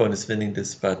 that one is winning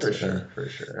this, but For sure, for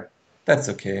sure. that's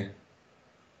okay.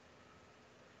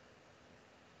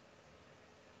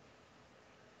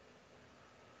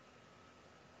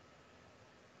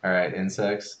 All right,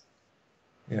 insects.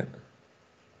 Yeah.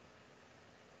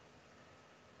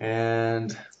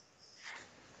 And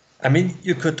I mean,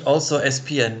 you could also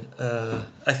SPN.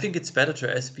 I think it's better to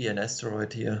SPN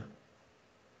asteroid here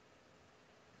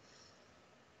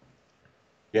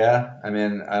yeah, I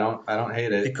mean, I don't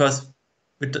hate it. because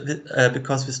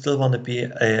because we still want to be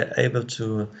able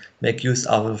to make use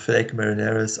of Lake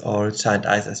Marineris or Giant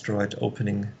Ice Asteroid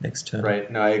opening next turn. Right.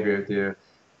 No, I agree with you.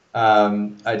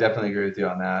 I definitely agree with you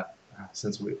on that.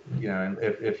 Since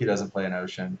if he doesn't play an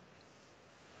ocean,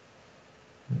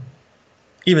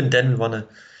 Even then, we want to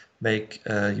make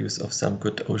use of some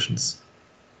good oceans.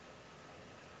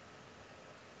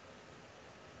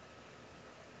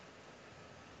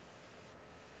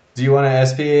 do you want to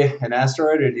SP an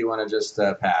asteroid or do you want to just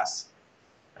pass?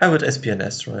 I would SP an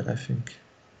asteroid, I think.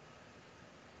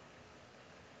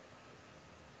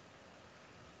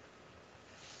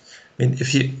 I mean, if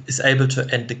he is able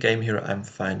to end the game here, I'm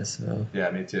fine as well. Yeah,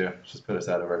 me too. Just put us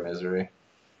out of our misery.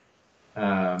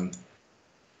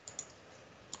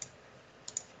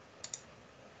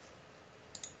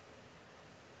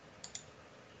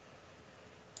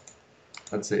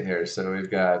 Let's see here. So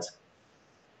we've got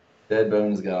Dead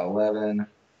Bones got 11.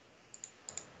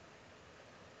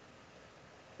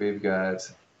 We've got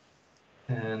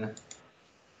 10.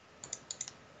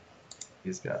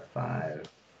 He's got 5.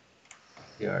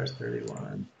 PR's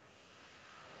 31.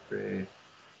 3.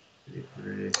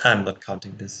 33. I'm not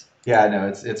counting this. Yeah, no,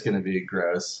 it's going to be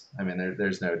gross. I mean,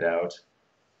 there's no doubt.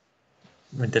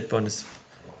 I mean, that one is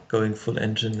going full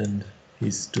engine and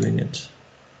he's doing it.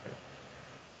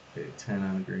 Okay, 10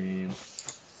 on green.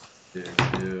 2,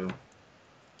 2.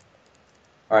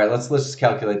 All right, let's just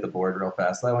calculate the board real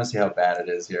fast. I want to see how bad it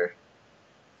is here.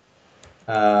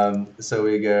 So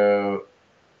we go.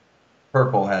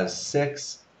 Purple has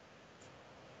 6,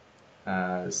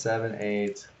 7,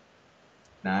 8,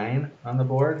 9 on the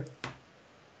board.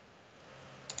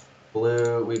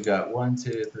 Blue, we've got 1,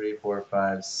 2, 3, 4,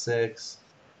 5, 6,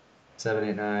 7,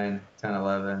 8, 9, 10,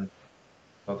 11,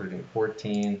 12, 13,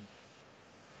 14.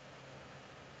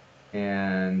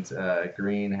 And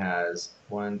green has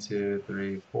 1, 2,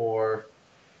 3, 4,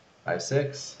 5,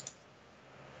 6.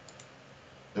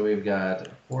 So we've got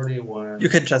 41. You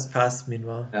can just pass,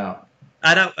 meanwhile. No.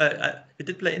 I know. You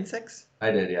did play insects?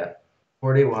 I did, yeah.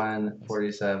 41,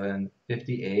 47,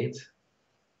 58.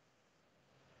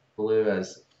 Blue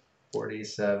has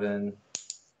 47.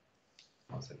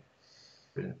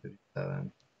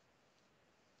 57.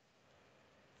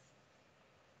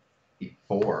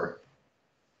 54.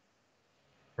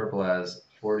 Purple has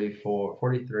 44,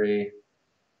 43.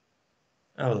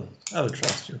 I will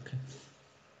trust you.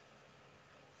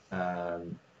 Okay.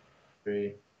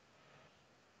 3.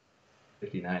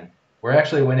 59. We're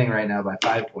actually winning right now by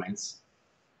 5 points.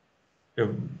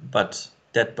 But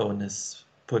that bonus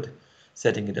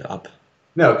setting it up.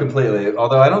 No, completely.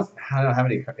 Although I don't know how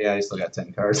many. Yeah, I still got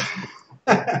 10 cards.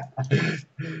 Yeah.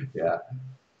 Yeah,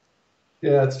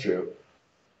 that's true.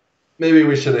 Maybe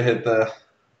we should have hit the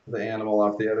animal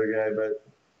off the other guy, but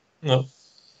no,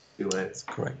 too late. That's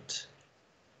correct.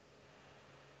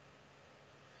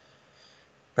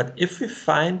 But if we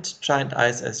find Giant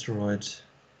Ice Asteroid,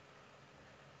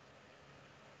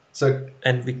 so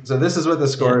this is what the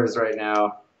score is right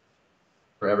now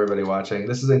for everybody watching.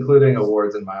 This is including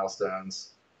awards and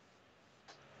milestones.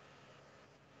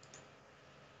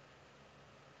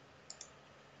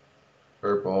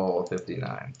 Purple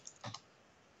 59.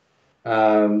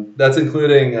 That's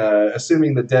including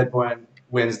assuming the dead one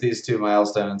wins these 2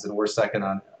 milestones, and we're second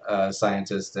on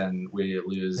scientist, and we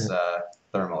lose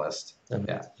thermalist.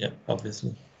 Yeah,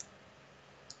 obviously.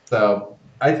 So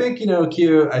I think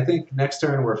Q. I think next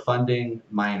turn we're funding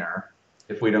minor.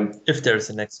 If we don't. If there's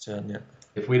a next turn, yeah.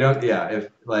 If we don't, yeah. If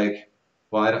like,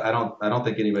 well, I don't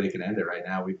think anybody can end it right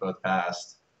now. We both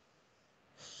passed.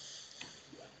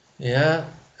 Yeah.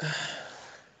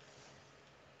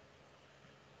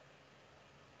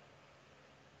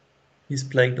 He's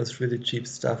playing those really cheap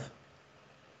stuff.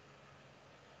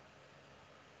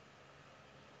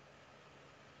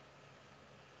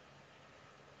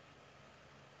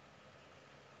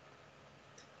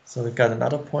 So we got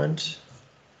another point.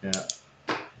 Yeah.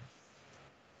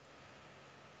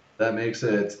 That makes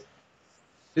it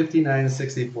 59,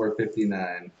 64,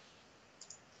 59.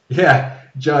 Yeah,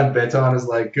 John Beton is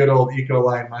like good old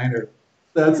Ecoline minor.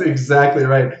 That's exactly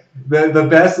right. The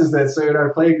best is that, so in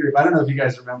our play group, I don't know if you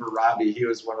guys remember Robbie. He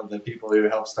was one of the people who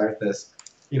helped start this.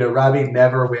 Robbie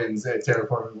never wins at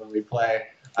Terraforming when we play.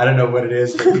 I don't know what it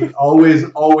is, but he always,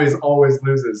 always, always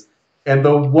loses. And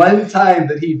the one time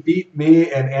that he beat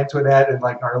me and Antoinette in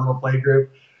like our little play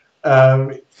group,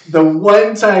 the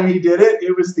one time he did it,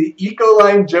 it was the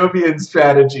Ecoline Jovian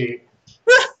strategy.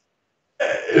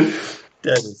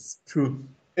 That is true.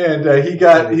 And he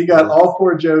got all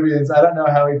 4 Jovians. I don't know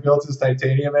how he built his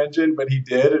titanium engine, but he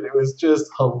did, and it was just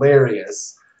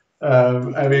hilarious.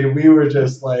 I mean, we were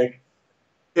just like,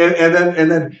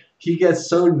 and then he gets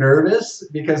so nervous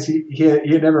because he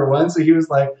had never won, so he was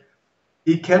like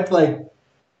he kept like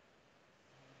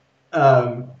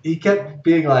he kept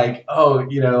being like, oh,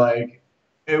 like,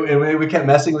 and we kept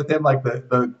messing with him, like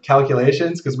the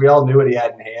calculations, because we all knew what he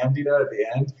had in hand, at the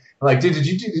end. I'm like, dude, did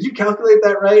you calculate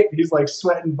that right? He's like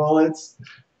sweating bullets.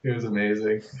 It was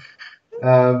amazing.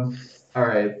 All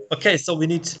right, Okay, so we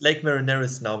need Lake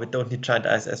Marineris now. We don't need Giant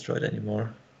Ice Asteroid anymore.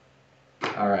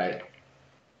 all right.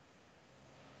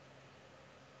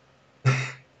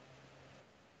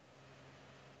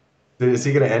 Is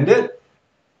he gonna end it?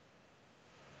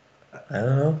 I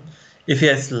don't know. If he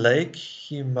has Lake,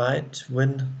 he might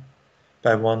win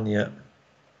by 1 year.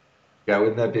 Yeah,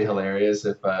 wouldn't that be hilarious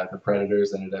if the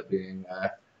Predators ended up being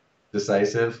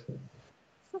decisive?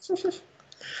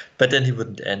 But then he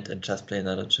wouldn't end and just play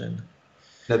another gen.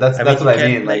 No, that's I mean, that's he what I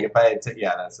can mean. Like play if I had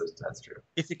yeah, that's true.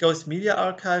 if he goes media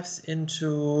archives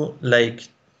into Lake.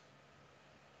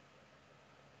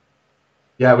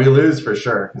 Yeah, we lose for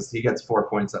sure because he gets 4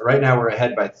 points. Right now we're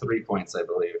ahead by 3 points, I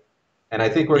believe, and I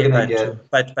think we're gonna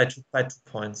By get 2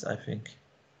 points, I think.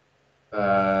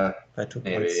 uh, By two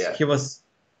maybe, points. yeah. He was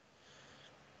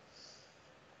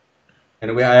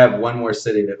And I have one more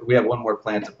city that we have one more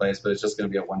plant to place, but it's just gonna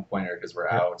be a 1 pointer because we're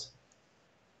yeah. out.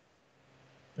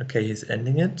 Okay, he's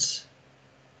ending it.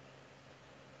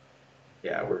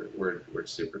 Yeah, we're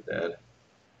super dead.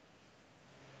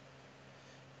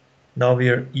 Now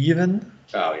we're even.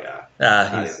 Oh yeah, Ah,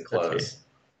 not he's even okay. close.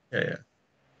 Yeah.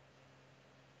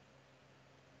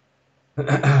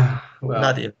 Not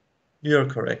Well, even. You're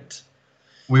correct.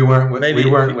 we Maybe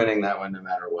if weren't we, winning that one no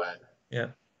matter what. yeah,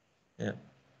 yeah.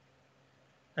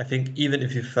 I think even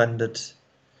if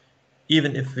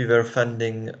we were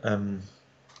funding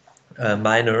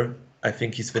minor, I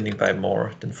think he's winning by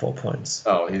more than 4 points.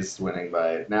 Oh, he's winning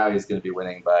by now. He's going to be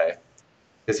winning by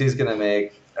because he's going to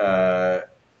make.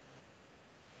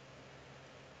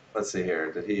 Let's see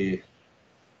here. Did he?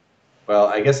 Well,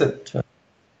 I guess it.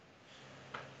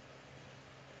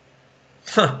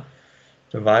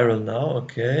 The viral now,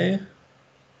 okay.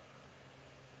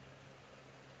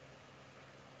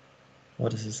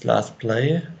 What is his last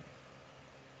play?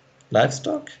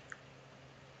 Livestock?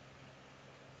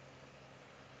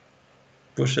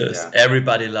 Bushes. Yeah.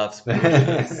 Everybody loves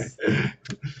bushes.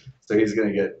 So he's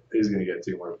gonna get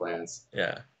 2 more plants.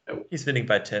 Yeah. Oh, He's winning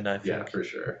by 10, I yeah, think. for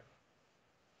sure.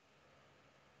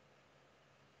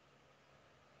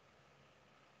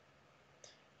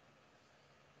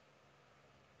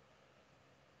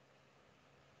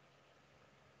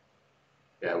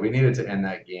 Yeah, we needed to end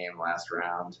that game last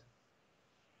round.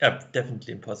 Yeah,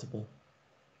 definitely impossible.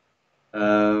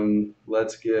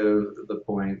 Let's give the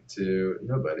point to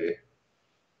nobody.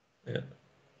 Yeah.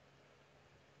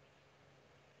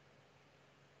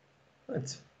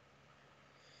 It's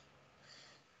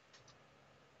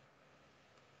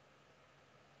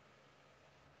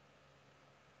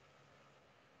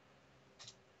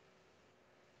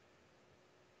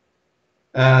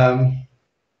Um,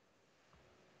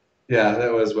 yeah,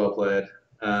 that was well played.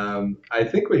 I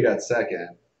think we got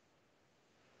second,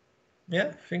 yeah,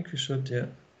 I think we should, yeah.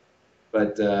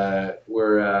 but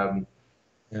we're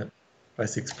Yeah. By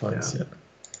 6 points, yeah.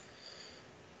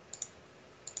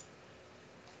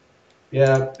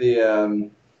 yeah. Yeah,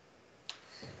 the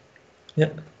Yeah.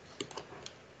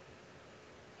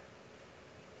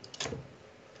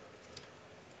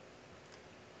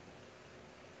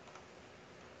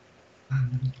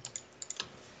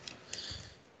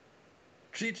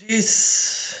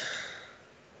 GG's.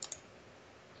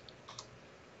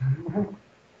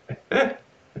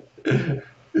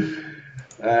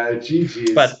 But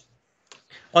GG's.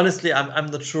 honestly, I'm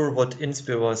not sure what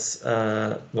Inspire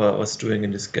was doing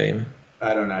in this game.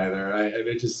 I don't either.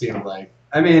 It just seemed like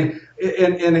I mean,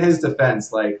 in his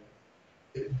defense, like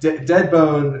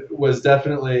Deadbone was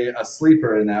definitely a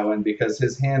sleeper in that one because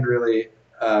his hand really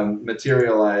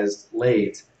materialized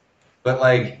late. But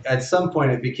like at some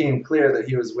point, it became clear that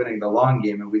he was winning the long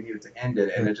game, and we needed to end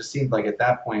it. And Yeah. it just seemed like at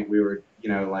that point we were,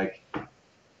 like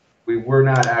we were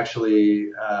not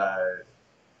actually.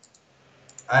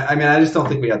 I mean, I just don't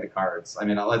think we had the cards. I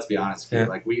mean, let's be honest here. Yeah.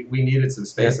 Like we needed some Yeah.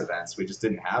 space events. We just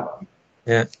didn't have them.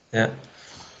 Yeah.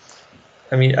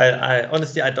 I mean, I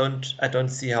honestly I don't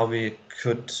see how we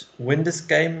could win this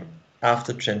game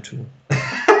after Gen 2.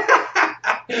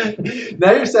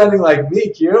 Now you're sounding like me,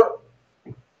 Q.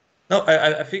 No,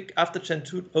 I think after Gen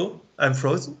 2. Oh, I'm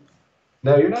frozen.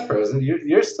 No, you're not frozen.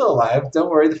 You're still alive. Don't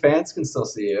worry, the fans can still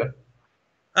see you.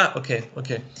 Ah, okay.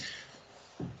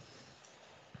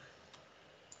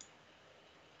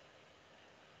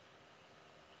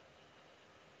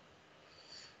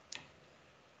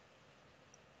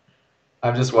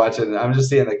 I'm just watching. I'm just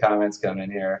seeing the comments coming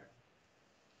in here.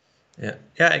 Yeah,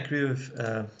 yeah, I agree with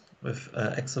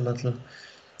Axolotl.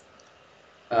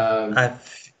 Um,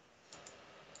 I've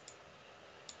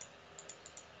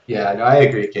yeah, no, I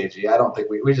agree, KG. I don't think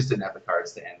we just didn't have the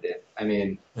cards to end it. I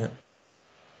mean, yeah,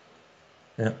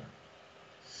 yeah,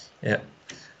 yeah.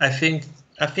 I think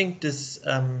I think this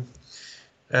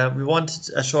we wanted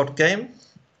a short game,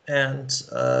 and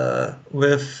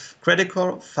with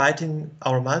Credicore fighting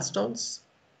our milestones,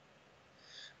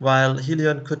 while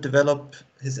Helion could develop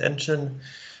his engine.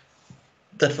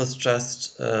 That was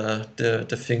just the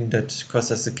thing that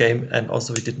cost us the game, and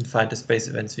also we didn't find the space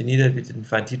events we needed. We didn't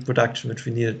find heat production, which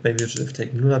we needed. Maybe we should have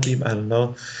taken Lunar Beam. I don't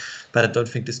know, but I don't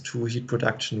think this 2 heat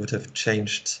production would have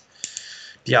changed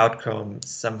the outcome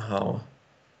somehow.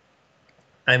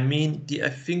 I mean, I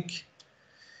think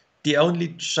the only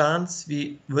chance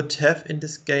we would have in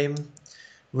this game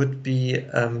would be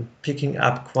picking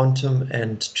up Quantum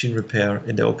and Gene Repair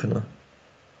in the opener.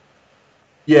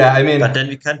 yeah, I But mean, then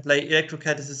we can't play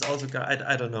Electrocat. This is also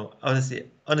I don't know. Honestly,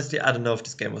 I don't know if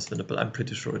this game was winnable. I'm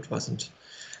pretty sure it wasn't.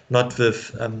 Not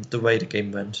with the way the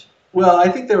game went. well, I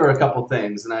think there were a couple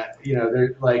things, and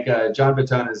there like John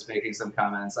Batona is making some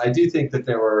comments. I do think that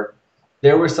there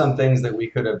were some things that we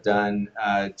could have done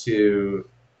to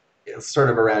sort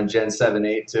of around Gen 7,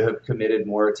 8 to have committed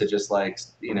more to just like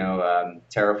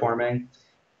terraforming.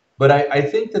 But I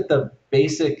think that the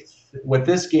basic what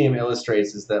this game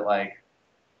illustrates is that like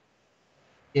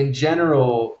in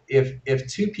general, if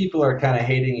two people are kind of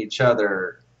hating each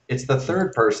other, it's the Yeah,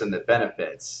 third person that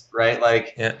benefits, right?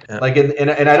 Like yeah, yeah, like and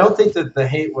I don't think that the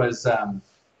hate was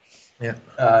yeah.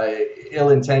 uh,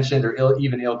 ill-intentioned or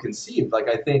even ill-conceived. Like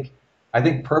I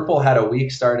think Purple had a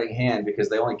weak starting hand because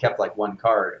they only kept like one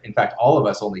card. In fact, all of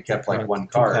us only Two kept like cards, one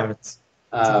two card. cards,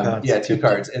 two cards. Yeah, two Kept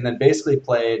it. cards, and then basically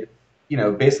played.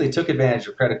 Basically took advantage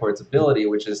of Credit Corp's ability,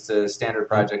 which is to standard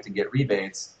Yeah, project and get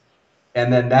rebates,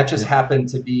 and then that just yeah, happened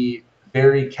to be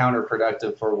very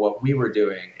counterproductive for what we were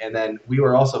doing. And then we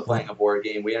were also yeah, playing a board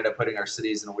game. We ended up putting our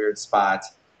cities in a weird spot,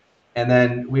 and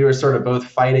then we were sort of both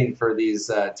fighting for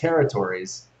these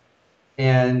territories.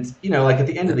 And like at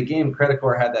the end yeah, of the game, Credit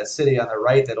Corp had that city on the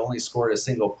right that only scored a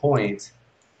single point.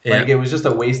 Like yeah, it was just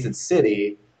a wasted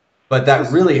city, but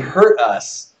that really hurt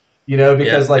us, yeah,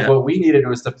 because like yeah, what we needed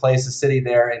was to place a city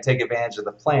there and take advantage of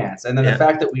the plants. And then the yeah,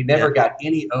 fact that we yeah, never got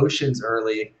any oceans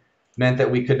early meant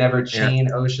that we could never yeah, chain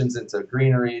oceans into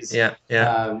greeneries. yeah,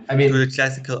 yeah. I Do mean, the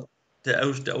classical. The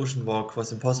ocean walk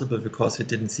was impossible because we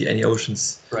didn't see any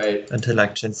oceans right. until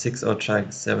like Gen 6 or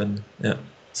Gen 7. Yeah.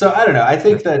 So I don't know. I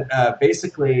Yeah. think that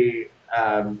basically,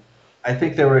 I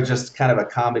think there were just kind of a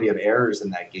comedy of errors in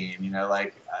that game.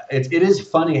 Like it is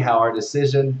funny how our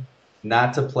decision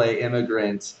not to play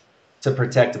immigrant to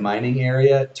protect mining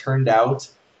area turned out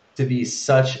to be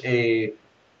such a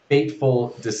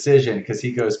fateful decision because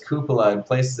he goes cupola and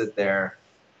places it there,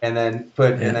 and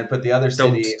Yeah. then put the other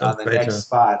city on Don't the next crater.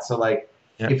 spot. So like,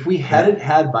 Yeah. if we Yeah. hadn't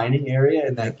had mining area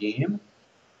in Yeah. that game,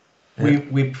 Yeah.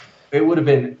 we it would have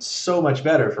been so much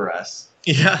better for us.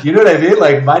 Yeah. You know what I mean?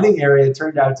 Like mining area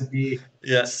turned out to be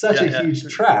Yeah. such Yeah. a Yeah. huge To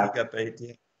trap. giga bait.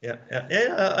 Yeah. Yeah. Yeah.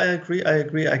 Yeah. I agree. I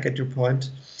agree. I get your point.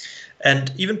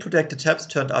 And even protected tabs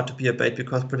turned out to be a bait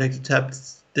because protected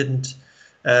tabs didn't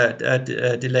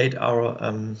delayed our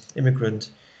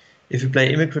immigrant. If we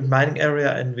play immigrant mining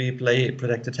area and we play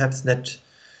protected tabs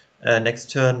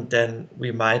next turn, then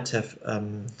we might have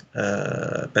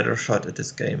a better shot at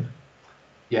this game.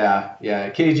 Yeah, yeah.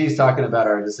 KG's talking about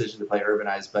our decision to play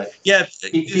urbanized, but Yeah,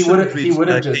 he you he would shouldn't have he read would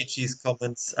have just KG's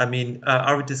comments. I mean,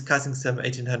 are we discussing some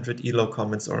 1800 ELO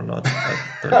comments or not?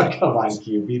 I don't think. come on,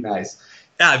 Q, be nice.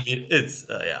 Yeah, I mean, it's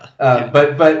yeah.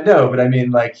 But no, but I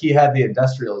mean, like he had the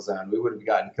industrial zone. We would have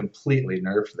gotten completely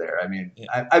nerfed there. I mean, Yeah,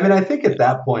 I think yeah, at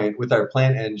that point with our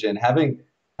plant engine, having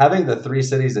the three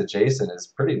cities adjacent is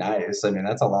pretty nice. I mean,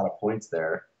 that's a lot of points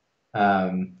there.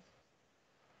 Um,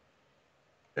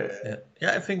 yeah,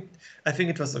 yeah. I think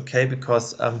it was okay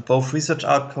because both research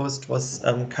outpost was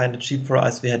kind of cheap for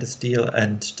us. We had a steel,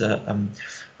 and the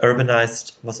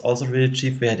urbanized was also really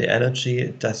cheap. We had the energy.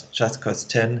 It just cost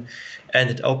 10, and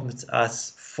it opens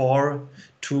us four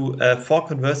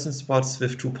conversion spots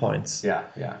with 2 points, yeah,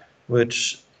 yeah.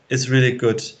 which is really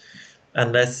good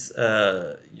unless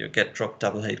you get dropped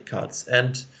double hate cards.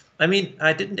 And I mean,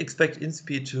 I didn't expect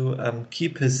Inspi to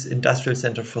keep his industrial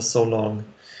center for so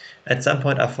long. At some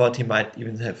point, I thought he might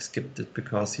even have skipped it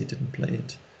because he didn't play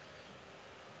it.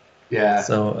 Yeah,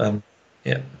 So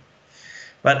yeah,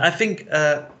 but I think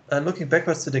looking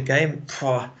backwards to the game,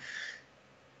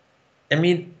 I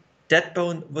mean,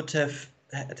 Deadbone would have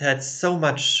had so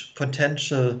much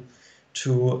potential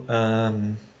to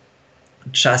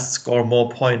just score more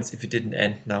points if it didn't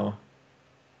end now.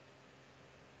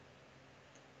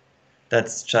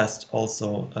 That's just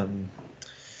also.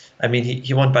 I mean,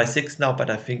 he won by 6 now, but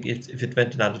I think if it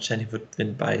went another gen, he would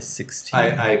win by 16.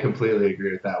 I completely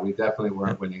agree with that. We definitely Yeah,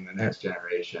 weren't winning the yeah, next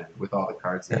generation with all the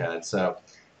cards he yeah, had. So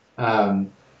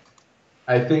um,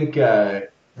 I think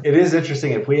it is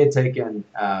interesting yeah. if we had taken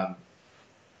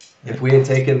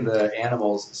the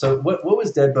animals. So what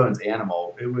was Deadbone's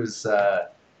animal? It was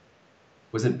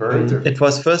it birds or It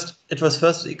was first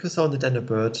Ecozone and then a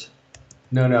bird.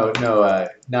 no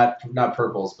not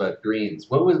purples but greens.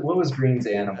 What was Green's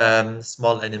animal?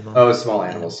 Small animal. Oh, small Yeah,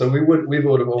 animals. So we would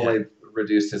have yeah, only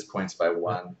reduced his points by yeah,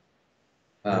 one.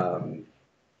 yeah, Um,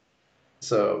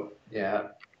 so yeah,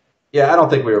 I don't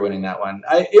think we were winning that one.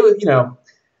 It was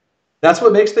that's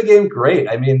what makes the game great.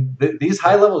 I mean, these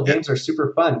high yeah, level yeah, games are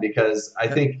super fun because I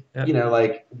yeah, think yeah,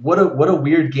 like what a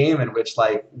weird game in which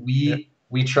like yeah,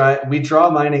 we draw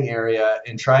a mining area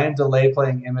and try and delay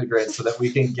playing immigrants so that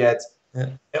we can get. yeah,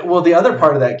 Well, the other yeah,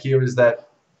 part of that cube is that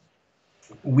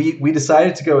we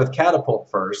decided to go with catapult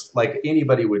first, like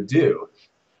anybody would do,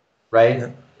 right?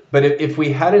 yeah. But if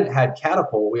we hadn't had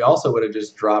catapult, we also would have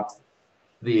just dropped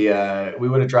we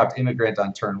would have dropped immigrant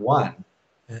on turn one.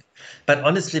 Yeah. But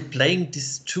honestly, playing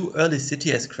this too early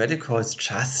city as critical is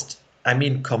just, I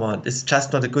mean, come on, it's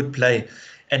just not a good play.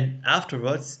 And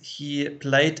afterwards, he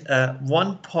played a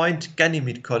 1 point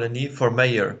Ganymede colony for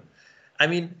mayor. I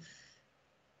mean,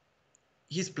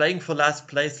 he's playing for last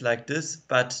place like this,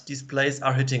 but these plays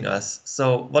are hitting us.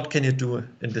 So what can you do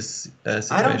in this I don't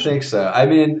situation? think so. I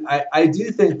mean, I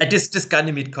do think. And this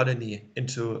Ganymede colony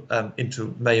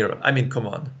into mayor. I mean, come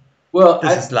on, Well,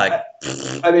 this is I like,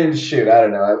 I mean, shoot, I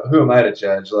don't know. Who am I to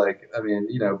judge? Like, I mean,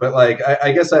 but like,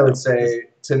 I guess I would no, this, say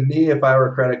to me, if I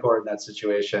were credit core in that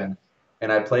situation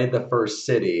and I played the first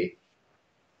city,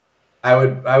 I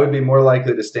would be more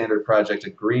likely to standard project a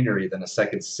greenery than a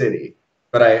second city.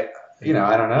 But yeah,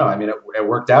 I don't know. I mean, it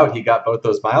worked out. He got both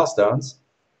those milestones.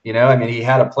 I mean, he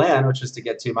had a plan, which was to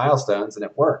get two milestones, and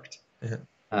it worked. yeah.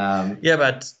 Um, Yeah,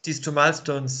 but these two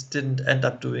milestones didn't end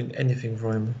up doing anything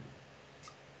for him.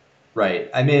 right.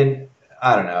 I mean,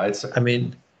 I don't know. It's I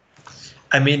mean,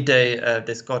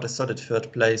 they scored a solid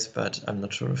third place, but I'm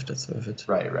not sure if that's worth it.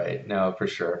 right, right. No, for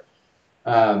sure.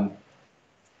 Um,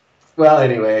 well,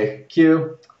 anyway,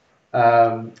 Q.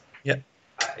 Um, Yeah,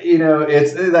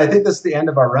 it's. I think this is the end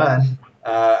of our run.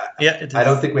 yeah, it I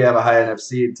don't is. think we have a high enough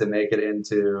seed to make it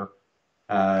into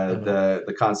No, no,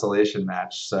 the consolation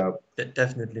match. So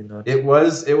definitely not. it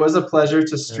was a pleasure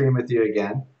to Yeah, stream with you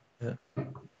again. yeah,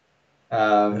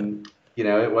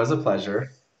 yeah, It was a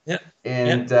pleasure, yeah, yeah,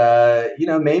 and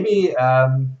maybe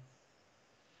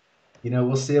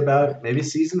we'll see yeah, about maybe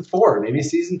season four. Maybe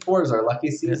season four is our lucky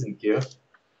yeah. season, Q.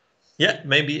 Yeah,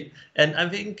 maybe. And I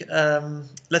think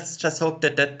let's just hope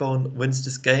that Deadbone wins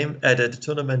this game at the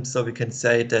tournament, so we can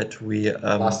say that we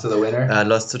Lost to the winner.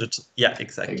 lost to the. Yeah,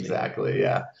 exactly. Exactly.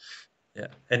 Yeah. Yeah,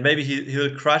 and maybe he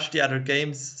will crush the other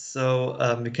games, so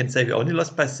we can say we only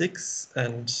lost by 6,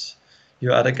 and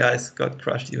your other guys got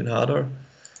crushed even harder.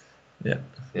 Yeah,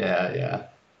 Yeah. Yeah.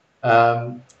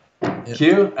 Um, yeah,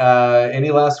 Q.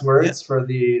 Any last yeah. words for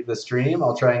the stream?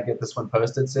 I'll try and get this one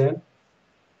posted soon.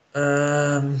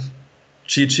 Um,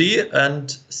 GG, and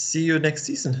see you next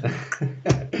season.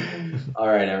 All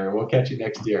right, everyone. We'll catch you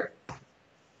next year.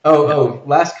 Oh, Yeah, oh,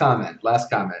 last comment. Last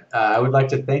comment. I would like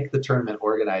to thank the tournament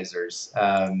organizers.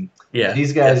 yeah,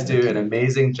 These guys do an definitely.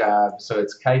 amazing job. So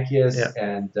it's Kaikius Yeah,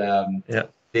 and yeah,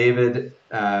 David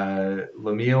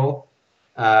Lemiel.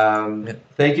 yeah,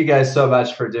 Thank you guys so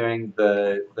much for doing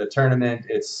the tournament.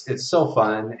 It's so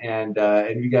fun, and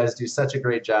you guys do such a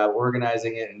great job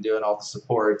organizing it and doing all the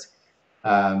support.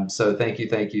 So thank you,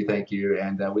 thank you, thank you,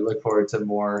 and we look forward to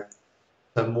more,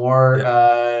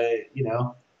 yeah,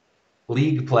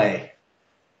 league play.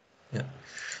 yeah.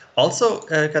 Also,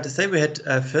 gotta say, we had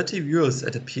 30 viewers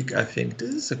at the peak, I think.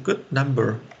 This is a good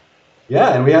number.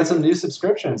 Yeah, and we had some new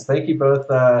subscriptions. Thank you both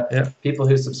Yeah. people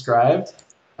who subscribed.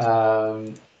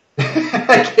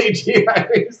 KG, I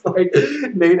was like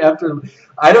Nate after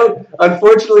I don't.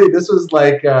 Unfortunately, this was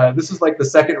like the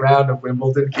second round of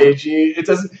Wimbledon. KG, it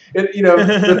doesn't.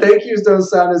 The thank yous don't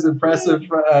sound as impressive.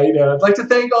 I'd like to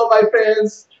thank all my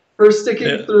fans for sticking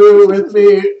Yeah. through with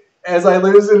me as I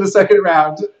lose in the second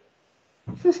round.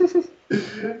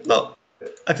 No,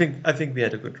 I think we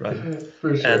had a good run, For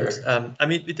and sure. I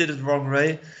mean we did it the wrong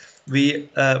way. We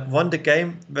won the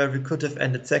game where we could have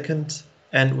ended second,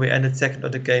 and we ended second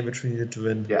on the game which we needed to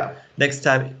win. Yeah. Next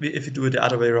time, if you do it the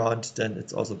other way around, then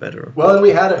it's also better. Well, and we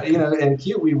had, and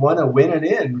Q, we won a win and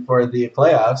in for the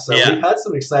playoffs, so we've Yeah, had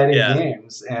some exciting yeah,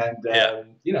 games, and yeah,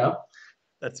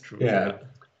 That's true. Yeah.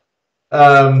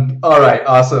 Yeah. All right,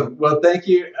 awesome. Well, thank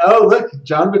you. Oh, look,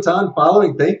 John Baton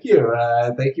following. Thank you.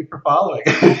 Thank you for following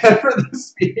for the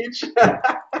speech.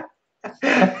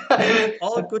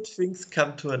 All good things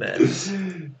come to an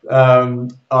end.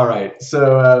 All right.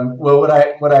 So, well, what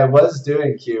I was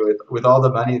doing, Q, with all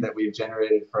the money that we've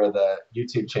generated for the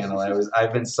YouTube channel,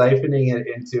 I've been siphoning it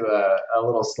into a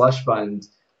little slush fund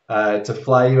to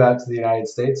fly you out to the United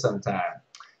States sometime.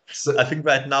 I So, think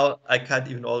right now I can't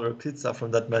even order a pizza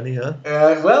from that money, huh?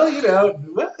 well,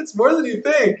 well, it's more than you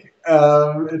think.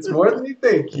 It's more than you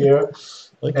think, Q. And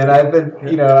Okay.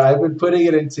 Yeah. I've been putting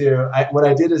it into. What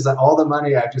I did is all the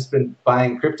money I've just been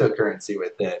buying cryptocurrency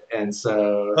with it, and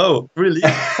so. Oh, really?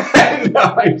 No,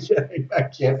 I'm kidding. I'm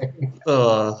kidding.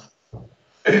 Oh,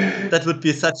 that would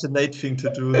be such a Nate thing to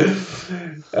do.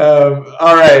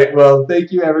 All right. Well,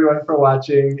 thank you everyone for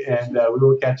watching, and we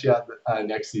will catch you on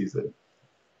next season.